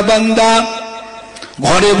একটা বান্দা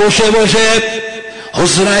ঘরে বসে বসে,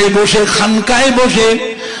 হুজরায় বসে, খানকায় বসে,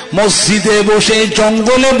 মসজিদে বসে,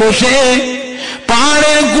 জঙ্গলে বসে,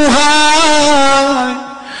 পাহাড়ে গুহায়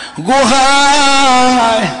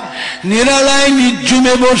গুহায় নিরালায়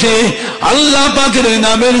নির্জুমে বসে আল্লাহ পাকের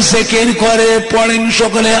নামের জিকির করে। পড়েন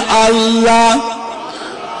সকলে আল্লাহ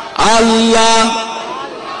আল্লাহ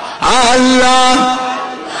আল্লাহ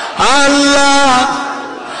আল্লাহ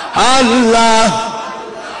আল্লাহ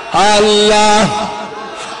আল্লাহ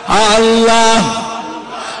আল্লাহ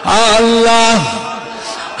আল্লাহ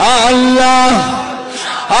আল্লাহ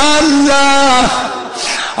আল্লাহ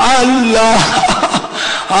আল্লাহ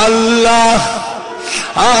আল্লাহ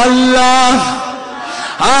আল্লাহ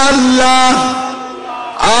আল্লাহ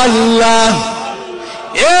আল্লাহ।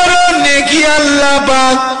 এর নেকি আল্লাহ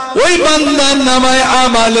পাক ওই বান্দার নামায়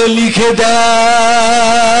আমালে লিখে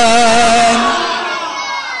দেন।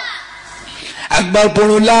 একবার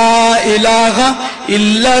পড়ো লা ইলাহা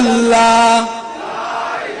ইল্লাল্লাহ,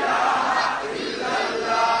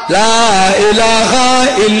 লা ইলাহা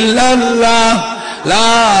ইল্লাল্লাহ,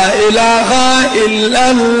 লা ইলাহা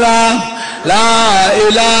ইল্লাল্লাহ, লা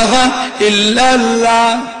ইলাহা ইল্লাল্লাহ,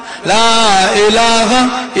 লা ইলাহা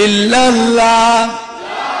ইল্লাল্লাহ।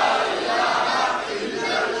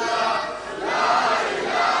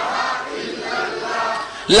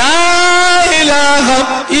 লা ইলাহা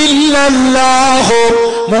ইল্লাল্লাহ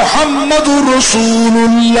মুহাম্মাদুর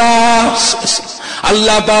রাসূলুল্লাহ।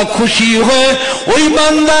 আল্লাহ পাক খুশি হয়ে ওই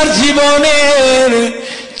বান্দার জীবনের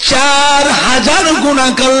 4000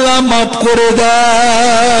 গুনাহ আল্লাহ মাফ করে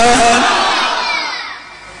দেন।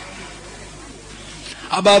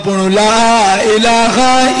 আবার পড়ো লা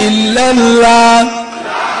ইলাহা ইল্লাল্লাহ,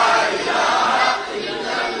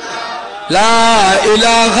 লা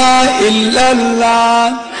ইলাহা ইল্লাল্লাহ,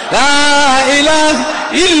 লা ইলাহা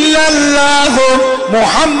ইল্লাল্লাহ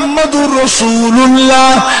মুহাম্মাদুর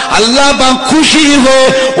রাসূলুল্লাহ। আল্লাহ পাক খুশি হয়ে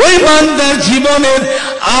ওই বান্দার জীবনের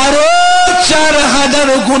আরো 4000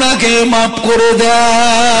 গুনাহকে মাফ করে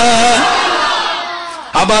দেয়।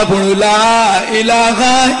 আবার পড়ো লা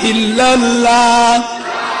ইলাহা ইল্লাল্লাহ,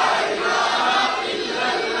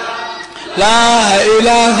 লা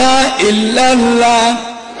ইলাহা ইল্লাল্লাহ,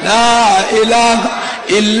 লা ইলাহা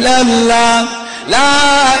ইল্লাল্লাহ, লা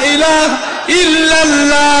ইলাহা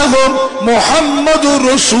ইল্লাল্লাহ মুহাম্মাদুর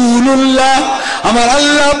রাসূলুল্লাহ। আমার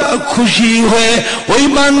আল্লাহ খুশি হয়ে ওই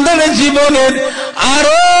বান্দার জীবনের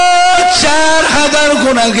আরো 4000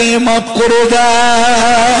 গুনাহকে মাফ করে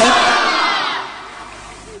দেয়।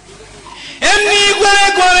 এমনি করে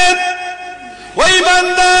করে ওই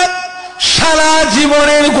বান্দার সারা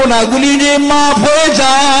জীবনের গুনাহগুলি যে মাফ হয়ে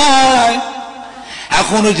যায়।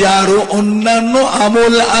 এখনো যে আরো অন্যান্য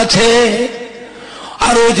আমল আছে,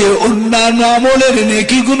 আরো যে অন্যান্য আমলের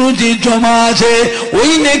নেকিগুলো যে জমা আছে,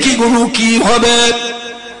 ওই নেকিগুলো কি হবে?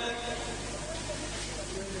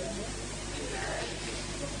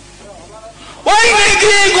 ওই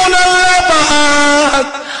নেকিগুলো আল্লাহ পাক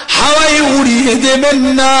হাওয়ায় উড়িয়ে দেবেন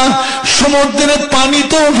না, সমুদ্রের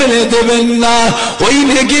পানিতেও ফেলে দেবেন না। ওই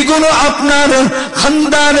নেকিগুলো আপনার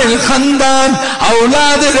খানদানের খানদান,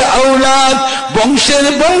 আওলাদের আওলাদ, বংশের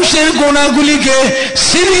বংশের গুনাহগুলিকে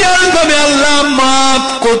সিরিয়াল ভাবে আল্লাহ মাফ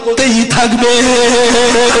করতেই থাকবে।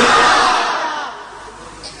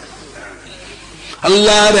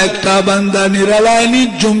 আল্লাহর একটা বান্দা নিরালায়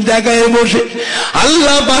নির্জুম জায়গায় বসে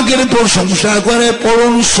আল্লাহ পাকের প্রশংসা করে।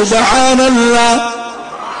 পড়ুন সুবহানাল্লাহ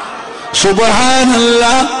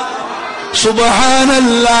সুবহানাল্লাহ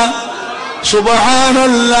সুবহানাল্লাহ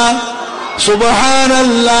সুবহানাল্লাহ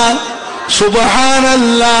সুবহানাল্লাহ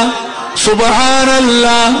সুবহানাল্লাহ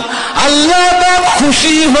সুবহানাল্লাহ। আল্লাহ পাক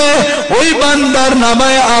খুশি হয়ে ওই বান্দার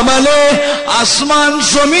নামায় আমালে আসমান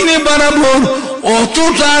জমিনে বরাবর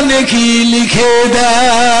অতটা নেকি লিখে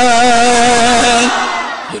দেয়।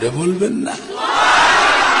 জোরে বলবেন না?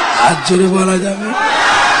 আজ জোরে বলা যাবে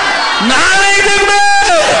না? দেখবে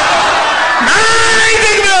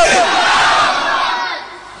দেখবে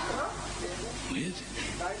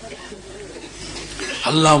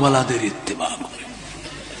আল্লাহওয়ালাদের ইত্তেবা করে,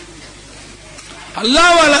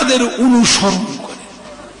 আল্লাহওয়ালাদের অনুসরণ করে,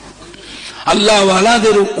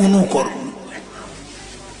 আল্লাহওয়ালাদের অনুকরণ করে।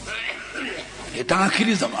 এটা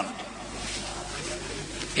আখিরি জামানা,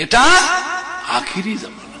 এটা আখিরি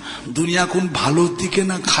জামানা। দুনিয়া কোন ভালোর দিকে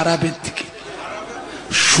না খারাপের দিকে?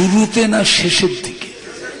 শুরুতে না শেষের দিকে?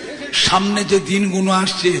 সামনে যে দিনগুলো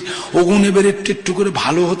আসছে ওগুলো এবার একটু একটু করে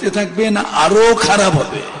ভালো হতে থাকবে না আরো খারাপ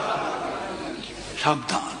হবে?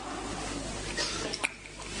 সাবধান।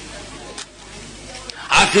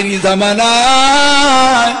 আখেরি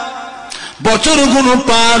জামানায় বছরগুলো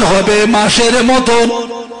পার হবে মাসের মতন,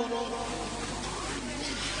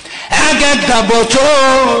 এক একটা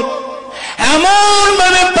বছর এমন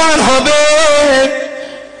ভাবে পার হবে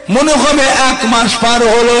মনে হবে 1 মাস পার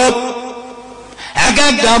হলো। এক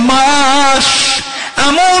একটা মাস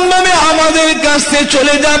এমন ভাবে আমাদের কাছ থেকে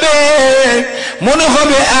চলে যাবে মনে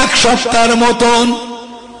হবে 1 সপ্তাহের মতন।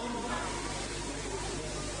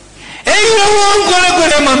 এইরকম করে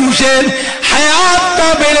করে মানুষের হায়াতটা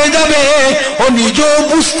বেড়ে যাবে, ও নিজেও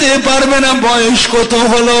বুঝতে পারবে না বয়স কত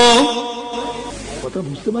হলো। কথা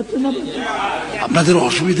বুঝতে পারছেন না? আপনাদের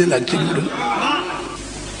অসুবিধা লাগছে?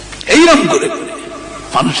 এইরকম করে করে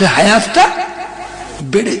মানুষের হায়াতটা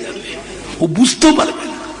বেড়ে যাবে, ও বুঝতে পারবে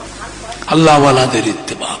না। আল্লাহওয়ালাদের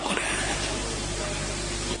ইত্তেবা করে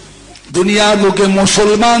দুনিয়ার লোকে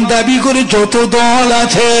মুসলমান দাবি করে যত দল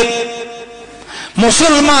আছে,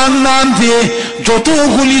 মুসলমান নাম দিয়ে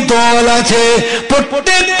যতগুলি দল আছে,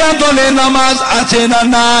 প্রত্যেকটা দলে নামাজ আছে না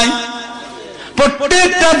নাই?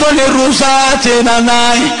 প্রত্যেকটা দলে রোজা আছে না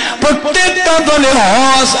নাই? প্রত্যেকটা দলে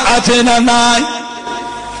হজ আছে না নাই?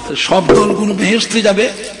 সব দলগুলো বেহেশতে যাবে?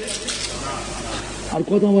 আর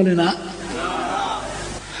কথা বলে না?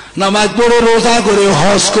 নামাজ পড়ে রোজা করে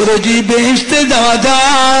হজ করে যে বেহেশতে যাওয়া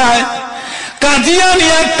যায়। কাদিয়ানি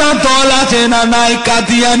একটা দল আছে না নাই?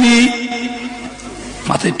 কাদিয়ানি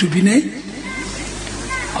মাথায় টুপি নেই,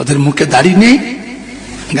 ওদের মুখে দাড়ি নেই,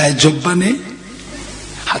 গায়ে জব্বা নেই,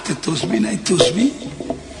 হাতে তসবি নাই, তসবি,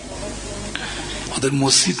 ওদের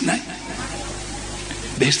মসজিদ নাই,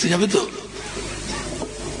 বেহেশতে যাবে তো?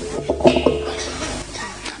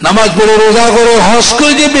 নামাজ পড়ে রোজা করে হজ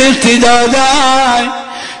করে যে বেহেশতে যাওয়া যায়।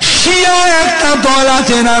 শিয়া একটা দল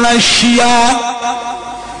আছে না নাই? শিয়া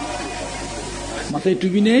মাথায়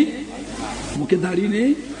টুপি নেই, মুখে দাড়ি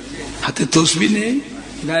নেই, হাতে তসবি নেই,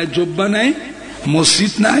 গায়ে জব্বা নাই,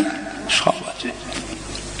 মসজিদ নাই, সব আছে,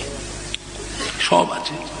 সব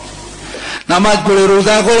আছে। নামাজ পড়ে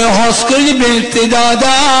রোজা করে হজ করে বেহেশতে যাওয়া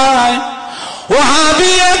যায়।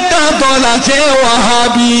 ওয়াহাবি একটা দল আছে,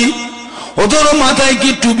 ওয়াহাবি, ওদের মাথায়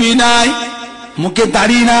কি টুপি নাই, মুখে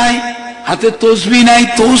দাড়ি নাই, হাতে তসবি নাই,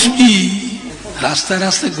 তসবি রাস্তায়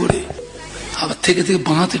রাস্তায় ঘুরে, আবার থেকে থেকে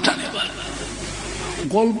বাঁহাতে টানে,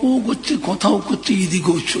 গল্পও করছে, কথাও করছে,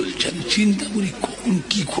 এদিকেও চলছে। চিন্তা করি কখন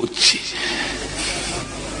কি করছে।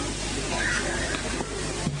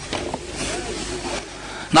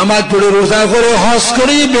 নামাজ পড়ে রোজা করে হজ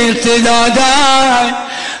করে বেঁচতে যাওয়া যায়।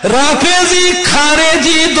 রাফেজি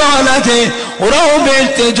খারেজি দল আছে, ওরাও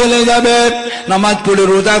বেঁচতে চলে যাবে। নামাজ পড়ে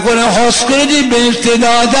রোজা করে হজ করে যে বেঁচতে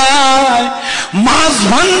যাওয়া যায়। মাছ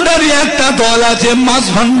ভান্ডারি একটা দল আছে, মাছ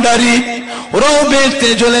ভান্ডারি, ওরাও বেঁচতে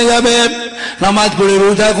চলে যাবে। নামাজ পড়ে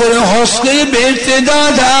রোজা করে হজ করে বেঁচতে যাওয়া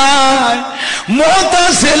যায়।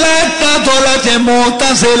 মুতাসিলা একটা দল আছে,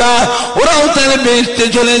 মুতাসিলা, ওরাও তাহলে বেঁচতে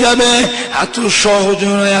চলে যাবে। এত সহজ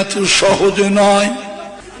নয়, এত সহজ নয়,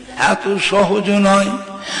 এত সহজ নয়।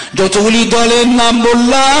 যতগুলি দলের নাম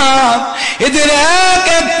বললাম, এদের এক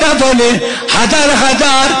একটা দলে হাজার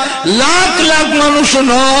হাজার লাখ লাখ মানুষ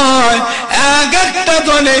নয়, এক একটা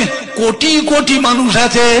দলে কোটি কোটি মানুষ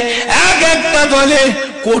আছে, এক একটা দলে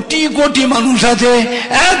কোটি কোটি মানুষ আছে,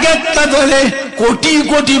 এক একটা দলে কোটি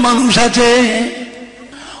কোটি মানুষ আছে।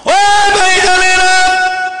 ও ভাই জানেরা,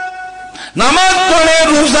 নামাজ পড়ে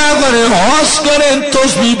রোজা করে হজ করেন,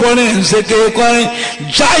 তসবিহ পড়েন, জিকির করেন,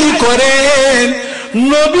 যাই করেন,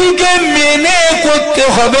 নবীকে মেনে করতে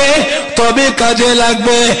হবে, তবে কাজে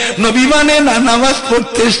লাগবে। নবী মানে না নামাজ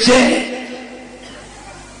পড়তে এসেছে,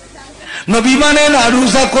 নবী মানে না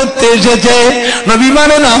রোজা করতে এসেছে, নবী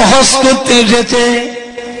মানে না হজ করতে এসেছে।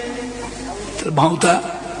 ভাঁওতা,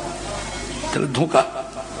 তাহলে ধোঁকা,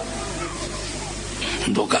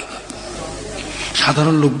 ধোঁকা।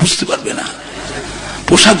 সাধারণ লোক বুঝতে পারবে না।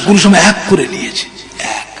 পোশাক গুণ সময় এক করে নিয়েছে,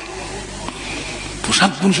 এক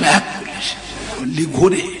পোশাক গুণ সময় এক করে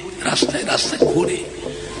ঘোরে, রাস্তায় রাস্তায় ঘোরে।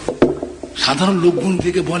 সাধারণ লোকগুণ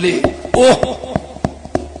থেকে বলে, ও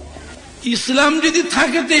ইসলাম যদি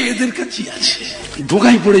থাকে তো এদের কাছে আছে।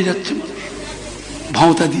 ধোঁকায় পড়ে যাচ্ছে মানুষ,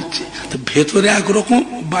 ভাঁওতা দিচ্ছে। তো ভেতরে একরকম,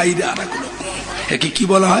 বাইরে আর এক রকম। একে কি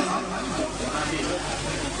বলা হয়?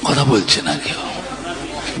 কথা বলছে না কেউ।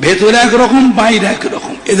 ভেতরে একরকম, বাইরে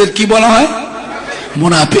একরকম, এদের কি বলা হয়?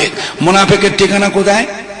 মুনাফিক। মুনাফিকের ঠিকানা কোথায়?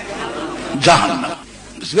 জাহান্নাম।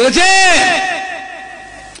 বুঝতে পেরেছে?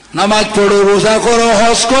 নামাজ পড়ো, রোজা করো,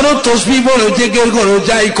 হজ করো, তসবিহ পড়ো, জিকির করো,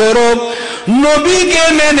 যাই করো, নবীকে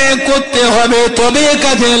মেনে করতে হবে, তবে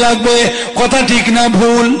কাজে লাগবে। কথা ঠিক না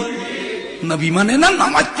ভুল? নবী মানে না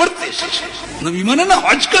নামাজ পড়তে এসেছে, নবী মানে না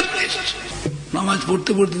হজ করতে এসেছে। নামাজ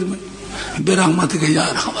পড়তে পড়তে বেরহমত কে ইয়া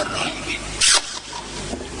আরহামার রাহিমিন,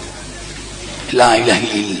 লা ইলাহা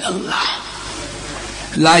ইল্লাল্লাহ,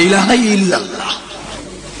 লা ইলাহা ইল্লাল্লাহ।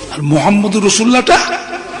 আর মুহাম্মদুর রাসূলুল্লাহটা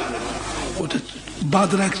ওটা বাদ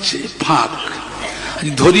রাখছে ফাঁক।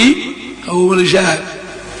 ধরি ও বলে সাহেব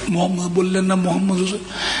মোহাম্মদ বললেন না, মোহাম্মদ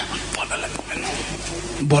বলা লাগবে না,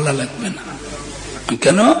 বলা লাগবে না।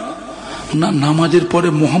 কেন না? নামাজের পরে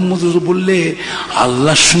মোহাম্মদ বললে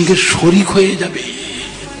আল্লাহর সঙ্গে শরীক হয়ে যাবে।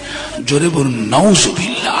 জোরে বলুন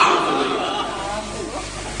নাউজুবিল্লাহ।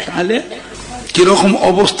 তাহলে কিরকম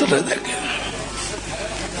অবস্থাটা দেখেন,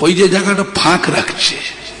 ওই যে জায়গাটা ফাঁক রাখছে,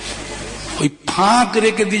 ওই ফাঁক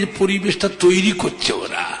রেখে দিয়ে পরিবেশটা তৈরি করছে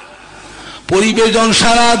ওরা। পরিবেশ যখন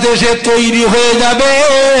সারা দেশে তৈরি হয়ে যাবে,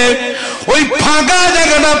 ওই ফাঁকা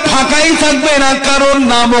জায়গাটা ফাঁকাই থাকবে না, কারণ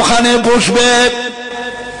নাম ওখানে বসবে।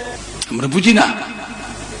 আমরা বুঝি না,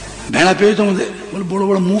 ভেড়া পেয়ে তোমাদের বড়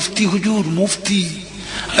বড় মুফতি হুজুর, মুফতি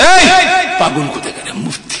পাগল কোথায় গেলে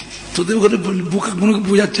মুফতি, তোদের ঘরে বুকা গুলোকে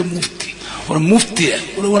বোঝাচ্ছে মুফতি। ওরা মুফতি,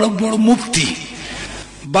 ওরা বড় বড় মুফতি।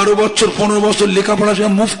 12 বছর 15 বছর লেখাপড়া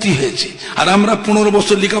শিখে মুফতি হয়েছে, আর আমরা 15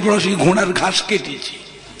 বছর লেখাপড়া শিখে ঘোড়ার ঘাস কেটেছি।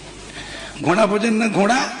 ঘোড়া বোঝেন না?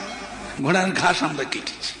 ঘোড়ার ঘাস আমরা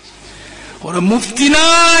কেটেছি। ওরা মুফতি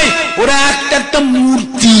নাই, ওরা একটা একটা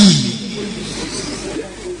মূর্তি।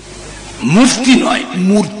 মুফতি নয়,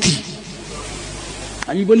 মূর্তি।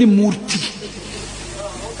 আমি বলি মূর্তি,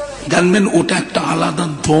 জানবেন ওটা একটা আলাদা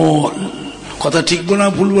দল। কথা ঠিক না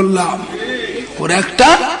ভুল বললাম? ওরা একটা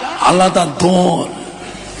আলাদা দল।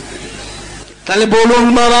 তাহলে বলুন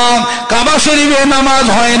বাবা, কাবা শরীফে নামাজ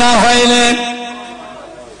হয় না হয় না?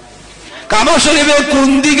 কাবা শরীফে কোন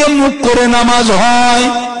দিকে মুখ করে নামাজ হয়?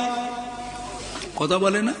 কথা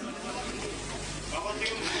বলে না?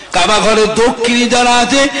 কাবা ঘরে দক্ষিণী যারা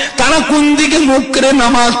আছে তারা কোন দিকে মুখ করে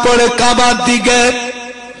নামাজ পড়ে? কাবার দিকে।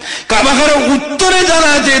 কাবা ঘরে উত্তরে যারা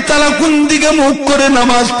আছে তারা কোন দিকে মুখ করে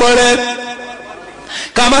নামাজ পড়ে?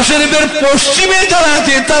 কাবা শরীফের পশ্চিমে যারা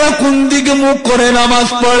আছে তারা কোন দিকে মুখ করে নামাজ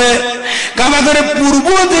পড়ে? কাবা ঘরে পূর্ব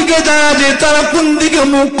দিকে যারা আছে তারা কোন দিকে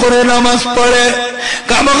মুখ করে নামাজ পড়ে?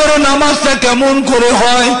 কাবা ঘরে নামাজটা কেমন করে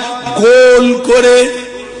হয়? গোল করে।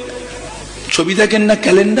 ছবি দেখেন না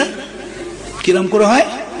ক্যালেন্ডার, কিরম করে হয়?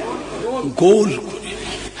 গোল করে।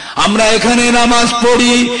 আমরা এখানে নামাজ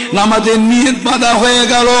পড়ি, নামাজের নিয়ত বাঁধা হয়ে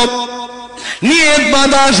গেল। নিয়ত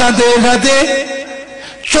বাঁধার সাথে সাথে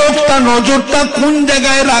চোখটা, নজরটা কোন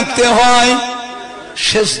জায়গায় রাখতে হয়?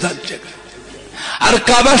 সেজদার জায়গায়। আর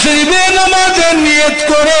কাবা শরীফে নামাজের নিয়ত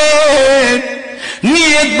করে,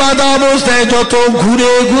 নিয়ত বাঁধা অবস্থায় যত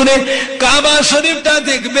ঘুরে ঘুরে কাবা শরীফটা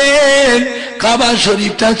দেখবেন, কাবা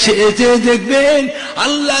শরীফটা ছেড়ে দেখবেন,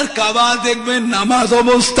 আল্লাহর কাবা দেখবেন নামাজ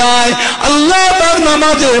অবস্থায়, আল্লাহ তার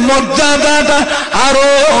নামাজের মর্যাদাটা আরো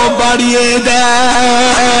বাড়িয়ে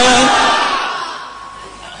দেয়।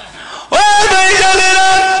 ও ভাইজানেরা,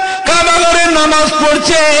 কাবা ঘরে নামাজ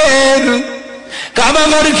পড়ছেন, কাবা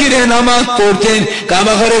ঘর ঘিরে নামাজ পড়ছেন,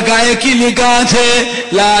 কাবা ঘরে গায়ে কি লেখা আছে?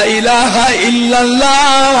 লা ইলাহা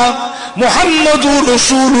ইল্লাল্লাহ মুহাম্মাদুর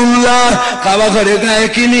রাসূলুল্লাহ। কাবা ঘরে গায়ে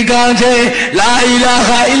কি লেখা আছে? লা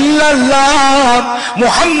ইলাহা ইল্লাল্লাহ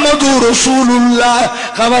মুহাম্মাদুর রাসূলুল্লাহ।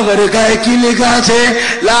 কাবা ঘরে গায়ে কি লেখা আছে?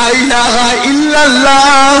 লা ইলাহা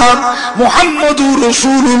ইল্লাল্লাহ মুহাম্মাদুর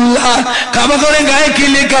রাসূলুল্লাহ। কাবা ঘরে গায়ে কি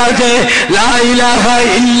লেখা আছে? লা ইলাহা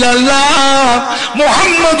ইল্লাল্লাহ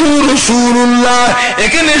মুহাম্মাদুর রাসূলুল্লাহ।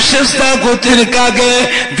 এখানে সেজদা করতেন কাকে?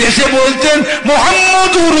 দেশে বলতেন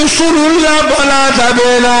মুহাম্মাদুর রাসূলুল্লাহ বলা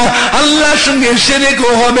যাবে না, আল্লাহর সঙ্গে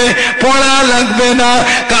শিরকও হবে, পড়া লাগবে না।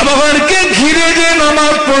 কাবা ঘরকে ঘিরে যে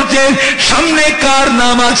নামাজ পড়ছেন, সামনে কার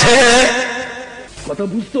নাম আছে? কথা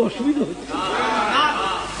বুঝতে অসুবিধা হচ্ছে?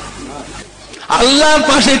 আল্লাহর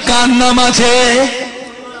পাশে কার নাম আছে?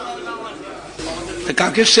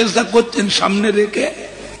 কাকে সেজদা করছেন সামনে রেখে?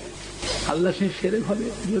 আল্লাহ সে শিরক হবে।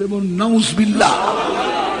 জোরে বলুন নাউজুবিল্লাহ।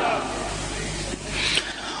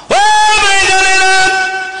 ও ভাইজানেরা,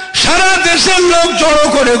 সারা দেশের লোক জড়ো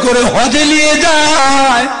করে করে হজে নিয়ে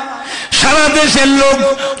যায়, সারা দেশের লোক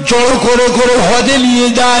জড়ো করে করে হজে নিয়ে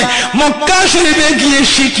যায়। মক্কা শরীফে গিয়ে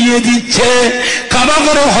শিখিয়ে দিচ্ছে, কাবা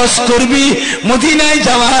ঘরে হজ করবি, মদিনায়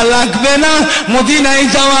যাওয়া লাগবে না, মদিনায়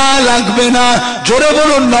যাওয়া লাগবে না। জোরে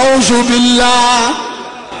বলুন নাউজুবিল্লাহ।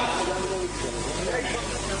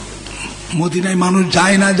 মদিনায় মানুষ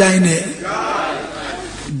যায় না? যায় না?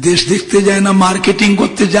 দেশ দেখতে যায় না, মার্কেটিং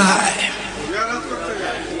করতে যায়।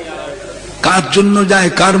 কার জন্য যায়?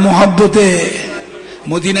 কার মহব্বতে?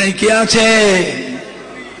 মদিনায় কে আছে?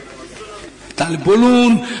 তাহলে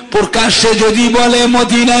বলুন, প্রকাশ্যে যদি বলে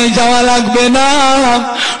মদিনায় যাওয়া লাগবে না,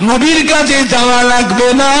 নবীর কাছে যাওয়া লাগবে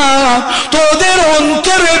না, তো ওদের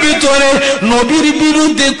অন্তরের ভিতরে নবীর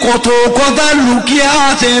বিরুদ্ধে কত কথা লুকিয়ে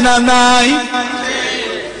আছে না নাই?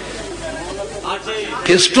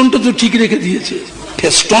 ফেস্টনটা তো ঠিক রেখে দিয়েছে।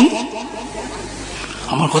 ফেস্টন,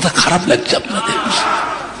 আমার কথা খারাপ লাগছে আপনাদের?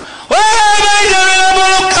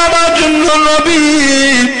 বলো কাবার জন্য নবী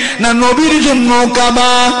না নবীর জন্য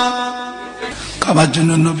কাবা? কাবার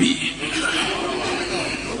জন্য নবী।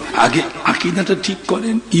 আগে আকীদাটা ঠিক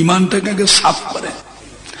করেন, ঈমানটাকে আগে সাফ করেন।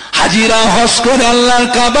 হাজিরা হজ করে আল্লাহর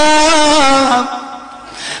কাবা,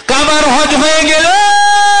 কাবার হজ হয়ে গেলে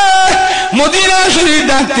মদিনা শরীফ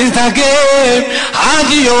ডাকতে থাকে,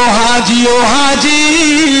 হাজি ও হাজি ও হাজি,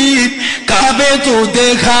 কাবে তো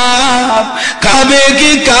দেখা, কাবে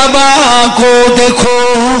কি কাবা কো দেখো।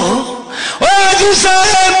 ও হাজি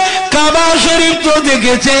সাহেব, কাবা শরীফ তো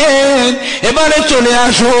দেখেছেন, এবারে চলে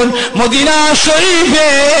আসুন মদিনা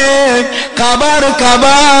শরীফে, কাবার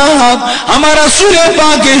কাবা আমার রাসূল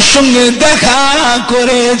পাকের সঙ্গে দেখা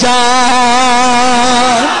করে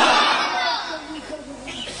যায়।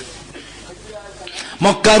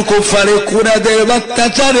 মক্কার কুফারে কুরাদের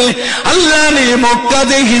অত্যাচারে আল্লাহ নিয়ে মক্কা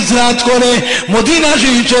থেকে হিজরত করে মদিনা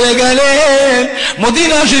শরীফ চলে গেলেন।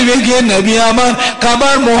 মদিনা শরীফে গিয়ে নবী আমার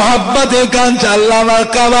কাবার মোহাব্বতে কাঁদছে, আল্লাহ আমার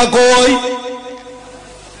কাবা কই?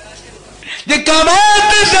 যে কাবার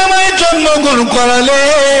দেশে আমায় জন্মগ্রহণ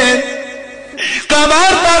করালেন,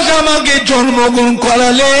 কাবার পাশে আমাকে জন্মগ্রহণ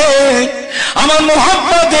করালেন, আমার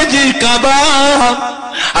মোহাব্বতে যে কাবা,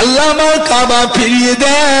 আল্লাহ আমার কাবা ফিরিয়ে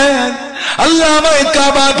দেন, আল্লাহ আমায়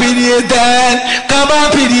কাবা ফিরিয়ে দেন, কাবা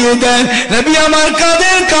ফিরিয়ে দেন। নবী আমার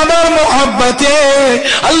কাদের কাবার মোহাব্বতে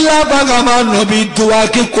আল্লাহ পাক আমার নবীর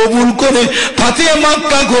দোয়াকে কবুল করে ফাতিহ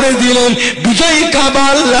মক্কা করে দিলেন, বিজয়ী কাবা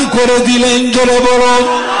আল্লাহ করে দিলেন। জোরে বলো,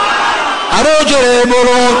 আরো জোরে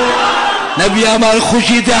বলো। নবী আমার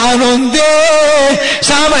খুশিতে আনন্দে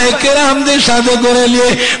সাহাবায়ে কেরামদের সাথে করে নিয়ে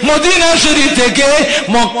মদিনা শরীফ থেকে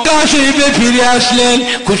মক্কা শরীফে ফিরে আসলেন।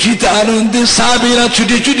 খুশিতে আনন্দে সাহাবীরা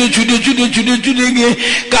ছুটে ছুটে ছুটে ছুটে ছুটে ছুটে গিয়ে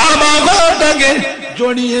কাবা ঘরটাকে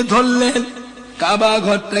জড়িয়ে ধরলেন, কাবা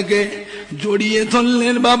ঘরটাকে জড়িয়ে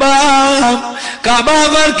ধরলেন। বাবা কাবা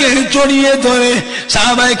ঘরকে জড়িয়ে ধরে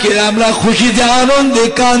সাহাবায়ে কেরামরা খুশিতে আনন্দে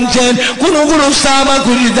কাঁদছেন, কোন কোন সাহাবা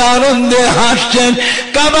খুশিতে আনন্দে হাসছেন।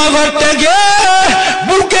 কাবা ঘরটাকে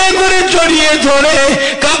বুকে করে জড়িয়ে ধরে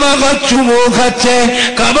কাবা ঘর চুমু খাচ্ছে,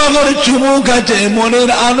 কাবা ঘর চুমু খাচ্ছে মনের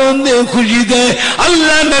আনন্দে খুশিতে।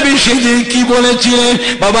 আল্লাহ নবী সেদিন কি বলেছিলেন?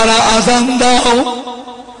 বাবারা আযান দাও,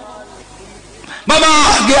 বাবা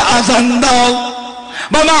আগে আযান দাও,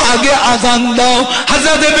 বাবা আগে আযান দাও।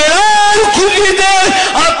 হযরত বেলাল খুশিতে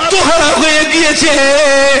আত্মহারা হয়ে গিয়েছে,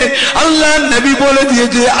 আল্লাহ নবী বলে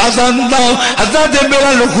দিয়েছে আযান দাও। হযরত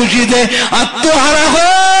বেলাল খুশিতে আত্মহারা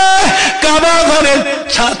হয়ে কাবা ঘরের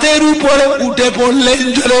ছাদের উপরে উঠে পড়লেন।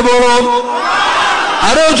 জোরে বলুন,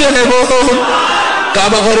 আরো জোরে বলুন।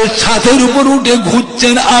 কাবা ঘরের ছাদের উপর উঠে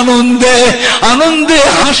ঘুরছেন আনন্দে, আনন্দে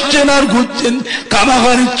হাসছেন আর ঘুরছেন। কাবা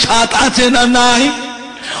ঘরের ছাদ আছে না নাই?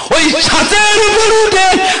 ওই ছাদের উপর উঠে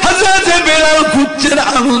হযরত বেলাল ঘুরছেন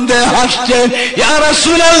আনন্দে হাসছেন। ইয়া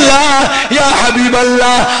রাসূলুল্লাহ, ইয়া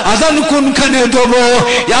হাবিবাল্লাহ, আযান কোনখানে দেব?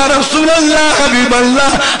 ইয়া রাসূলুল্লাহ,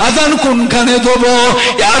 হাবিবাল্লাহ, আযান কোনখানে দেব?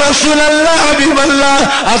 ইয়া রাসূলুল্লাহ, হাবিবাল্লাহ,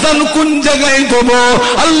 আযান কোন জায়গায় দেব?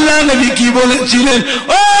 আল্লাহ নবী কি বলেছিলেন?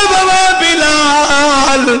 ও বাবা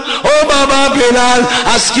বেলাল, ও বাবা বেলাল,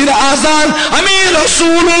 আজকের আযান আমি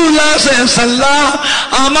রাসূলুল্লাহ সাল্লাল্লাহু আলাইহি ওয়াসাল্লাম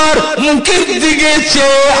আমার মুখের দিকে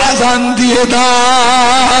চেয়ে আযান দিয়ে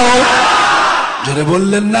দাও। জোরে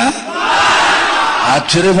বললেন না? হাত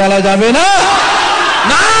ছেড়ে বলা যাবে না,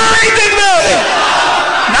 নাই দেখবে,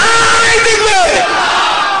 নাই দেখবে।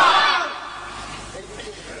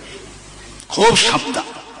 খুব সাবধান,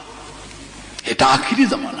 এটা আখিরি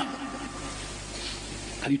জামানা।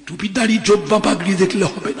 খালি টুপি দাড়ি জব্বা পাগড়ি দেখলে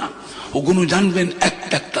হবে না, ওগুলো জানবেন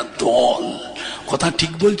একটা একটা দল। কথা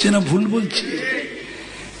ঠিক বলছে না ভুল বলছে?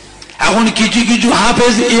 এখন কিছু কিছু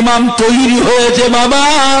হাফেজ ইমাম তৈরি হয়েছে বাবা,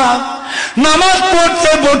 নামাজ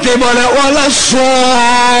পড়তে পড়তে বলে ওয়ালা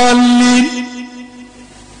সাল্লিন,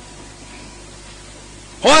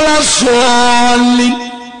 ওয়ালা সাল্লিন।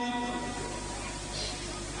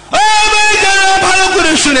 ভালো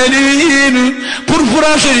করে শুনে নিন,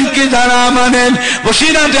 ফুরফুরা শরীফকে যারা মানেন,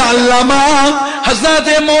 বসিরাতে আল্লামা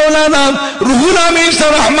হযরতে মাওলানা রুহুল আমিন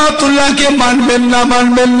রাহমাতুল্লাহকে মানবেন না?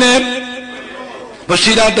 মানবেন না?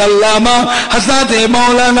 বসিরাত আল্লামা হযরতে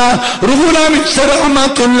মাওলানা রুহুল আমিন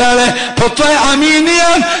রাহমাতুল্লাহ ফতোয়া আমিনিয়া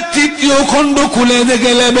তৃতীয় খণ্ড খুলে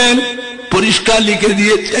দেখে নেবেন। পরিষ্কার লিখে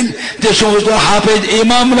দিয়েছেন যে সমস্ত হাফেজ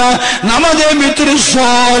ইমামরা নামাজের ভিতরে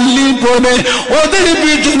সাল্লি পড়বে ওদের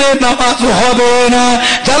পিছনে নামাজ হবে না।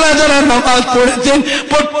 যারা যারা নামাজ পড়েছেন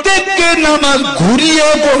প্রত্যেককে নামাজ ঘুরিয়ে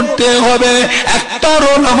পড়তে হবে,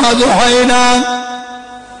 একটারও নামাজ হয় না।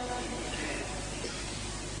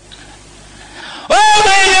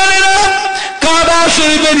 কাবা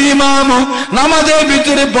শরীফের ইমাম নামাজের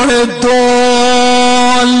ভিতরে পড়ে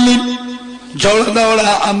দলিল জওড়া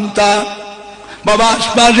দওড়া আমতা বাবা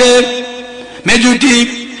আশপাশে মেজুটি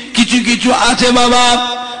কিছু কিছু আছে বাবা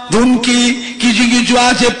ধুমকি, কিছু কিছু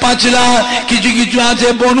আছে পাঁচলা, কিছু কিছু আছে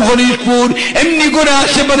বনহরিশপুর, এমনি করে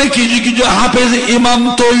আশেপাশে কিছু কিছু হাফেজ ইমাম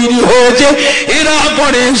তৈরি হয়েছে, এরা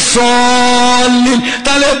পড়ে সল্লিল।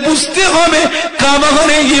 তাহলে বুঝতে হবে কাবা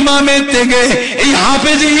ঘরে ইমামের থেকে এই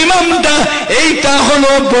হাফেজ ইমামটা এইটা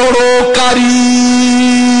হলো বড় কারি।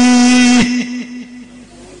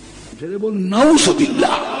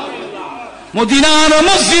 নাউজুবিল্লাহ। মদিনার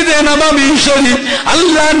মসজিদে নববী শরীফ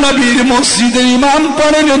আল্লাহ নবীর মসজিদের ইমাম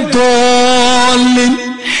পড়েন দলিল।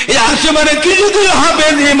 এই আশেপাশে কিছু কিছু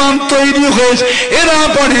হাফেজ ইমাম তৈরি হয়েছে, এরা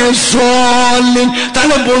পড়ে সল্লিল।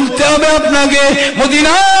 তাহলে বলতে হবে আপনাকে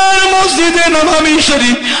মদিনার মসজিদে নববী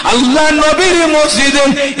শরীফ আল্লাহ নবীর মসজিদের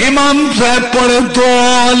ইমাম সাহেব পড়ে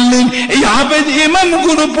দলিল, এই হাফেজ ইমাম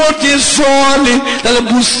গুলো পড়ছে সল্লিল। তাহলে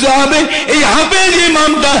বুঝতে হবে এই হাফেজ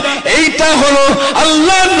ইমামটা এইটা হলো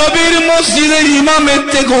আল্লাহ নবীর মসজিদের ইমামের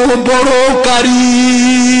থেকেও বড় কারি।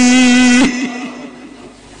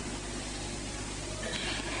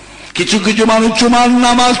 কিছু কিছু মানুষ জুমার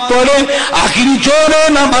নামাজ পড়ে আখিরি জোরে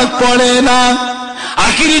নামাজ পড়ে না,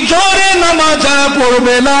 আখিরি জোরে নামাজ যারা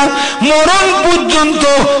পড়বে না মরণ পর্যন্ত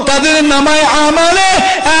তাদের নামায় আমালে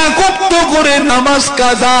একত্র করে নামাজ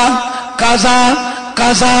কাজা কাজা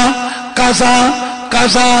কাজা কাজা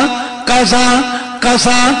কাজা কাজা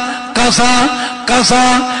কাজা কাজা কাজা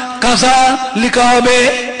কাজা লিখা হবে।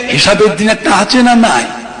 হিসাবের দিন একটা আছে না নাই?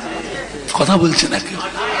 কথা বলছে না কেউ?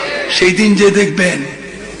 সেই দিন যে দেখবেন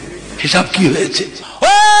হিসাব কি হয়েছে।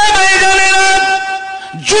 ও ভাইজানেরা,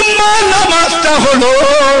 জুম্মার নামাজটা হলো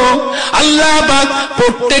আল্লাহ পাক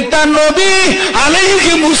প্রত্যেকটা নবী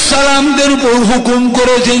আলাইহিমুস সালামদের উপর হুকুম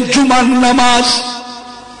করেছেন জুমার নামাজ।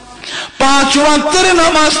 5 ওয়াক্তের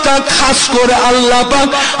নামাজটা খাস করে আল্লাহ পাক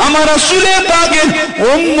আমার রাসূলে পাকের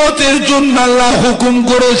উম্মতের জন্য আল্লাহ হুকুম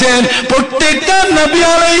করেছেন। প্রত্যেকটা নবী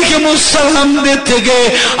আলাইহিমুস সালামদের থেকে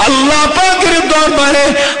আল্লাহ পাকের দরবারে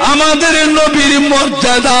আমাদের নবীর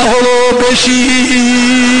মর্যাদা হলো বেশি।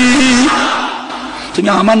 তুমি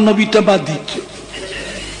আমার নবীটা বাদ দিচ্ছ,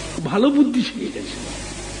 ভালো বুদ্ধি শিখে গেছে।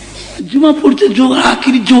 জুমা পড়ছে জোর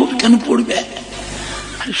আখিরি জোর কেন পড়বে?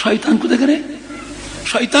 শয়তান কোথায় করে?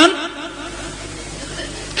 শয়তান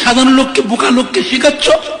সাধারণ লোককে বোকা লোককে শিখাচ্ছ,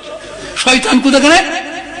 শয়তান কোথায় করে?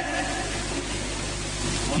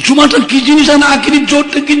 জুমাটা কি জিনিস আর আখিরি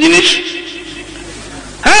জোরটা কি জিনিস?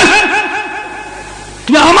 হ্যাঁ,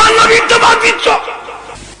 তুমি আমার নবীটা বাদ দিচ্ছ।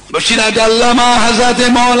 বশিরাজ আল্লামা হযরত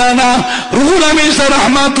মাওলানা রুহুল আমিন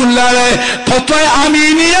রাহমাতুল্লাহ আলাইহি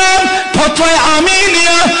ফতোয়া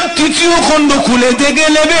আমিনিয়া তৃতীয় খণ্ড খুলে দেখে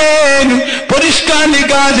নেবেন, পরিষ্কার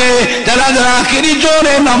লেখা আছে যারা যারা আখিরি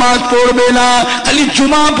জোরে নামাজ পড়বে না, খালি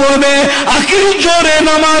জুমা পড়বে, আখিরি জোরে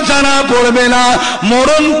নামাজ যারা পড়বে না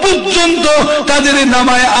মরণ পর্যন্ত তাদের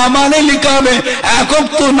নামায় আমালে লেখা হবে এক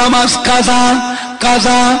ওয়াক্ত নামাজ কাজা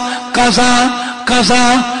কাজা কাজা কাজা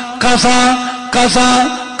কাজা কাজা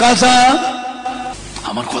কাজা।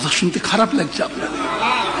 আমার কথা শুনতে খারাপ লাগছে আপনার,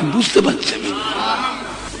 বুঝতে পারছি আমি।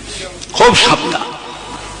 খুব সাবধান,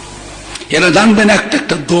 এরা জানবেন একটা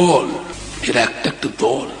একটা দল, এরা একটা একটা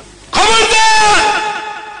দল। খবরদার,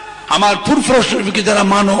 আমার ফুরফুরা শরীফকে যারা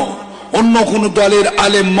মানো অন্য কোন দলের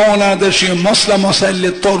আলেম মাওলানাদের সঙ্গে মসলা মসাইলে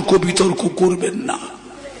তর্ক বিতর্ক করবেন না,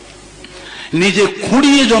 নিজে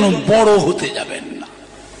খুঁড়িয়ে যেন বড় হতে যাবেন না।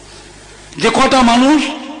 যে কটা মানুষ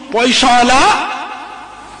পয়সাওয়ালা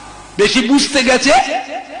বেশি বুঝতে গেছে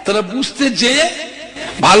তারা বুঝতে যেয়ে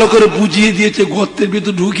ভালো করে বুঝিয়ে দিয়েছে, গর্তের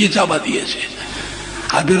ভিতর ঢুকিয়ে চাপা দিয়েছে,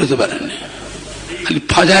 আর বেরোতে পারেনি। খালি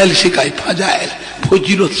ফাজাইল শেখায়, ফাজাইল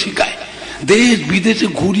ফজিলত শেখায়, দেশ বিদেশে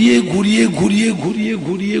ঘুরিয়ে ঘুরিয়ে ঘুরিয়ে ঘুরিয়ে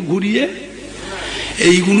ঘুরিয়ে ঘুরিয়ে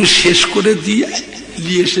এইগুলো শেষ করে দিয়ে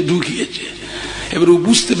নিয়ে এসে ঢুকিয়েছে। এবার ও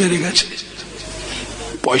বুঝতে পেরে গেছে,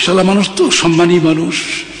 পয়সাওয়ালা মানুষ তো, সম্মানী মানুষ,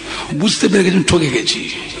 বুঝতে পেরে গেছেন ঠকে গেছি,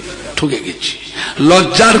 ঠকে গেছি।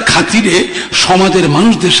 লজ্জার খাতিরে সমাজের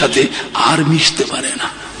মানুষদের সাথে আর মিশতে পারে না।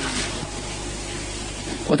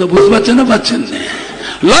 কথা বুঝতে পারছেন না? পাচ্ছেন না?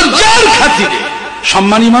 লজ্জার খাতিরে,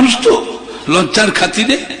 সম্মানী মানুষ তো, লজ্জার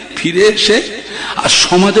খাতিরে ফিরে এসে আর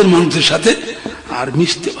সমাজের মানুষদের সাথে আর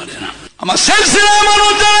মিশতে পারে না। আমার সিলসিলা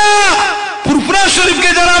মানুষ যারা ফুরফুরা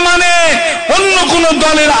শরীফকে যারা মানে অন্য কোন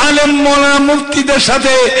দলের আলেম মাওলানা মুফতিদের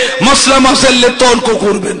সাথে মাসলা মাসাইলে তর্ক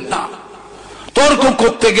করবেন না। তর্ক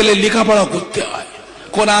করতে গেলে লেখাপড়া করতে হয়,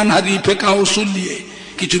 কোরআন হাদিস ফিকহ উসুল নিয়ে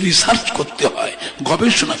কিছু রিসার্চ করতে হয়,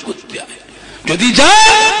 গবেষণা করতে হয়। যদি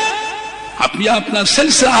যান আপনি আপনার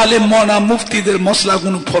সিলসিলা আলেম মাওলানা মুফতিদের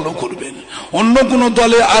মসলাগুলো ফলো করবেন। অন্য কোন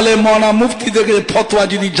দলের আলেম মাওলানা মুফতিদের ফতোয়া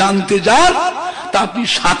যদি জানতে যান তা আপনি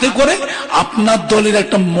সাথে করে আপনার দলের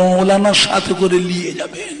একটা মৌলানা সাথে করে নিয়ে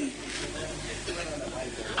যাবেন।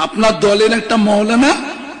 আপনার দলের একটা মৌলানা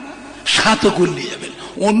সাথে করে নিয়ে যাবেন।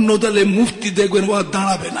 অন্য দলে মুফতি দেখবেন ও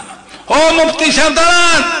দাঁড়াবে না, ও মুফতি সাহেব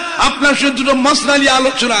দাঁড়ান, আপনার সাথে দুটো মাসলা নিয়ে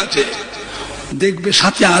আলোচনা আছে। দেখবে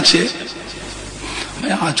সাথে আছে,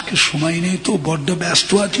 আজকে সময় নেই তো, বড্ড ব্যস্ত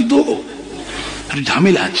আছি তো,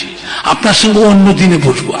 ঝামেলা আছে, আপনার সঙ্গে অন্য দিনে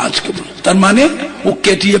বসবো, আজকে বসবো। তার মানে ও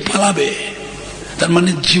কেটিয়ে পালাবে, তার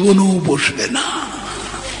মানে জীবনও বসবে না।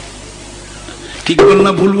 ঠিক বল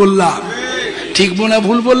না ভুল বললাম? ঠিক বল না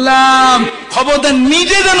ভুল বললাম? খবরদার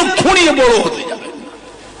নিজে যেন খুঁড়িয়ে বড় হতে যাবেন না।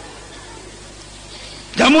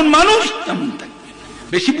 যেমন মানুষ তেমন থাকবেন,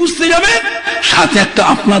 বেশি বুঝতে যাবে, সাথে একটা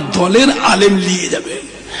আপনার দলের আলেম নিয়ে যাবে।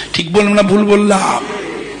 ঠিক বললাম না ভুল বললাম?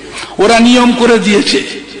 ওরা নিয়ম করে দিয়েছে,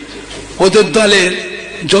 ওদের দলের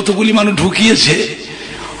যতগুলি মানুষ ঢুকিয়েছে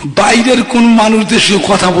বাইরের কোন মানুষদের সঙ্গে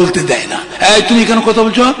কথা বলতে দেয় না। এই তুমি কেন কথা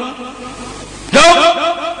বলছো? যাও,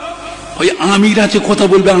 ওই আমির আছে কথা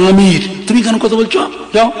বলবে, আমির তুমি কেন কথা বলছো?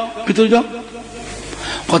 যাও ভিতরে যাও।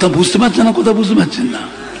 কথা বুঝতে পারছেন না? কথা বুঝতে পারছেন না?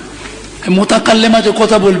 মোতাকাল্লেম আছে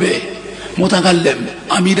কথা বলবে, মোতাকাল্লেম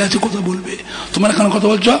আমির আছে কথা বলবে, তোমরা কেন কথা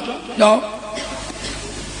বলছো? যাও,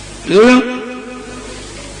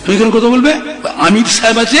 তুমি কেন কথা বলবে? আমির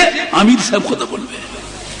সাহেব আছে, আমির সাহেব কথা বলবে।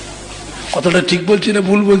 কথাটা ঠিক বলছি না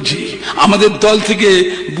ভুল বলছি? আমাদের দল থেকে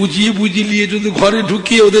বুঝিয়ে বুঝিয়ে নিয়ে যদি ঘরে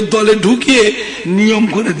ঢুকিয়ে ওদের দলে ঢুকিয়ে নিয়ম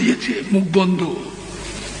করে দিয়েছে, মুখ বন্ধ,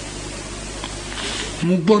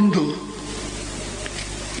 মুখ বন্ধ।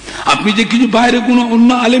 আপনি যে কিছু বাইরে কোন অন্য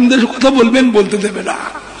আলেমদের কথা বলবেন, বলতে দেবে না।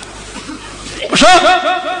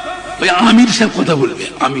 ওই আমির সাহেব কথা বলবে,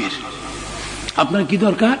 আমির। আপনার কি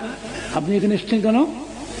দরকার? আপনি এখানে এসছেন কেন?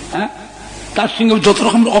 হ্যাঁ, তার সঙ্গে যত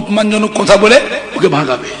রকম অপমানজনক কথা বলে ওকে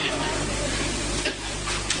ভাগাবে,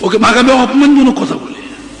 ওকে ভাগাবে অপমানজনক কথা বলে।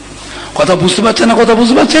 কথা বুঝতে পারছেন না? কথা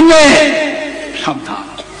বুঝতে পারছেন না? সাবধান,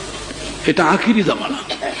 এটা আখিরি জামানা।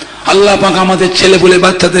 আল্লাহ পাক আমাদের ছেলে বলে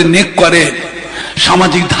বাচ্চাদের নেক করেন,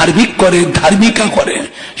 সামাজিক ধার্মিক করেন, ধার্মিকা করেন,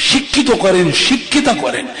 শিক্ষিত করেন, শিক্ষিতা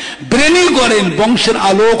করেন, ব্রেনি করেন, বংশের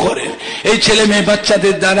আলো করেন। এই ছেলে মেয়ে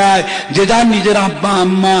বাচ্চাদের দ্বারায় যে যার নিজের আব্বা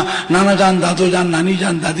আম্মা, নানা যান, দাদু যান, নানি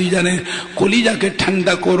যান, দাদি জানেন, কলিজাকে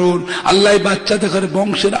ঠান্ডা করুন। আল্লাহ বাচ্চাদের ঘরে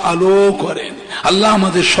বংশের আলো করেন। আল্লাহ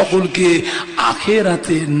আমাদের সকলকে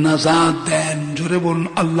আখিরাতে নাজাত দেন। জোরে বলুন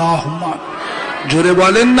আল্লাহুম্মা। জোরে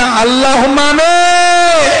বলেন না আল্লাহুম্মা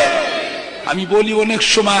আমিন। আমি বলি অনেক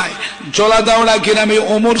সময় জলাদাওড়া গ্রামে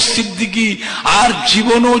ওমর সিদ্দিকী আর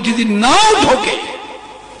জীবনও যদি নাও ঢোকে,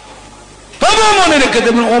 তবে মনে রেখে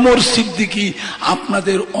দেবেন ওমর সিদ্দিকী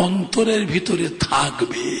আপনাদের অন্তরের ভিতরে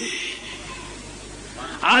থাকবে।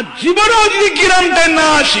 আর জীবনেও যদি গ্রামটায় না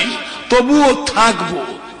আসি তবুও থাকবো।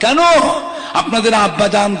 কেন? আপনাদের আব্বা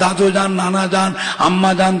যান, দাদু যান, নানা যান,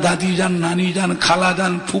 আম্মা যান, দাদি যান, নানি যান, খালা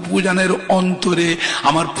যান, ফুপু জানের অন্তরে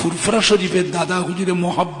আমার ফুরফুরা শরীফের দাদা হুজুরের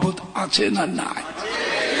মহব্বত আছে না নাই?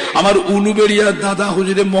 আমার উলুবেড়িয়ার দাদা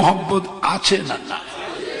হুজুরের মহব্বত আছে না নাই?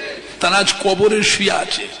 তারা আজ কবরে শুয়ে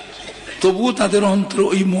আছে, তবুও তাদের অন্তরে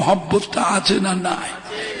ওই মহব্বতটা আছে না নাই?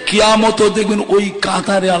 কিয়ামত দেখবেন ওই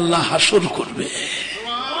কাতারে আল্লাহ হাসর করবে।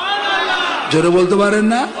 জোরে বলতে পারেন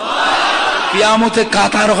না? কিয়ামতে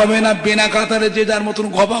কাতার হবে না, বিনা কাতারে যে যার মতন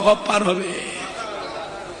গপা গপ পার হবে।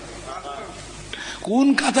 কোন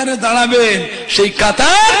কাতারে দাঁড়াবেন সেই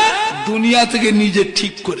কাতার দুনিয়া থেকে নিজে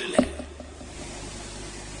ঠিক করে নেন।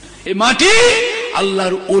 এই মাটি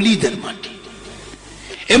আল্লাহর ওলিদের মাটি।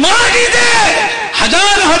 এ মাটিতে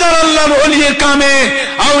হাজার হাজার আল্লাহর ওলিয়ে কামে,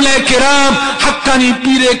 আউলিয়া কিরাম, হাক্কানি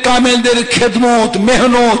পীরে কামেলদের খেদমত,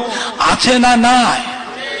 মেহনত আছে না নাই?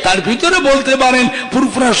 তার ভিতরে বলতে পারেন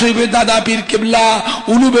ফুরফুরা শরীফের দাদা পীর কেবলা,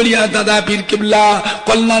 উলুবেড়িয়া দাদা পীর কেবলা,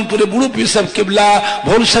 কল্যাণপুরে বুড়ো পীর সাহেব কেবলা,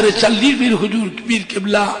 ভোলসারে চাল্লির পীর হুজুর পীর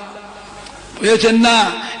কেবলা, বুঝেছেন না?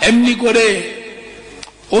 এমনি করে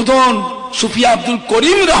ওদন সুফি আব্দুল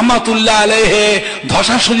করিম রহমাতুল্লাহ আলাইহি,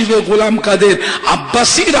 ধসা শরীফের গোলাম কাদের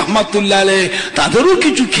আব্বাসী রহমাতুল্লাহ আলাইহি, তাদেরও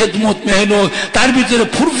কিছু খেদমত মেহনত, তার ভিতরে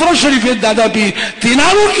ফুরফুরা শরীফের দাদা পীর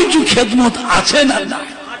তেনারও কিছু খেদমত আছে না নাই?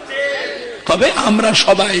 তবে আমরা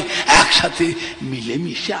সবাই একসাথে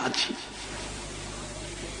মিলেমিশে আছি,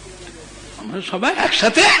 আমরা সবাই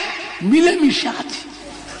একসাথে মিলেমিশে আছি।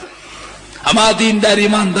 আমার দিনদার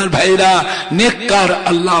ইমানদার ভাইরা, নেককার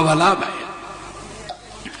আল্লাহওয়ালা ভাই,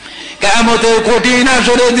 কিয়ামতের কঠিন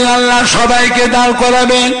আসরের দিন আল্লাহ সবাইকে দাঁড়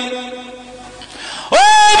করাবেন। ও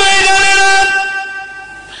ভাইজানেরা,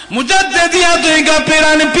 মুজাদ্দিদিয়া তরিকা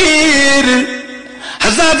পেরান পীর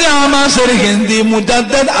হযরত আমাসের হিন্দি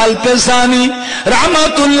মুজাদ্দিদ আল পেসানি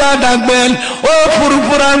রাহমাতুল্লাহ ডাকবেন, ও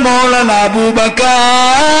ফুরফুরার মাওলানা আবু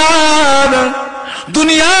বকর,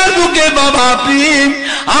 দুনিয়ার বুকে বাবা আপনি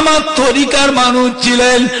আমার তরিকার মানুষ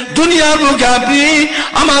ছিলেন, দুনিয়ার বুকে আপনি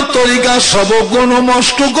আমার তরিকার সবগুণ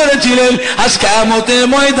নষ্ট করেছিলেন। আজ কিয়ামতের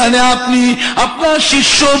ময়দানে আপনি আপনার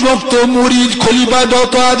শিষ্য ভক্ত মুরিদ খলিফা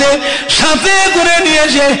যত আছে সাথে করে নিয়ে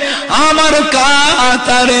এসে আমার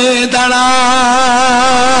কাতারে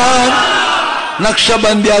দাঁড়ান।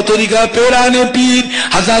 নকশবন্দিয়া তরিকা পেরানে পীর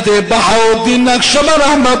হযরত বাহাউদ্দিন নকশবন্দি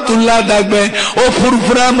রহমাতুল্লাহ ডাকবে, ও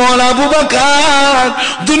ফুরফুরা মওলানা আবু বকর,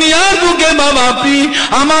 দুনিয়ার বুকে বাবা আপনি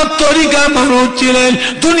আমার তরিকা মানুষ ছিলেন,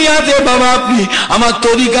 দুনিয়াতে বাবা আপনি আমার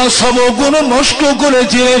তরিকা সব গুণ নষ্ট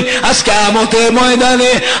করেছিলেন। আজ কিয়ামতের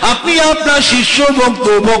ময়দানে আপনি আপনার শিষ্য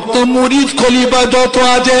ভক্ত মুরিদ খলিফা যত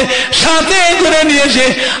আছে সাথে করে নিয়ে এসে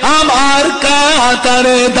আমার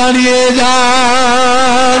কাতারে দাঁড়িয়ে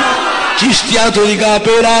যান। চিশতিয়া তরিকা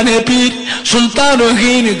পেরানে পীর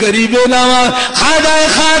সুলতানুদ্দিন গরিবে নওয়াজ খাজায়ে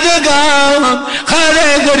খাজাগাম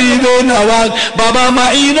খাজায়ে গরিবে নওয়াজ বাবা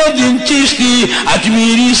মাইনুদ্দিন চিশতি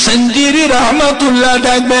আজমিরি সঞ্জিরি রহমাতুল্লাহ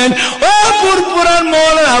ডাকবেন, ও ফুরফুরার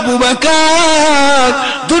মাওলানা আবু বকর,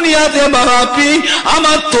 দুনিয়াতে বাবা আপনি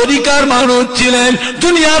আমার তরিকার মানুষ ছিলেন,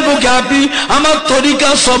 দুনিয়ার বুকে আপনি আমার তরিকা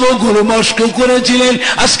সব গুণ নষ্ট করেছিলেন।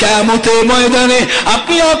 আজ কিয়ামতের ময়দানে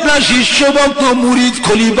আপনি আপনার শিষ্য ভক্ত মুরিদ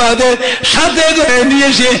খলিফাদের সাথে করে নিয়ে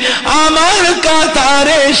এসে আমার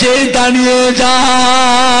কাতারে এসে দাঁড়িয়ে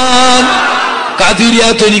যান। কাদিরিয়া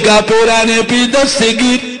তরিকা পেরানে পীর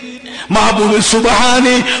দস্তগীর महबूब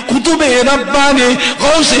सुबहाने कुतुबे रब्बाने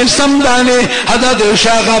गौसे समदाने हज़रत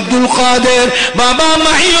शाह अब्दुल कादिर बाबा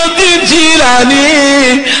माहिउद्दीन जिलानी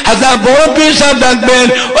हज़रत बड़ पीर साहब डाकबेन,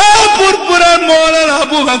 ओ पुरपुरार मौलाना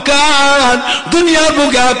आबू बकर, दुनियार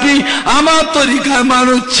बुके आपनि आमार तरिकार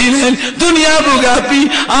मानुष छिलेन, दुनियार बुके आपनि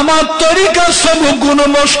आमार तरिकार सब गुण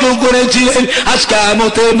नष्ट करेछिलेन। आज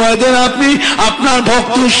कियामतेर मयदाने आपनि आपनार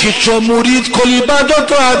भक्त शिष्य मुरिद खलिफा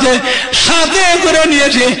যত আছে সাথে করে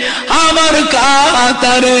নিয়েছে আমার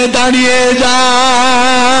কাতারে দাঁড়িয়ে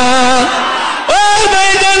যান। ও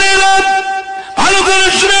ভাইজানেরা, ভালো করে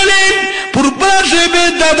শুনে নিন, পুরপুরা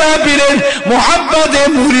শরীফের দাদা পীরের মোহাব্বতে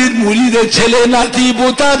মুরিদ মুরিদের ছেলে নাতি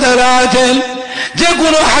পোতা যারা আছেন, যে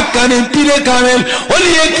কোনো হাক্কানি পীরে কামেল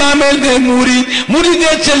ওলিয়ে কামেলদের মুরিদ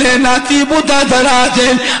মুরিদের ছেলে নাতি পোতা যারা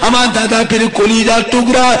আছেন, আমার দাদা পীর কলিজার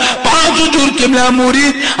টুকরা পাঁচ হুজুর কিবলা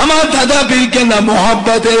মুরিদ, আমার দাদা পীর কেনা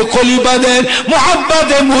মোহাব্বতের খলিফাদের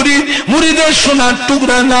মোহাব্বতে মুরিদ মুরিদের সোনার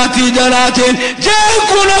টুকরা নাতি যারা আছেন, যে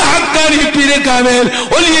কোনো হাক্কানি পীরে কামেল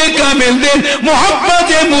ওলিয়ে কামেলদের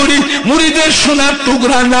মোহাব্বতে মুরিদ মুরিদের সোনার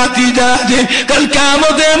টুকরা নাতি যারা আছেন, কাল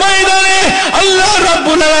কিয়ামতের ময়দানে আল্লাহ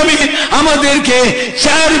রাব্বুল আলামিন আমাদেরকে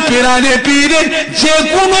চার পেরানে পীরের যে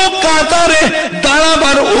কোনো কাতারে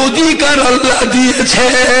দাঁড়াবার অধিকার আল্লাহ দিয়েছে।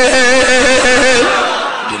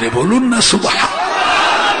 জোরে বলুন না সুবহান,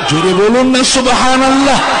 জোরে বলুন না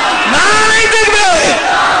সুবহানাল্লাহ। নাই দেখবে,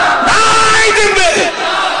 নাই দেখবে,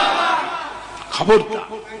 খবরদার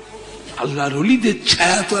আল্লাহর ওলিদের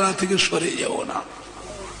ছায়াতলা থেকে সরে যাও না,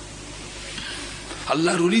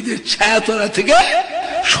 আল্লাহর ওলিদের ছায়াতলা থেকে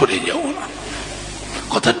সরে যাও না।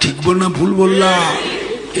 কথা ঠিক বল না ভুল বললাম?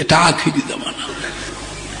 এটা আখিরি জামানা।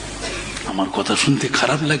 আমার কথা শুনতে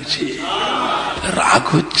খারাপ লাগছে, রাগ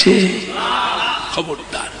হচ্ছে?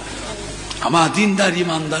 খবরদার আমার দিনদার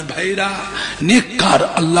ইমানদার ভাইরা, নেককার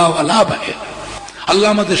আল্লাহওয়ালা ভাইরা, আল্লাহ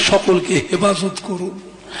আমাদের সকলকে হেফাজত করুন,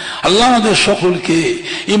 আল্লাহ আমাদের সকলকে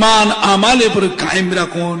ইমান আমালে পরে কায়েম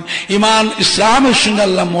রাখুন, ইমান ইসলামের সঙ্গে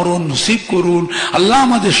আল্লাহ মরণ নসিব করুন, আল্লাহ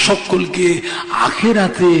আমাদের সকলকে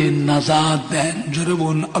আখিরাতে নাজাত দেন। জোরে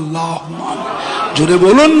বলুন আল্লাহুম্মা, জোরে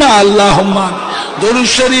বলুন না আল্লাহুম্মা। দরুদ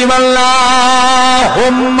শরীফ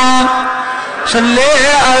আল্লাহুম্মা সাল্লি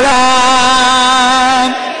আলা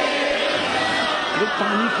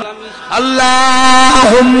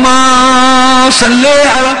আল্লাহুম্মা সাল্লি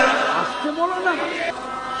আলা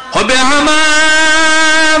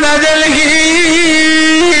हमारा दिल ही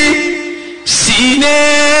सीने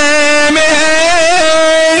में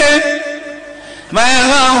है, मैं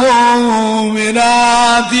हूँ मेरा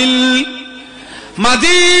दिल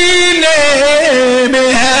मदीने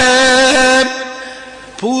में है,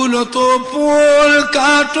 फूल तो फूल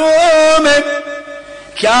कांटों में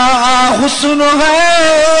क्या हुस्न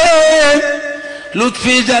है,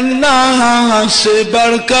 लुत्फ़े जन्नत से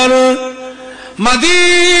बढ़कर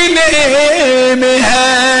मदीने में है।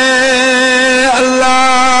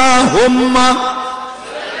 अल्लाहुम्मा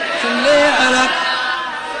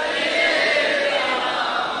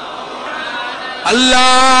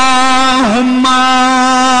আল্লাহুম্মা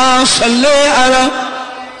সাল্লি আলা।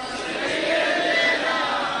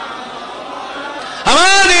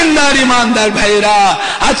 আমার ইমানদার ভাইরা,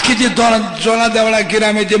 আজকে যে জনা দেওয়া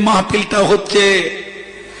গ্রামে যে মাহফিলটা হচ্ছে,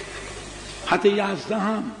 হাতে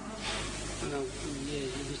ইয়াজদাহাম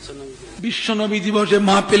বিশ্বনবী দিবসে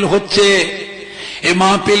মাহফিল হচ্ছে, এই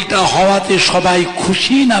মাহফিলটা হওয়াতে সবাই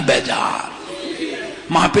খুশি না বেজার?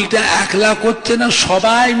 মাহফিলটা একলা করছে না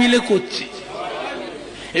সবাই মিলে করছে?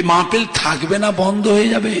 এই মাহফিল থাকবে না বন্ধ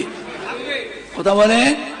হয়ে যাবে? কথা বলে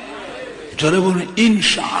জোরে বলুন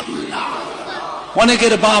ইনশাআল্লাহ।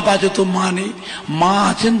 অনেকের বাপ আছে তো মা নেই, মা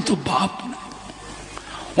আছেন তো বাপ নেই,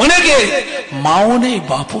 অনেকে মাও নেই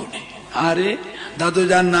বাপও নেই। আরে দাদু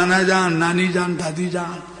যান, নানা যান, নানি যান, দাদি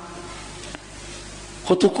যান,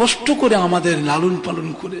 কত কষ্ট করে আমাদের লালন পালন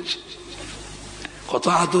করেছে, কত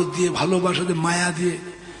আদর দিয়ে ভালোবাসা দিয়ে মায়া দিয়ে,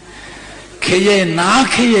 খেয়ে না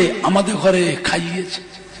খেয়ে আমাদের ঘরে খাইয়েছে,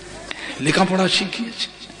 লেখাপড়া শিখিয়েছে,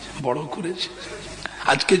 বড় করেছে।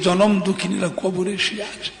 আজকে জনম দুঃখিনীরা কবরে শুয়ে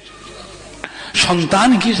আছে। সন্তান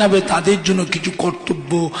হিসাবে তাদের জন্য কিছু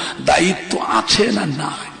কর্তব্য দায়িত্ব আছে না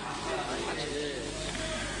নাই?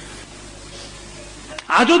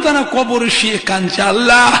 আজও তারা কবরে শুয়ে কাঁদছে,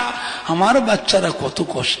 আল্লাহ আমার বাচ্চারা কত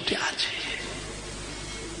কষ্টে আছে।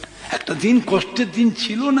 একটা দিন কষ্টের দিন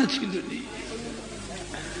ছিল না, ছিল নি?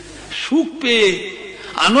 সুখ পেয়ে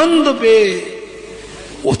আনন্দ পেয়ে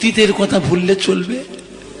অতীতের কথা ভুললে চলবে?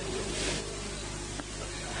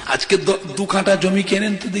 আজকে 2 কাঠা জমি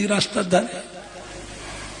কেনেন তো দেখি রাস্তার ধারে,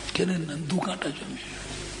 কেনেন না 2 কাঠা জমি,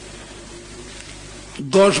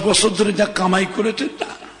 10 বছর ধরে যা কামাই করেছে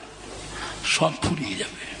তা সব ফুরিয়ে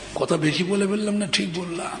যাবে। কথা বেশি বলে বললাম না? ঠিক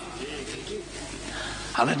বললাম?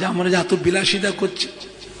 আর যে আমরা যে এত বিলাসিতা করছি,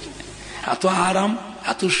 এত আরাম,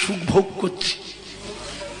 এত সুখ ভোগ করছি,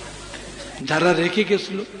 যারা রেখে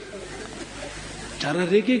গেছিল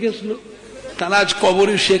তারা আজ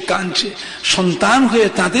কবরে সে কাঁদছে। সন্তান হয়ে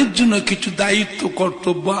তাদের জন্য কিছু দায়িত্ব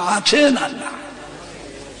কর্তব্য আছে না? না,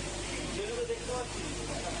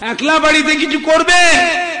 একলা বাড়িতে কিছু করবে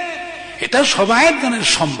এটা সবাইয়ের দ্বারা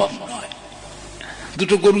সম্ভব নয়।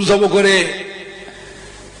 2 গরু জব করে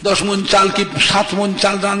 10 মণ চাল কি 7 মণ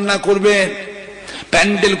চাল রান্না করবেন,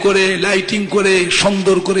 প্যান্ডেল করে, লাইটিং করে,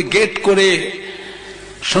 সুন্দর করে গেট করে,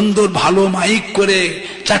 সুন্দর ভালো মাইক করে,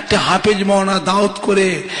 4টে হাফেজ মাওলানা দাওয়াত করে,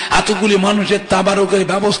 এতগুলি মানুষের তাবারকের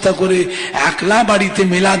ব্যবস্থা করে একলা বাড়িতে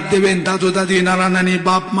মিলাদ দেবেন দাদু দাদি নানা নানি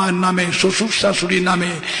বাপ মার নামে, শ্বশুর শাশুড়ির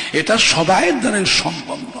নামে, এটা সবাইয়ের দ্বারা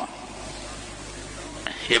সম্ভব নয়।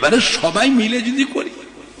 এবারে সবাই মিলে যদি করি,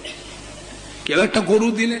 কেউ একটা গরু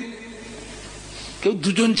দিলেন, কেউ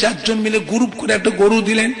 2 জন 4 জন মিলে গ্রুপ করে একটা গরু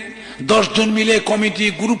দিলেন, 10 জন মিলে কমিটি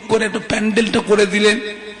গ্রুপ করে একটা প্যান্ডেলটা করে দিলেন,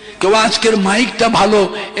 কেউ আজকের মাইকটা ভালো,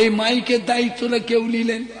 এই মাইকের দায়িত্বটা কেউ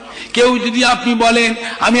নিলেন, কেউ যদি আপনি বলেন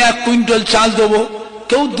আমি 1 কুইন্টাল চাল দেবো,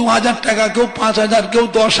 কেউ 2000 টাকা, কেউ 5000, কেউ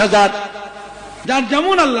 10,000, যার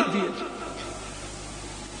যেমন আল্লাহ দিয়েছে,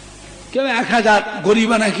 কেউ 1000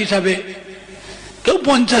 গরিবানা হিসাবে, কেউ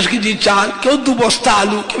 50 কেজি চাল, কেউ 2 বস্তা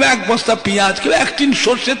আলু, কেউ 1 বস্তা পেঁয়াজ, কেউ 1 টিন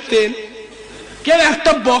সর্ষের তেল, কেউ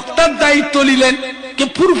একটা বক্তার দায়িত্ব নিলেন, কেউ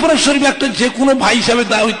ফুরফুরা শরীফ একটা যে কোনো ভাই হিসাবে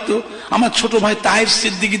দায়িত্ব, আমার ছোট ভাই তাহের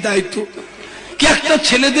সিদ্দিকী দায়িত্ব, কে একটা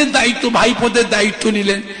ছেলেদের দায়িত্ব, ভাইপোদের দায়িত্ব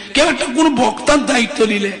নিলেন, কেউ একটা কোন বক্তার দায়িত্ব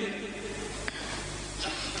নিলেন।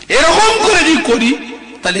 এরকম করে যদি করি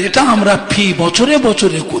তাহলে এটা আমরা ফি বছরে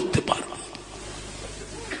বছরে করতে পারব।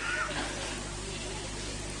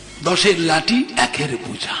 10-এর লাঠি 1-এর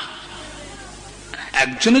বোঝা,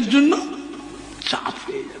 একজনের জন্য চাপ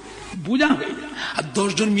হয়ে যাবে, বোঝা হয়ে যাবে। আর 10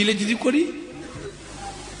 জন মিলে যদি করি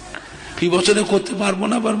ফি বছরে করতে পারবো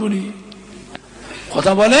না? পারবো নি?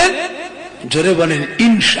 কথা বলেন, জোরে বলেন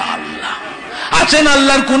ইনশাআল্লাহ। আছেন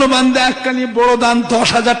আল্লাহর কোন বান্দা একখানি বড় দান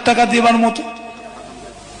 10,000 টাকা দেবার মতো?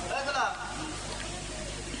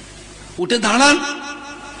 উঠে দাঁড়ান।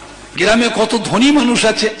 গ্রামে কত ধনী মানুষ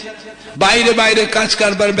আছে, বাইরে বাইরে কাজ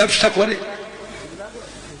কারবার ব্যবসা করে,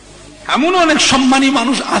 এমন অনেক সম্মানী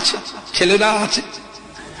মানুষ আছে, ছেলেরা আছে।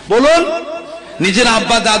 বলুন, নিজের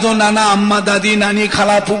আব্বা দাদু নানা আম্মা দাদি নানি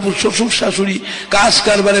খালা ফুফু শ্বশুর শাশুড়ি কাজ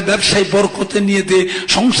কারবারে ব্যবসায় বরকতে নিয়েতে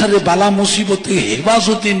সংসারে বালা মুসিবতে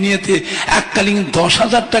হেফাজতে নিয়েতে এককালীন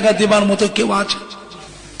 10,000 টাকা দেবার মতো কেউ আছে?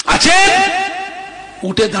 আছে?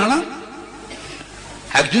 উঠে দাঁড়া,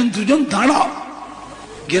 1 জন 2 জন দাঁড়াও।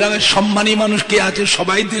 গ্রামের সম্মানী মানুষ কে আছে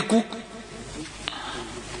সবাই দেখুক,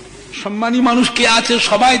 সম্মানী মানুষ কে আছে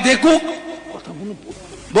সবাই দেখুক।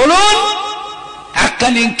 বলুন,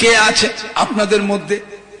 এককালীন কে আছে আপনাদের মধ্যে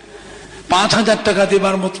 5,000 টাকা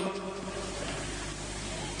দেবার মতো,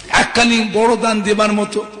 এককালীন বড় দান দেবার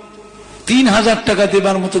মতো, 3,000 টাকা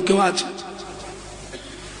দেবার মতো কেউ আছে?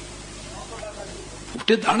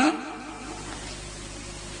 উঠে দাঁড়ান।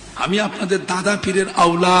 আমি আপনাদের দাদা পীরের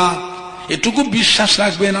আওলাদ, এটুকু বিশ্বাস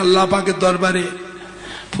রাখবেন আল্লাহ পাকের দরবারে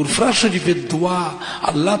ফুরফুরা শরীফের দোয়া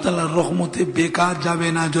আল্লাহ তাআলার রহমতে বেকার যাবে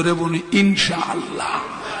না। জোরে বলুন ইনশাআল্লাহ,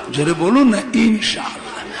 জোরে বলুন না ইনশাআল্লাহ।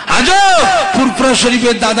 আজও ফুরফুরা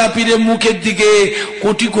শরীফের দাদা পীরের মুখের দিকে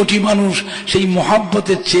কোটি কোটি মানুষ সেই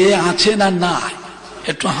মহব্বতে চেয়ে আছে না নাই?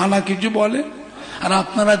 একটু হানা কিছু বলে। আর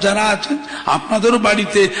আপনারা যারা আছেন আপনাদেরও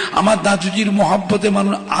বাড়িতে আমার দাদুজির মহব্বতে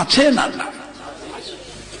মানুষ আছে না না?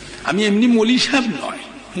 আমি এমনি মৌলী সাহেব নয়,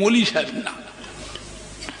 মৌলী সাহেব না,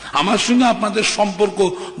 আমার সঙ্গে আপনাদের সম্পর্ক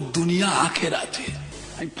দুনিয়া আখিরাতে।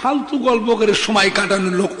 আমি ফালতু গল্প করে সময়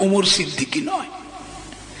কাটানোর লোক ওমর সিদ্দিকী নয়।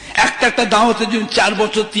 একটা একটা দাওয়াতের জন্য 4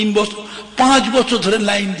 বছর 3 বছর 5 বছর ধরে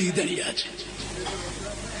লাইন দিয়ে দাঁড়িয়ে আছে।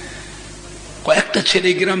 কয়েকটা ছেলে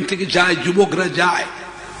গ্রাম থেকে যায়, যুবকরা যায়।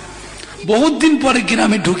 বহুত দিন পরে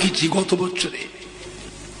গ্রামে ঢুকেছি গত বছরে।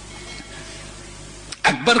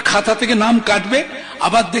 একবার খাতা থেকে নাম কাটবে,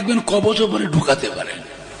 আবার দেখবেন ক বছর পরে ঢুকাতে পারেন।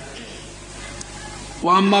 ও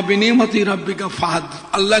আম্মা বিনিয়ামতি রাব্বিকা ফাহাদ,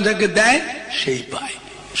 আল্লাহ যাকে দেয় সেই পায়।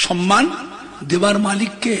 সম্মান দেবার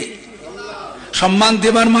মালিক কে? সম্মান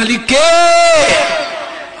দেবার মালিক কে?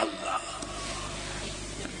 আল্লাহ।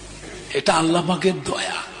 এটা আল্লাহ পাকের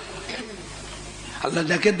দয়া, আল্লাহ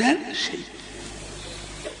যাকে দেন সেই।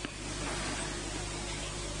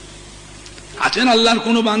 আছেন আল্লাহর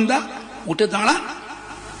কোন বান্দা, উঠে দাঁড়ান,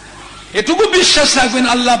 এটুকু বিশ্বাস রাখবেন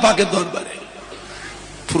আল্লাহ পাকের দরবারে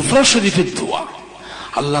ফুরফুরা শরীফের দোয়া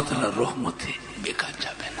আল্লাহ তাআলার রহমতে বেকার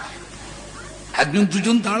যাবে না। একজন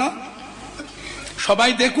দুজন দাঁড়া,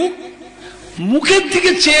 সবাই দেখুক, মুখের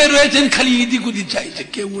দিকে চেয়ে রয়েছেন, খালি এদিক ওদিক চাইছে,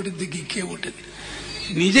 কেউ ওঠে দেখি কেউ ওঠে দেখি।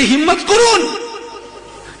 নিজে হিম্মত করুন,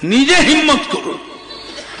 নিজে হিম্মত করুন,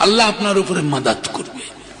 আল্লাহ আপনার উপরে মাদাত করবে,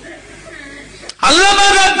 আল্লাহ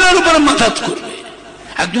আপনার উপরে মাদাত করবে।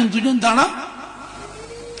 একজন দুজন দাঁড়া।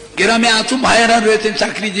 গ্রামে এত ভাইয়েরা রয়েছেন,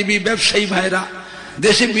 চাকরিজীবী ব্যবসায়ী ভাইয়েরা,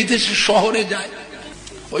 দেশে বিদেশে শহরে যায়।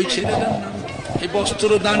 ওই ছেলেটার নাম, এই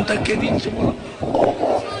বস্ত্র দানটা কে দিচ্ছে বলো?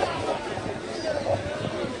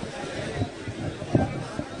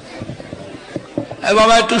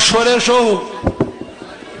 বাবা একটু সরে এসো,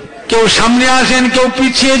 কেউ সামনে আসেন, কেউ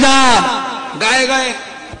পিছিয়ে যান, গায়ে গায়ে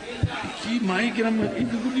কি মাইক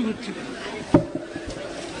এইগুলি হচ্ছে।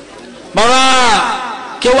 বাবা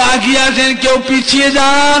কেউ আগিয়ে আসেন, কেউ পিছিয়ে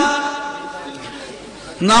যান।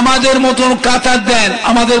 নামাজের মতন কাতার দেন।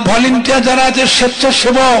 আমাদের ভলেন্টিয়ার যারা আছে,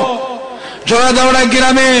 স্বেচ্ছাসেবক, জোড়াদাওড়া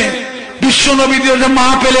গ্রামে বিশ্ব নবী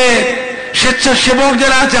মাহফিলে স্বেচ্ছাসেবক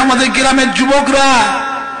যারা আছে, আমাদের গ্রামের যুবকরা,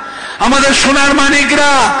 আমাদের সোনার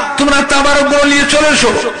মানিকরা, তোমরা তাবারক বলিয়ে চলে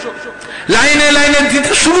এসো, লাইনে লাইনে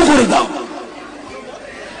দিতে শুরু করে দাও,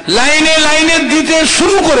 লাইনে লাইনে দিতে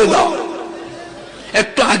শুরু করে দাও।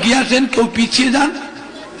 একটু আগিয়ে আসেন, কেউ পিছিয়ে যান,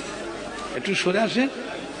 একটু সরে আসেন,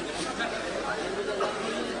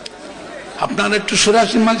 আপনারা একটু সরে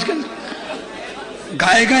আসেন মাঝখানে,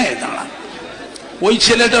 গায়ে গায়ে দাঁড়ান। ওই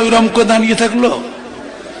ছেলেটা ওই রমকে দাঁড়িয়ে থাকলো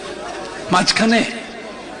মাঝখানে,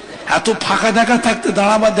 এত ফাঁকা জায়গা থাকতে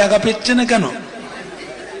দাঁড়াবার জায়গা পেচ্ছে না কেন?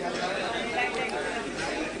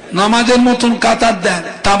 নামাজের মতন কাতার দেন,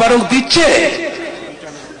 তাবারক দিচ্ছে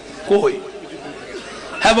কই?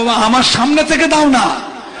 হ্যাঁ বাবা, আমার সামনে থেকে দাও না,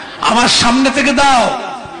 আমার সামনে থেকে দাও,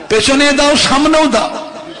 পেছনে দাও, সামনেও দাও।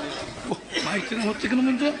 এরম হচ্ছে কেন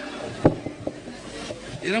বলতো?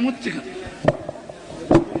 এরম হচ্ছে কেন?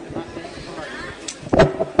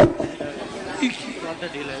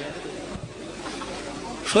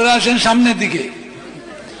 সরে আসেন সামনের দিকে,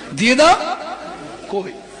 দিয়ে দাও।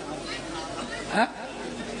 কই? হ্যাঁ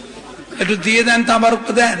একটু দিয়ে দেন, তাবারক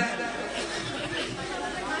দেন।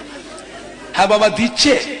 হ্যাঁ বাবা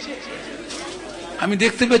দিচ্ছে, আমি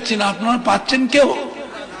দেখতে পাচ্ছি না, আপনারা পাচ্ছেন কেউ?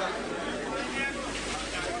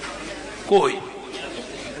 কই?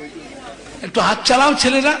 একটু হাত চালাও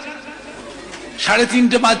ছেলেরা।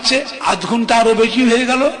 3:30 বাজছে, আধ ঘন্টা আরো বেশি হয়ে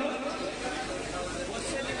গেল,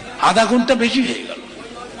 আধা ঘন্টা বেশি হয়ে গেল।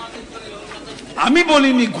 আমি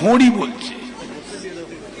বলিনি, ঘড়ি বলছে।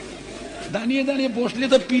 দাঁড়িয়ে দাঁড়িয়ে বসলে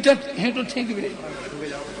তো পিঠা হেঁটো ঠেকবে,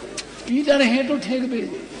 পিঠার হেঁটো ঠেকবে।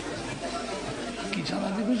 কি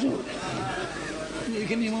চালাতে করছো?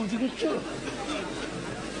 এখানে ইমামতি করছো?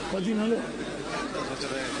 কদিন হলো?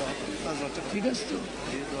 ঠিক আছে তো,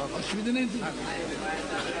 অসুবিধা নেই তো।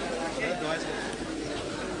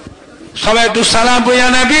 সবাই একটু সালাম বইয়া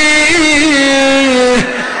নবী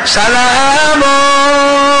সালাম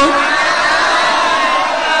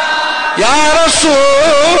ইয়া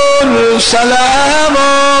রাসূল সালাম।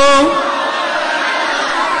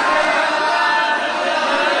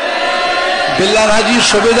 বেল্লার হাজি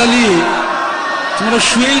সবেদ আলী, তোমরা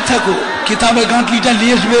শুয়েই থাকো, কিতাবে গাঁটলিটা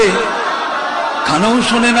নিয়ে আসবে, কানেও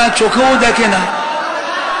শোনে না, চোখেও দেখে না।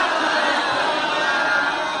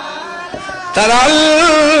 তারাল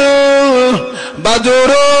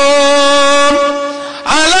বাদর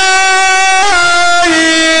আলাইনা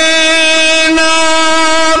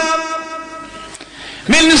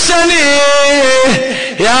মিন সানিয়াতিল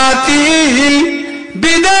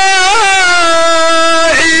বিদাই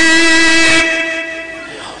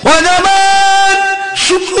ওয়াজাবাত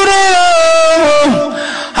শুকরু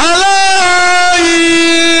আলাইনা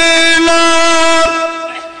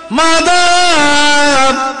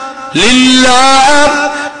মাদাব লিল্লাহ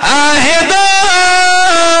আহেদাই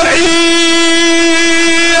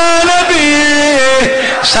ইয়া নবী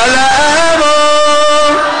সালাম।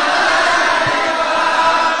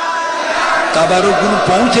 তাবারক গুলো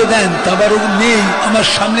পৌঁছে দেন। তাবারক নেই আমার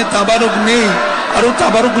সামনে, তাবারক নেই, আরো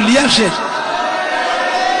তাবারক নিয়ে আসেন।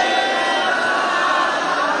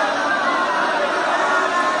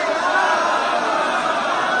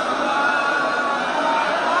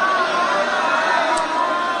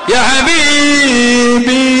 يا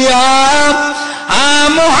حبيبي يا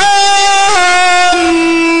محمد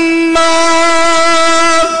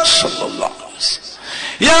صلى الله عليه وسلم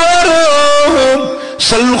يا روح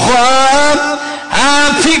سلخان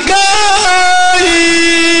عافكين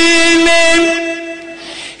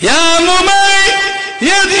يا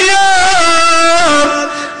مميز يا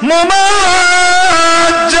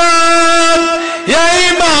ممجد يا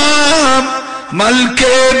إمام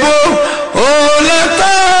ملكبو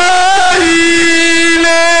أولتا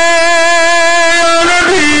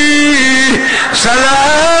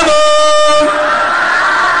سلام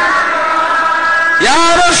يا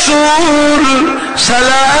رسول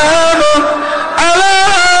سلام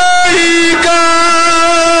عليك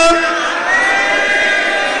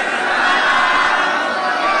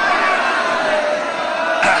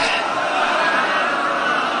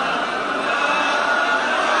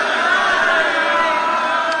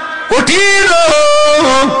উঠিল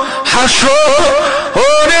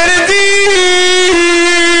হাসরের দিনে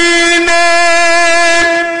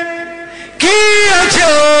কি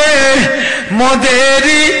আছে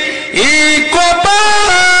মোদেরি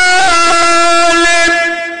কপালে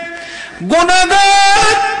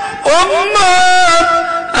গুনাহগার উম্মত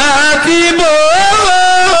আতিব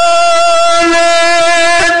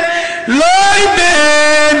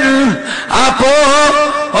লইবেন আপন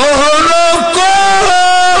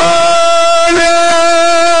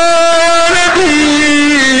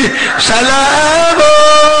سلام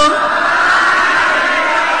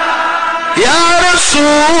يا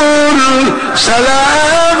رسول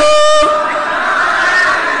سلام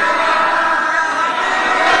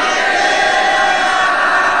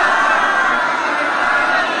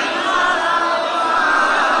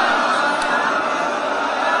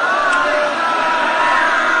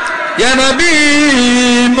يا نبي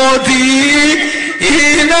مدينة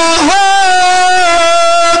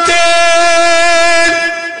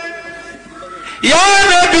يا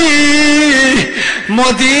نبي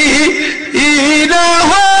مدينة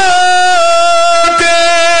হতে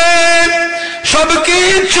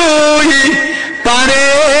সবকিছুই পারে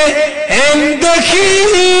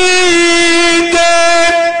দেখিতে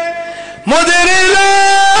মোদের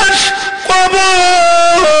লাশ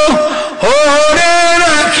কবরে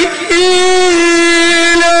রাখিলেন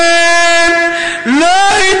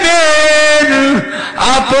লইবেন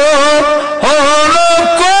আপন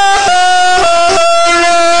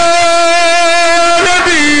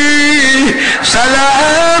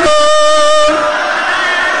سلام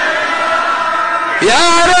يا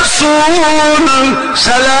رسول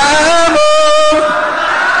سلام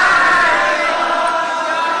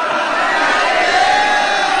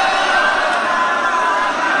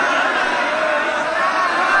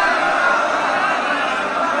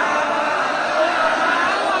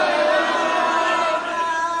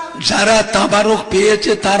যারা তাবারক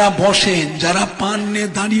পেয়েছে তারা বসেন, যারা পান নিয়ে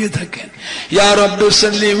দাঁড়িয়ে থাকেন। ইয়া রব্বি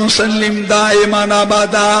সাল্লি ওয়া সাল্লিম দাইমান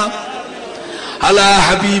আবাদা আলা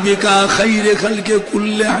হাবিবিকা খাইরে খালকে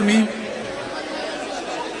কুল্লে হামিদ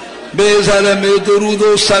বেজারমে দরুদ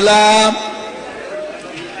ও সালাম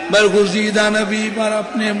বরগুজিদা নবী पर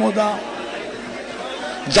अपने মোদা।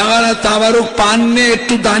 যারা তাবারক পান নিয়ে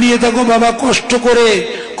একটু দাঁড়িয়ে থাকো বাবা, কষ্ট করে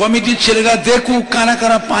কমিটির ছেলেরা দেখুক কারা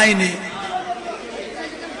কারা পায়নি।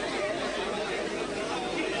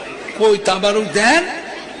 কই তাবারক দেন,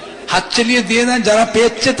 হাত চালিয়ে দিয়ে দেন। যারা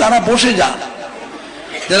পেয়েছে তারা বসে যান,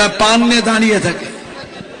 যারা পান নিয়ে দাঁড়িয়ে থাকে।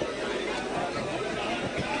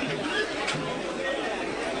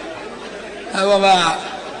 হ্যাঁ বাবা,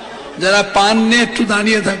 যারা পান নিয়ে একটু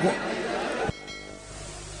দাঁড়িয়ে থাকো।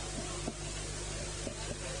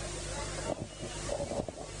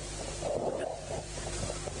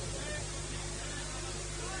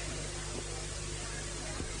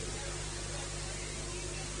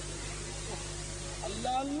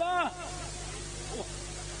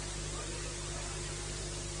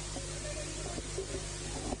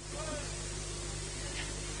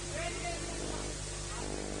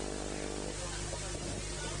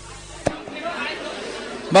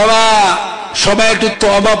 বাবা সবাই একটু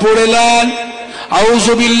তওবা পড়লেন।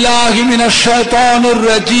 আউযু বিল্লাহি মিনাশ শাইতানির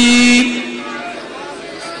রাজীম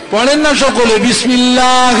পড়েন না সকলে।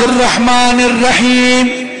 বিসমিল্লাহির রহমানির রহিম।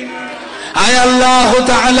 আয় আল্লাহ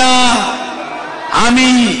তাআলা,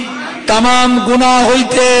 আমি तमाम গুনাহ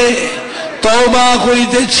হইতে তওবা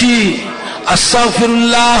করিতেছি।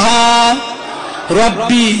 আস্তাগফিরুল্লাহ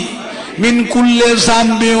রব্বি মিন কুল্লি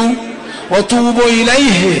যামবি ওয়া তুবু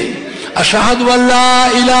ইলাইহি। আশহাদু আল্লা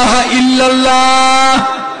ইলাহা ইল্লাল্লাহ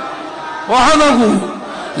ওয়াহদাহু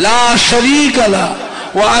লা শারীকা লাহু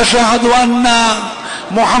ওয়া আশহাদু আন্না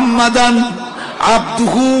মুহাম্মাদান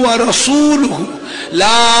আবদুহু ওয়া রাসূলুহু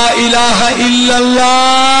লা ইলাহা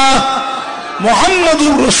ইল্লাল্লাহ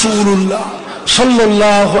মুহাম্মাদুর রাসূলুল্লাহ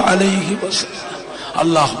সাল্লাল্লাহু আলাইহি ওয়াসাল্লাম।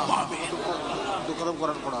 আল্লাহুম্মা আমিন।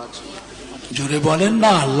 জোরে বলেন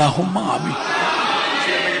না আল্লাহুম্মা আমিন।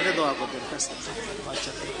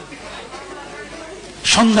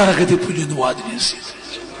 সন্ধ্যার আগে পর্যন্ত ওয়াজ নিয়েছি।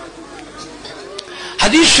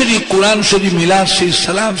 হাদিস শরীফ, কোরআন শরীফ, মিলাদ শরীফ,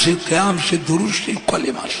 সালাম শরীফ, কিয়াম শরীফ, দুরূদ শরীফ,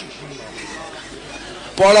 কালিমা শরীফ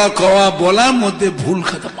পড়া কওয়া বলার মধ্যে ভুল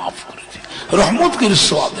খাতা মাফ করে দিন। রহমত করে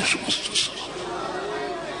সওয়াবের সমস্ত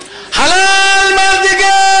হালাল মাল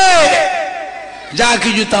থেকে যা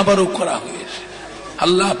কিছু তাবারক করা হয়েছে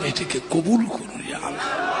আল্লাহ এটাকে কবুল করুন।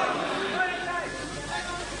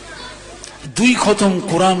 দুই খতম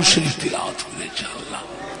কোরআন শরীফ তিলাওয়াত করেছে আল্লাহ।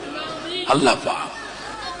 আল্লাহ পাক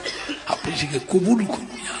আপনি এটাকে কবুল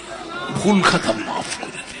করুন, ভুল খাতা মাফ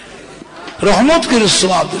করে দিন, রহমত করে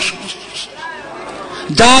সওয়াবের সমস্ত।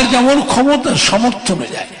 যার যেমন ক্ষমতা সমর্থ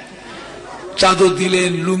অনুযায়ী চাদর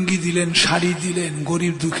দিলেন, লুঙ্গি দিলেন, শাড়ি দিলেন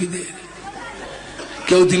গরিব দুঃখীদের,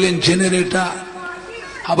 কেউ দিলেন জেনারেটর,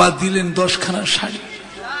 আবার দিলেন 10খানা শাড়ি,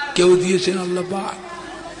 কেউ দিয়েছেন আল্লাহ পাক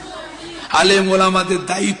আলেম ওলামাদের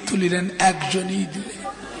দায়িত্ব নিলেন, একজনই দিলেন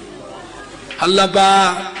আল্লাহ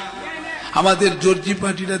পাক। আমাদের জর্জি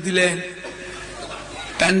পার্টিরা দিলেন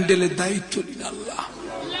প্যান্ডেলের দায়িত্ব নিলেন আল্লাহ।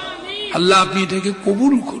 আল্লাহ আপনি এটাকে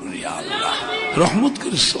কবুল করুন আল্লাহ, রহমত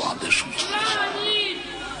করে সওয়াবের সমস্ত।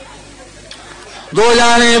 दो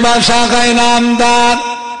जाने बादशाह का इनामदार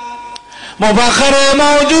मुफख्खर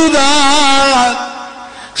मौजूदात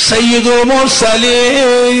सय्यदुल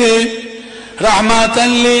मुरसलीन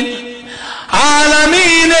रहमतन लिल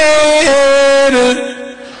आलमीन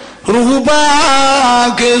रूबा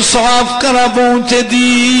के सवाब करा पहुंचे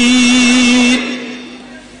दीन।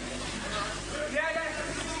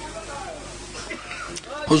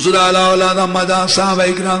 हुजूर आला औलाद मदा साहब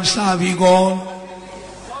इकराम साहबी गौन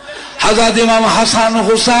हज़रत इमाम हसन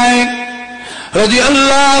हुसैन रज़ी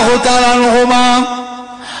अल्लाह तआला अन्हुमा,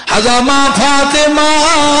 हज़रत मां फातिमा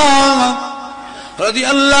रज़ी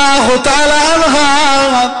अल्लाह तआला अन्हा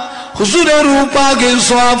हुजूर रूपा के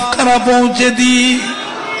सवाब करा पहुंचे दी।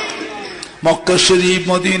 मक्का शरीफ,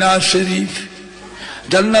 मदीना शरीफ,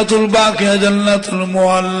 जन्नतुल बाकिया, जन्नतुल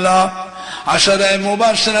मुअल्ला, अशरा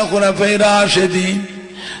मुबश्शिरा खुलफाए राशिदीन,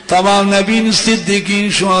 तमाम नबीन, सिद्दीकीन,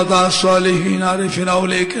 शुहदा, सालिहीन, आरिफीन,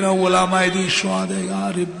 औलिया किराम, उलमाए दीन, शुहदाए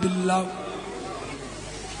आरिफ बिल्लाह।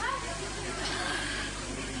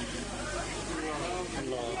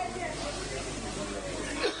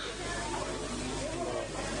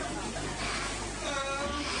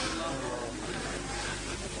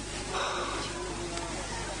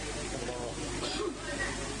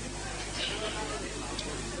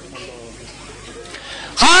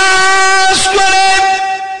 खास करे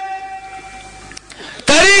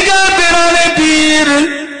तरीका पेराने पीर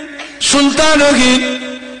सुल्तान की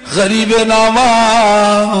गरीब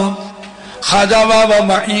नवाब ख्वाजा बाबा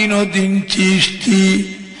माइनुद्दीन चिश्ती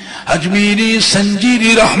अजमीरी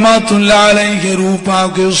संजीरी रहमतुल्लाह अलैहि के रूपा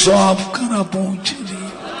के सवाब करा पहुंचे।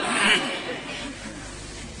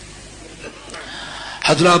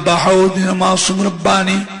 हजरत बहाउद्दीन मासूम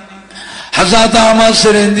रब्बानी, हज़रत अहमद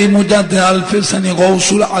सिरंदी मुजद्दिद अल्फिसनी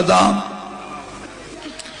गौसुल आज़म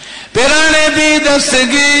पेराने भी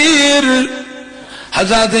दस्तगीर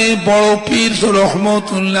हज़रत बड़ो पीर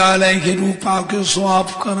रहमतुल्लाह अलैहि के रूपा के सवाब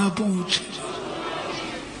करा पहुंचे।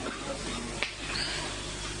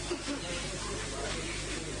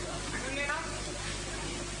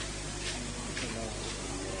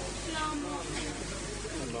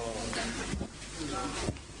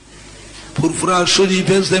 फुरफुरा शरीफ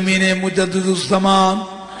ज़मीन मुजद्दिदुज़्ज़मान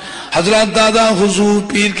हज़रत दादा हुजूर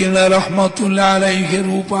पीर किबला रहमतुल्लाह अलैहि के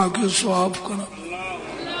रूपा के सवाब करा।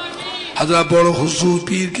 हज़रत बड़ो हुजूर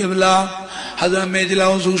पीर किबला হযরত মেজলা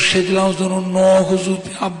হুজুর সেজলা হুজুর নূহ হুজুর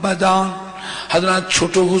আব্বা জান হযরত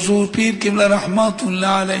ছোট হুজুর পীর কিবলা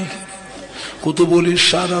রাহমাতুল্লাহ আলাইহি কুতুবুল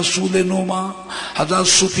ইরশাদ রাসূল নোমা হযরত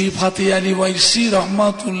সুফি ফাতি আলী ওয়াইসি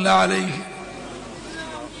রাহমাতুল্লাহ আলাইহি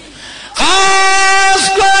খাস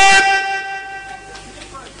করে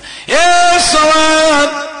এই সওয়াব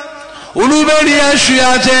উলুবেড়িয়া শুয়ে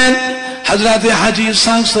আছেন হযরত হাজী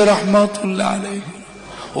শামস রাহমাতুল্লাহ আলাইহি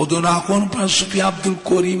ওদনা কোন পার সুফি আব্দুল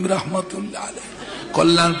করিম রাহমাতুল্লাহ আলাইহি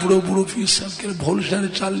কল্যাণপুর পুরো পীর সাহেবের ভোলসারে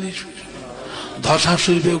 40 ধসা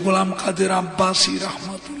শরীফে গোলাম কাদের আব্বাসী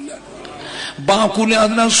রাহমাতুল্লাহ বাঁকুলে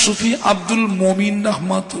হযরত সুফি আব্দুল মুমিন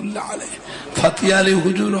রাহমাতুল্লাহ আলাইহি ফাতি আলী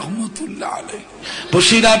হুজুর রাহমাতুল্লাহ আলাইহি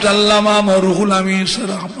বসিরাট আল্লামা রুহুল আমিন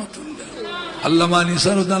রাহমাতুল্লাহ আল্লামা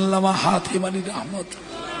নিসারুদ্দিন আল্লামা হাতিম আলী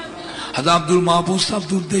রাহমাতুল্লাহ হযরত আব্দুল মাহফুজ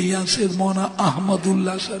আব্দুল দেইয়ান শেখ মাওলানা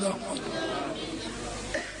আহমদুল্লাহ রাহমাতুল্লাহ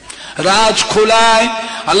রাজখোলায়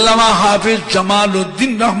আল্লামা হাফিজ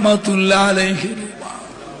জামালউদ্দিন রাহমাতুল্লাহ আলাইহি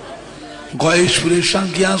গয়েশপুরের শাহ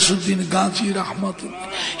গিয়াসউদ্দিন গাজী রাহমাতুল্লাহ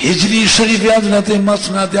হিজরি শরীফে হযরত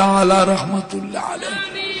মাসনাদে আলা রাহমাতুল্লাহ আলাইহি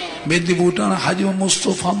মেদিনীপুর হাজী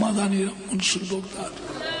মুস্তাফা মাদানী মনসুর বগদাদ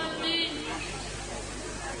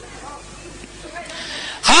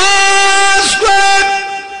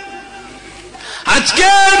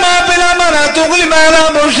আজকের মাহফিলে আমার এতগুলি মেয়েরা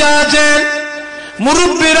বসে আছেন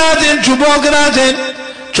মুরব্বীরা আছেন যুবকরা আছেন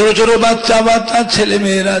ছোট ছোট বাচ্চা বাচ্চা ছেলে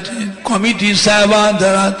মেয়েরা আছেন কমিটি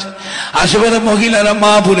সাহেবানরা আছেন আশেপাশে মহিলারা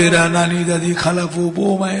মা বোনেরা নানি দাদি খালাপু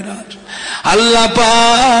বউ মায়েরা আল্লাহ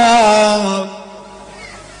পাক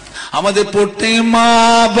আমাদের প্রত্যেক মা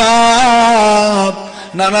বাপ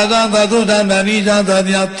নানা যা দাদু যা নানি যা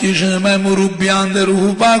দাদি আত্মীয় স্বজন মুরব্বিয়ানদের রূহ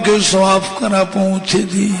পাকে সওয়াব করা পৌঁছে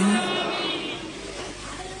দিই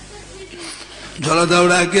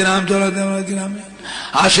জলাদাওড়া গ্রামে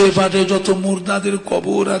আশেপাশে যত মুর্দাদের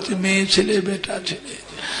কবর আছে মেয়ে ছেলে বেটা ছেলে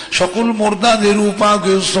সকল মুর্দাদের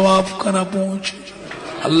উপাকে সওয়াব করা পৌঁছে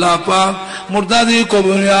আল্লাহ পাক মুর্দাদের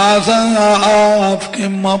কবরে আযাবকে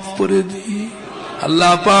মাফ করে দিয়ে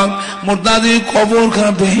আল্লাহ পাক মুর্দাদের কবর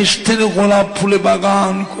খানা বেহেশতের গোলাপ ফুলে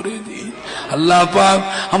বাগান করে দিয়ে আল্লাহ পাক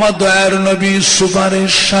আমার দয়ার নবী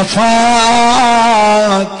সুপারিশ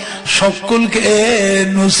শাফাত সকলকে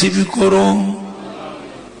নসিব করো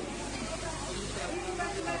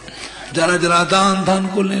যারা যারা দান দান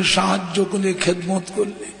করলেন সাহায্য করলে খেদমত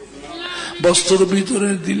করলে বস্ত্র ভিতরে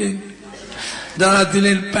দিলেন যারা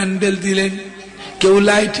দিলেন প্যান্ডেল দিলেন কেউ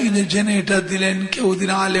লাইটিং জেনারেটর দিলেন কেউ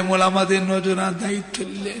দিন আলেম ওলামাদের নজরা দায়িত্ব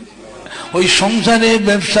দিলেন ওই সংসারে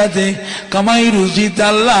ব্যবসাতে কামাই রুজিতে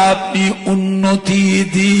আল্লাহ আপনি উন্নতি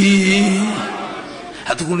দিন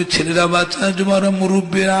এতগুলো ছেলেরা বাচ্চা যুবরা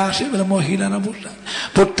মুরব্বীরা আশেপাশে মহিলারা বসলেন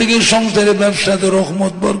প্রত্যেকের সংসারে ব্যবসাতে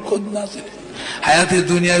রহমত বরকত নাযিল হায়াতে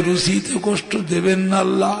দুনিয়ায় রুজিতে কষ্ট দেবেন না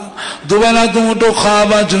আল্লাহ দুবেলা দুমুঠো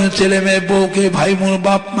খাওয়াবার জন্য ছেলে মেয়ে বউকে ভাই বোন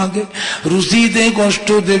বাপ মাকে রুজিতে কষ্ট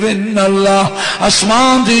দেবেন না আল্লাহ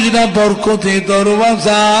আসমান থেকে বরকতে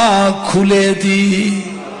দরওয়াজা খুলে দিই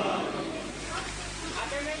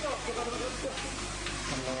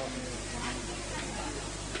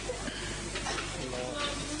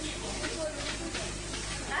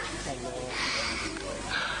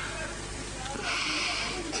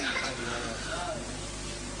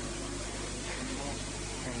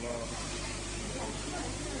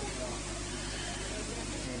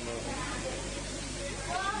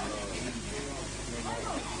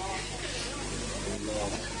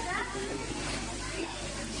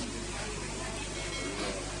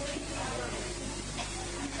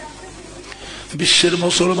বিশ্বের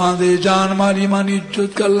মুসলমানদের জান মাল ঈমান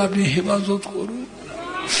ইজ্জতকে আল্লাহ আপনি হেফাজত করুন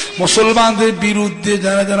মুসলমানদের বিরুদ্ধে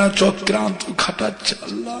যারা যারা চক্রান্ত খাটাচ্ছে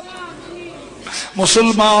আল্লাহ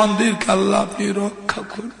মুসলমানদেরকে আল্লাহ আপনি রক্ষা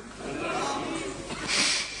করুন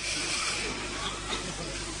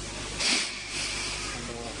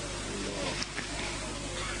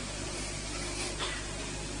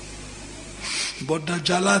বড্ডা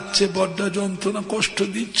জ্বালাচ্ছে বড্ডা যন্ত্রণা কষ্ট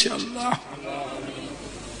দিচ্ছে আল্লাহ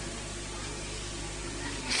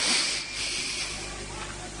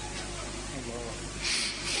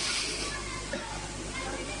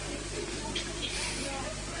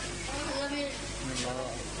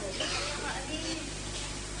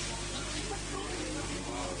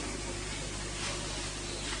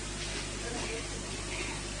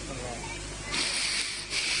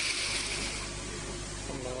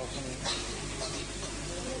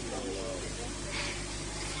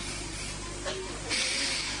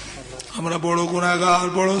আমরা বড় গুনাহগার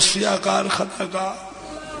বড় সিয়াকার খাতাকার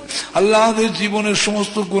আল্লাহ আমাদের জীবনের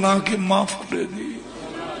সমস্ত গুনাহকে মাফ করে দিন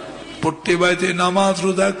প্রত্যেক বাড়িতে নামাজ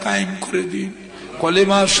রোজা কায়েম করে দিন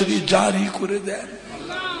কলেমা শরীফ জারি করে দেন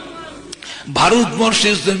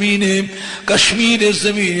ভারতবর্ষের জমিনে, কাশ্মীরের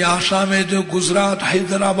জমিনে, আসামে, যে গুজরাট,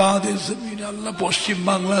 হায়দ্রাবাদের জমিনে, আল্লাহ পশ্চিম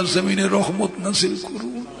বাংলার জমিনে রহমত নাযিল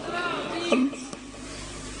করুন। আল্লাহ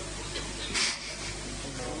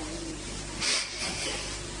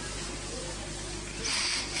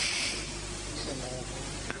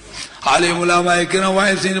আলেম উলামায়ে কেরাম,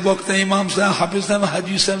 ওয়াইজিন, বক্তা, ইমাম সাহেব, হাফেজ সাহেব,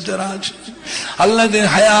 হাজী সাহেব যারা আছেন, আল্লাহ দিন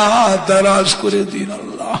হায়াত দারাজ করে দিন।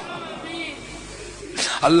 আল্লাহ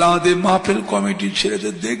আল্লাহ আমাদের মাহফিল কমিটি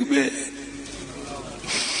ছেলেদের দেখবে,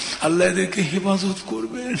 আল্লাহ এদেরকে হেফাজত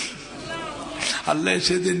করবেন। আল্লাহ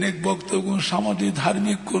ছেলেদের নেক বক্তব্য সামাজিক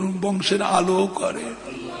ধার্মিক করুন, বংশের আলো করে।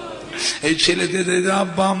 এই ছেলেদের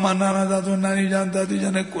আব্বা আম্মা, নানা দাদু, নানি জান, দাদি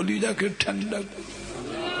জানে কলিজাকে ঠান্ডা করুন।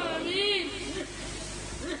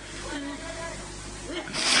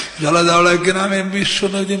 জলাদাওড়া গ্রামে বিশ্ব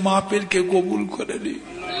নদী মাহফিলকে কবুল করে নি,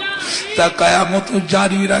 তা কিয়ামত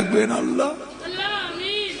জারি রাখবেন আল্লাহ।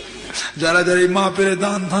 যারা যারা এই মাহফিলে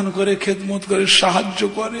দান ধান করে, খেদমত করে, সাহায্য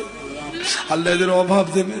করে, আল্লাহ এদের অভাব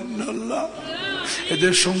দেবেন না আল্লাহ,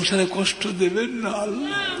 এদের সংসারে কষ্ট দেবেন না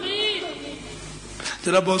আল্লাহ।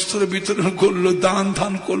 যারা বস্ত্র বিতরণ করলো, দান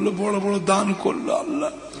ধান করলো, বড় বড় দান করলো,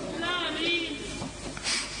 আল্লাহ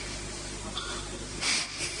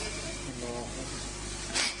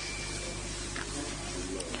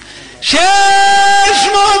শেষ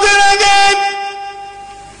মহদের আগে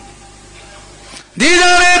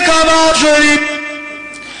দিদারে কাবা শরীফ,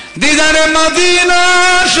 দিদারে মদিনা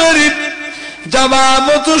শরীফ যাবার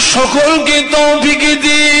মতো সকলকে তৌফিক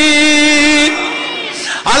দিন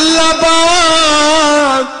আল্লাহ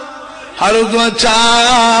পাক। আরো দোয়া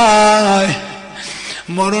চাই,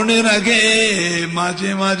 মরণের আগে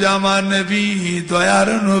মাঝে মাঝে আমার নবী, দয়ার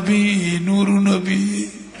নবী, নূর নবী,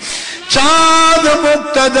 চাঁদ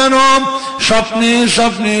মুক্তা যেন স্বপ্নে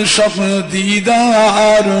স্বপ্নে স্বপ্ন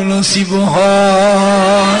দিদার নসিব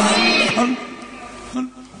হয়।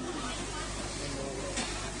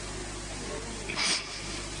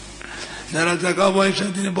 যারা টাকা পয়সা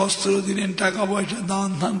দিলেন, বস্ত্র দিলেন, টাকা পয়সা দান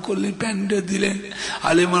ধান করলেন, প্যান্ডে দিলেন,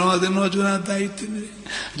 আলেম আমাদের নজরার দায়িত্ব নিলেন,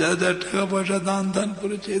 যারা যারা টাকা পয়সা দান ধান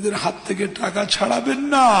করেছে এদের হাত থেকে টাকা ছাড়াবেন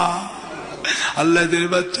না আল্লাহ। এদের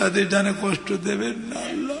বাচ্চাদের জানে কষ্ট দেবেন না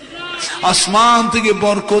আল্লাহ। আসমান থেকে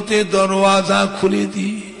বরকতের দরওয়াজা খুলে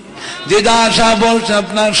দিই, যে যা আশা বলছে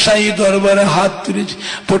আপনার শাহী দরবারে হাত তুলেছে,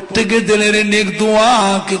 প্রত্যেকের দিলের নেক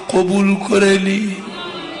দোয়াকে কবুল করে নি।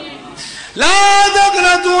 লা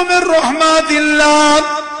তাকনাতু মির রাহমাতিল্লাহ,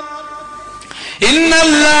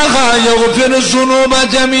 ইন্নাল্লাহা ইয়াগফিরু যুনুবা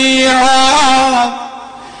জামিআ,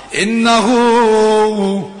 ইন্নাহু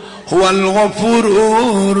হুয়াল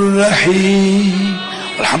গফুরুর রহিম।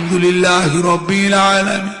 আলহামদুলিল্লাহি রাব্বিল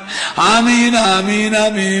আলামিন। আমিন আমিন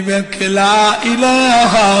আমিন। লা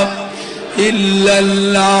ইলাহা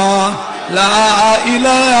ইল্লাল্লাহ, লা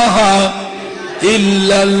ইলাহা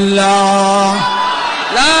ইল্লাল্লাহ,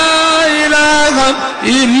 লা ইলাহা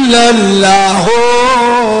ইল্লাল্লাহ,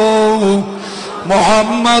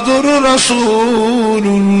 মুহাম্মাদুর রাসূলুল্লাহ।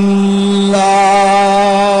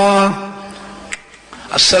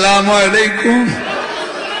 আসসালামু আলাইকুম।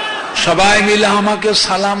 সবাই মিলে আমাকে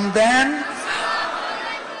সালাম দেন।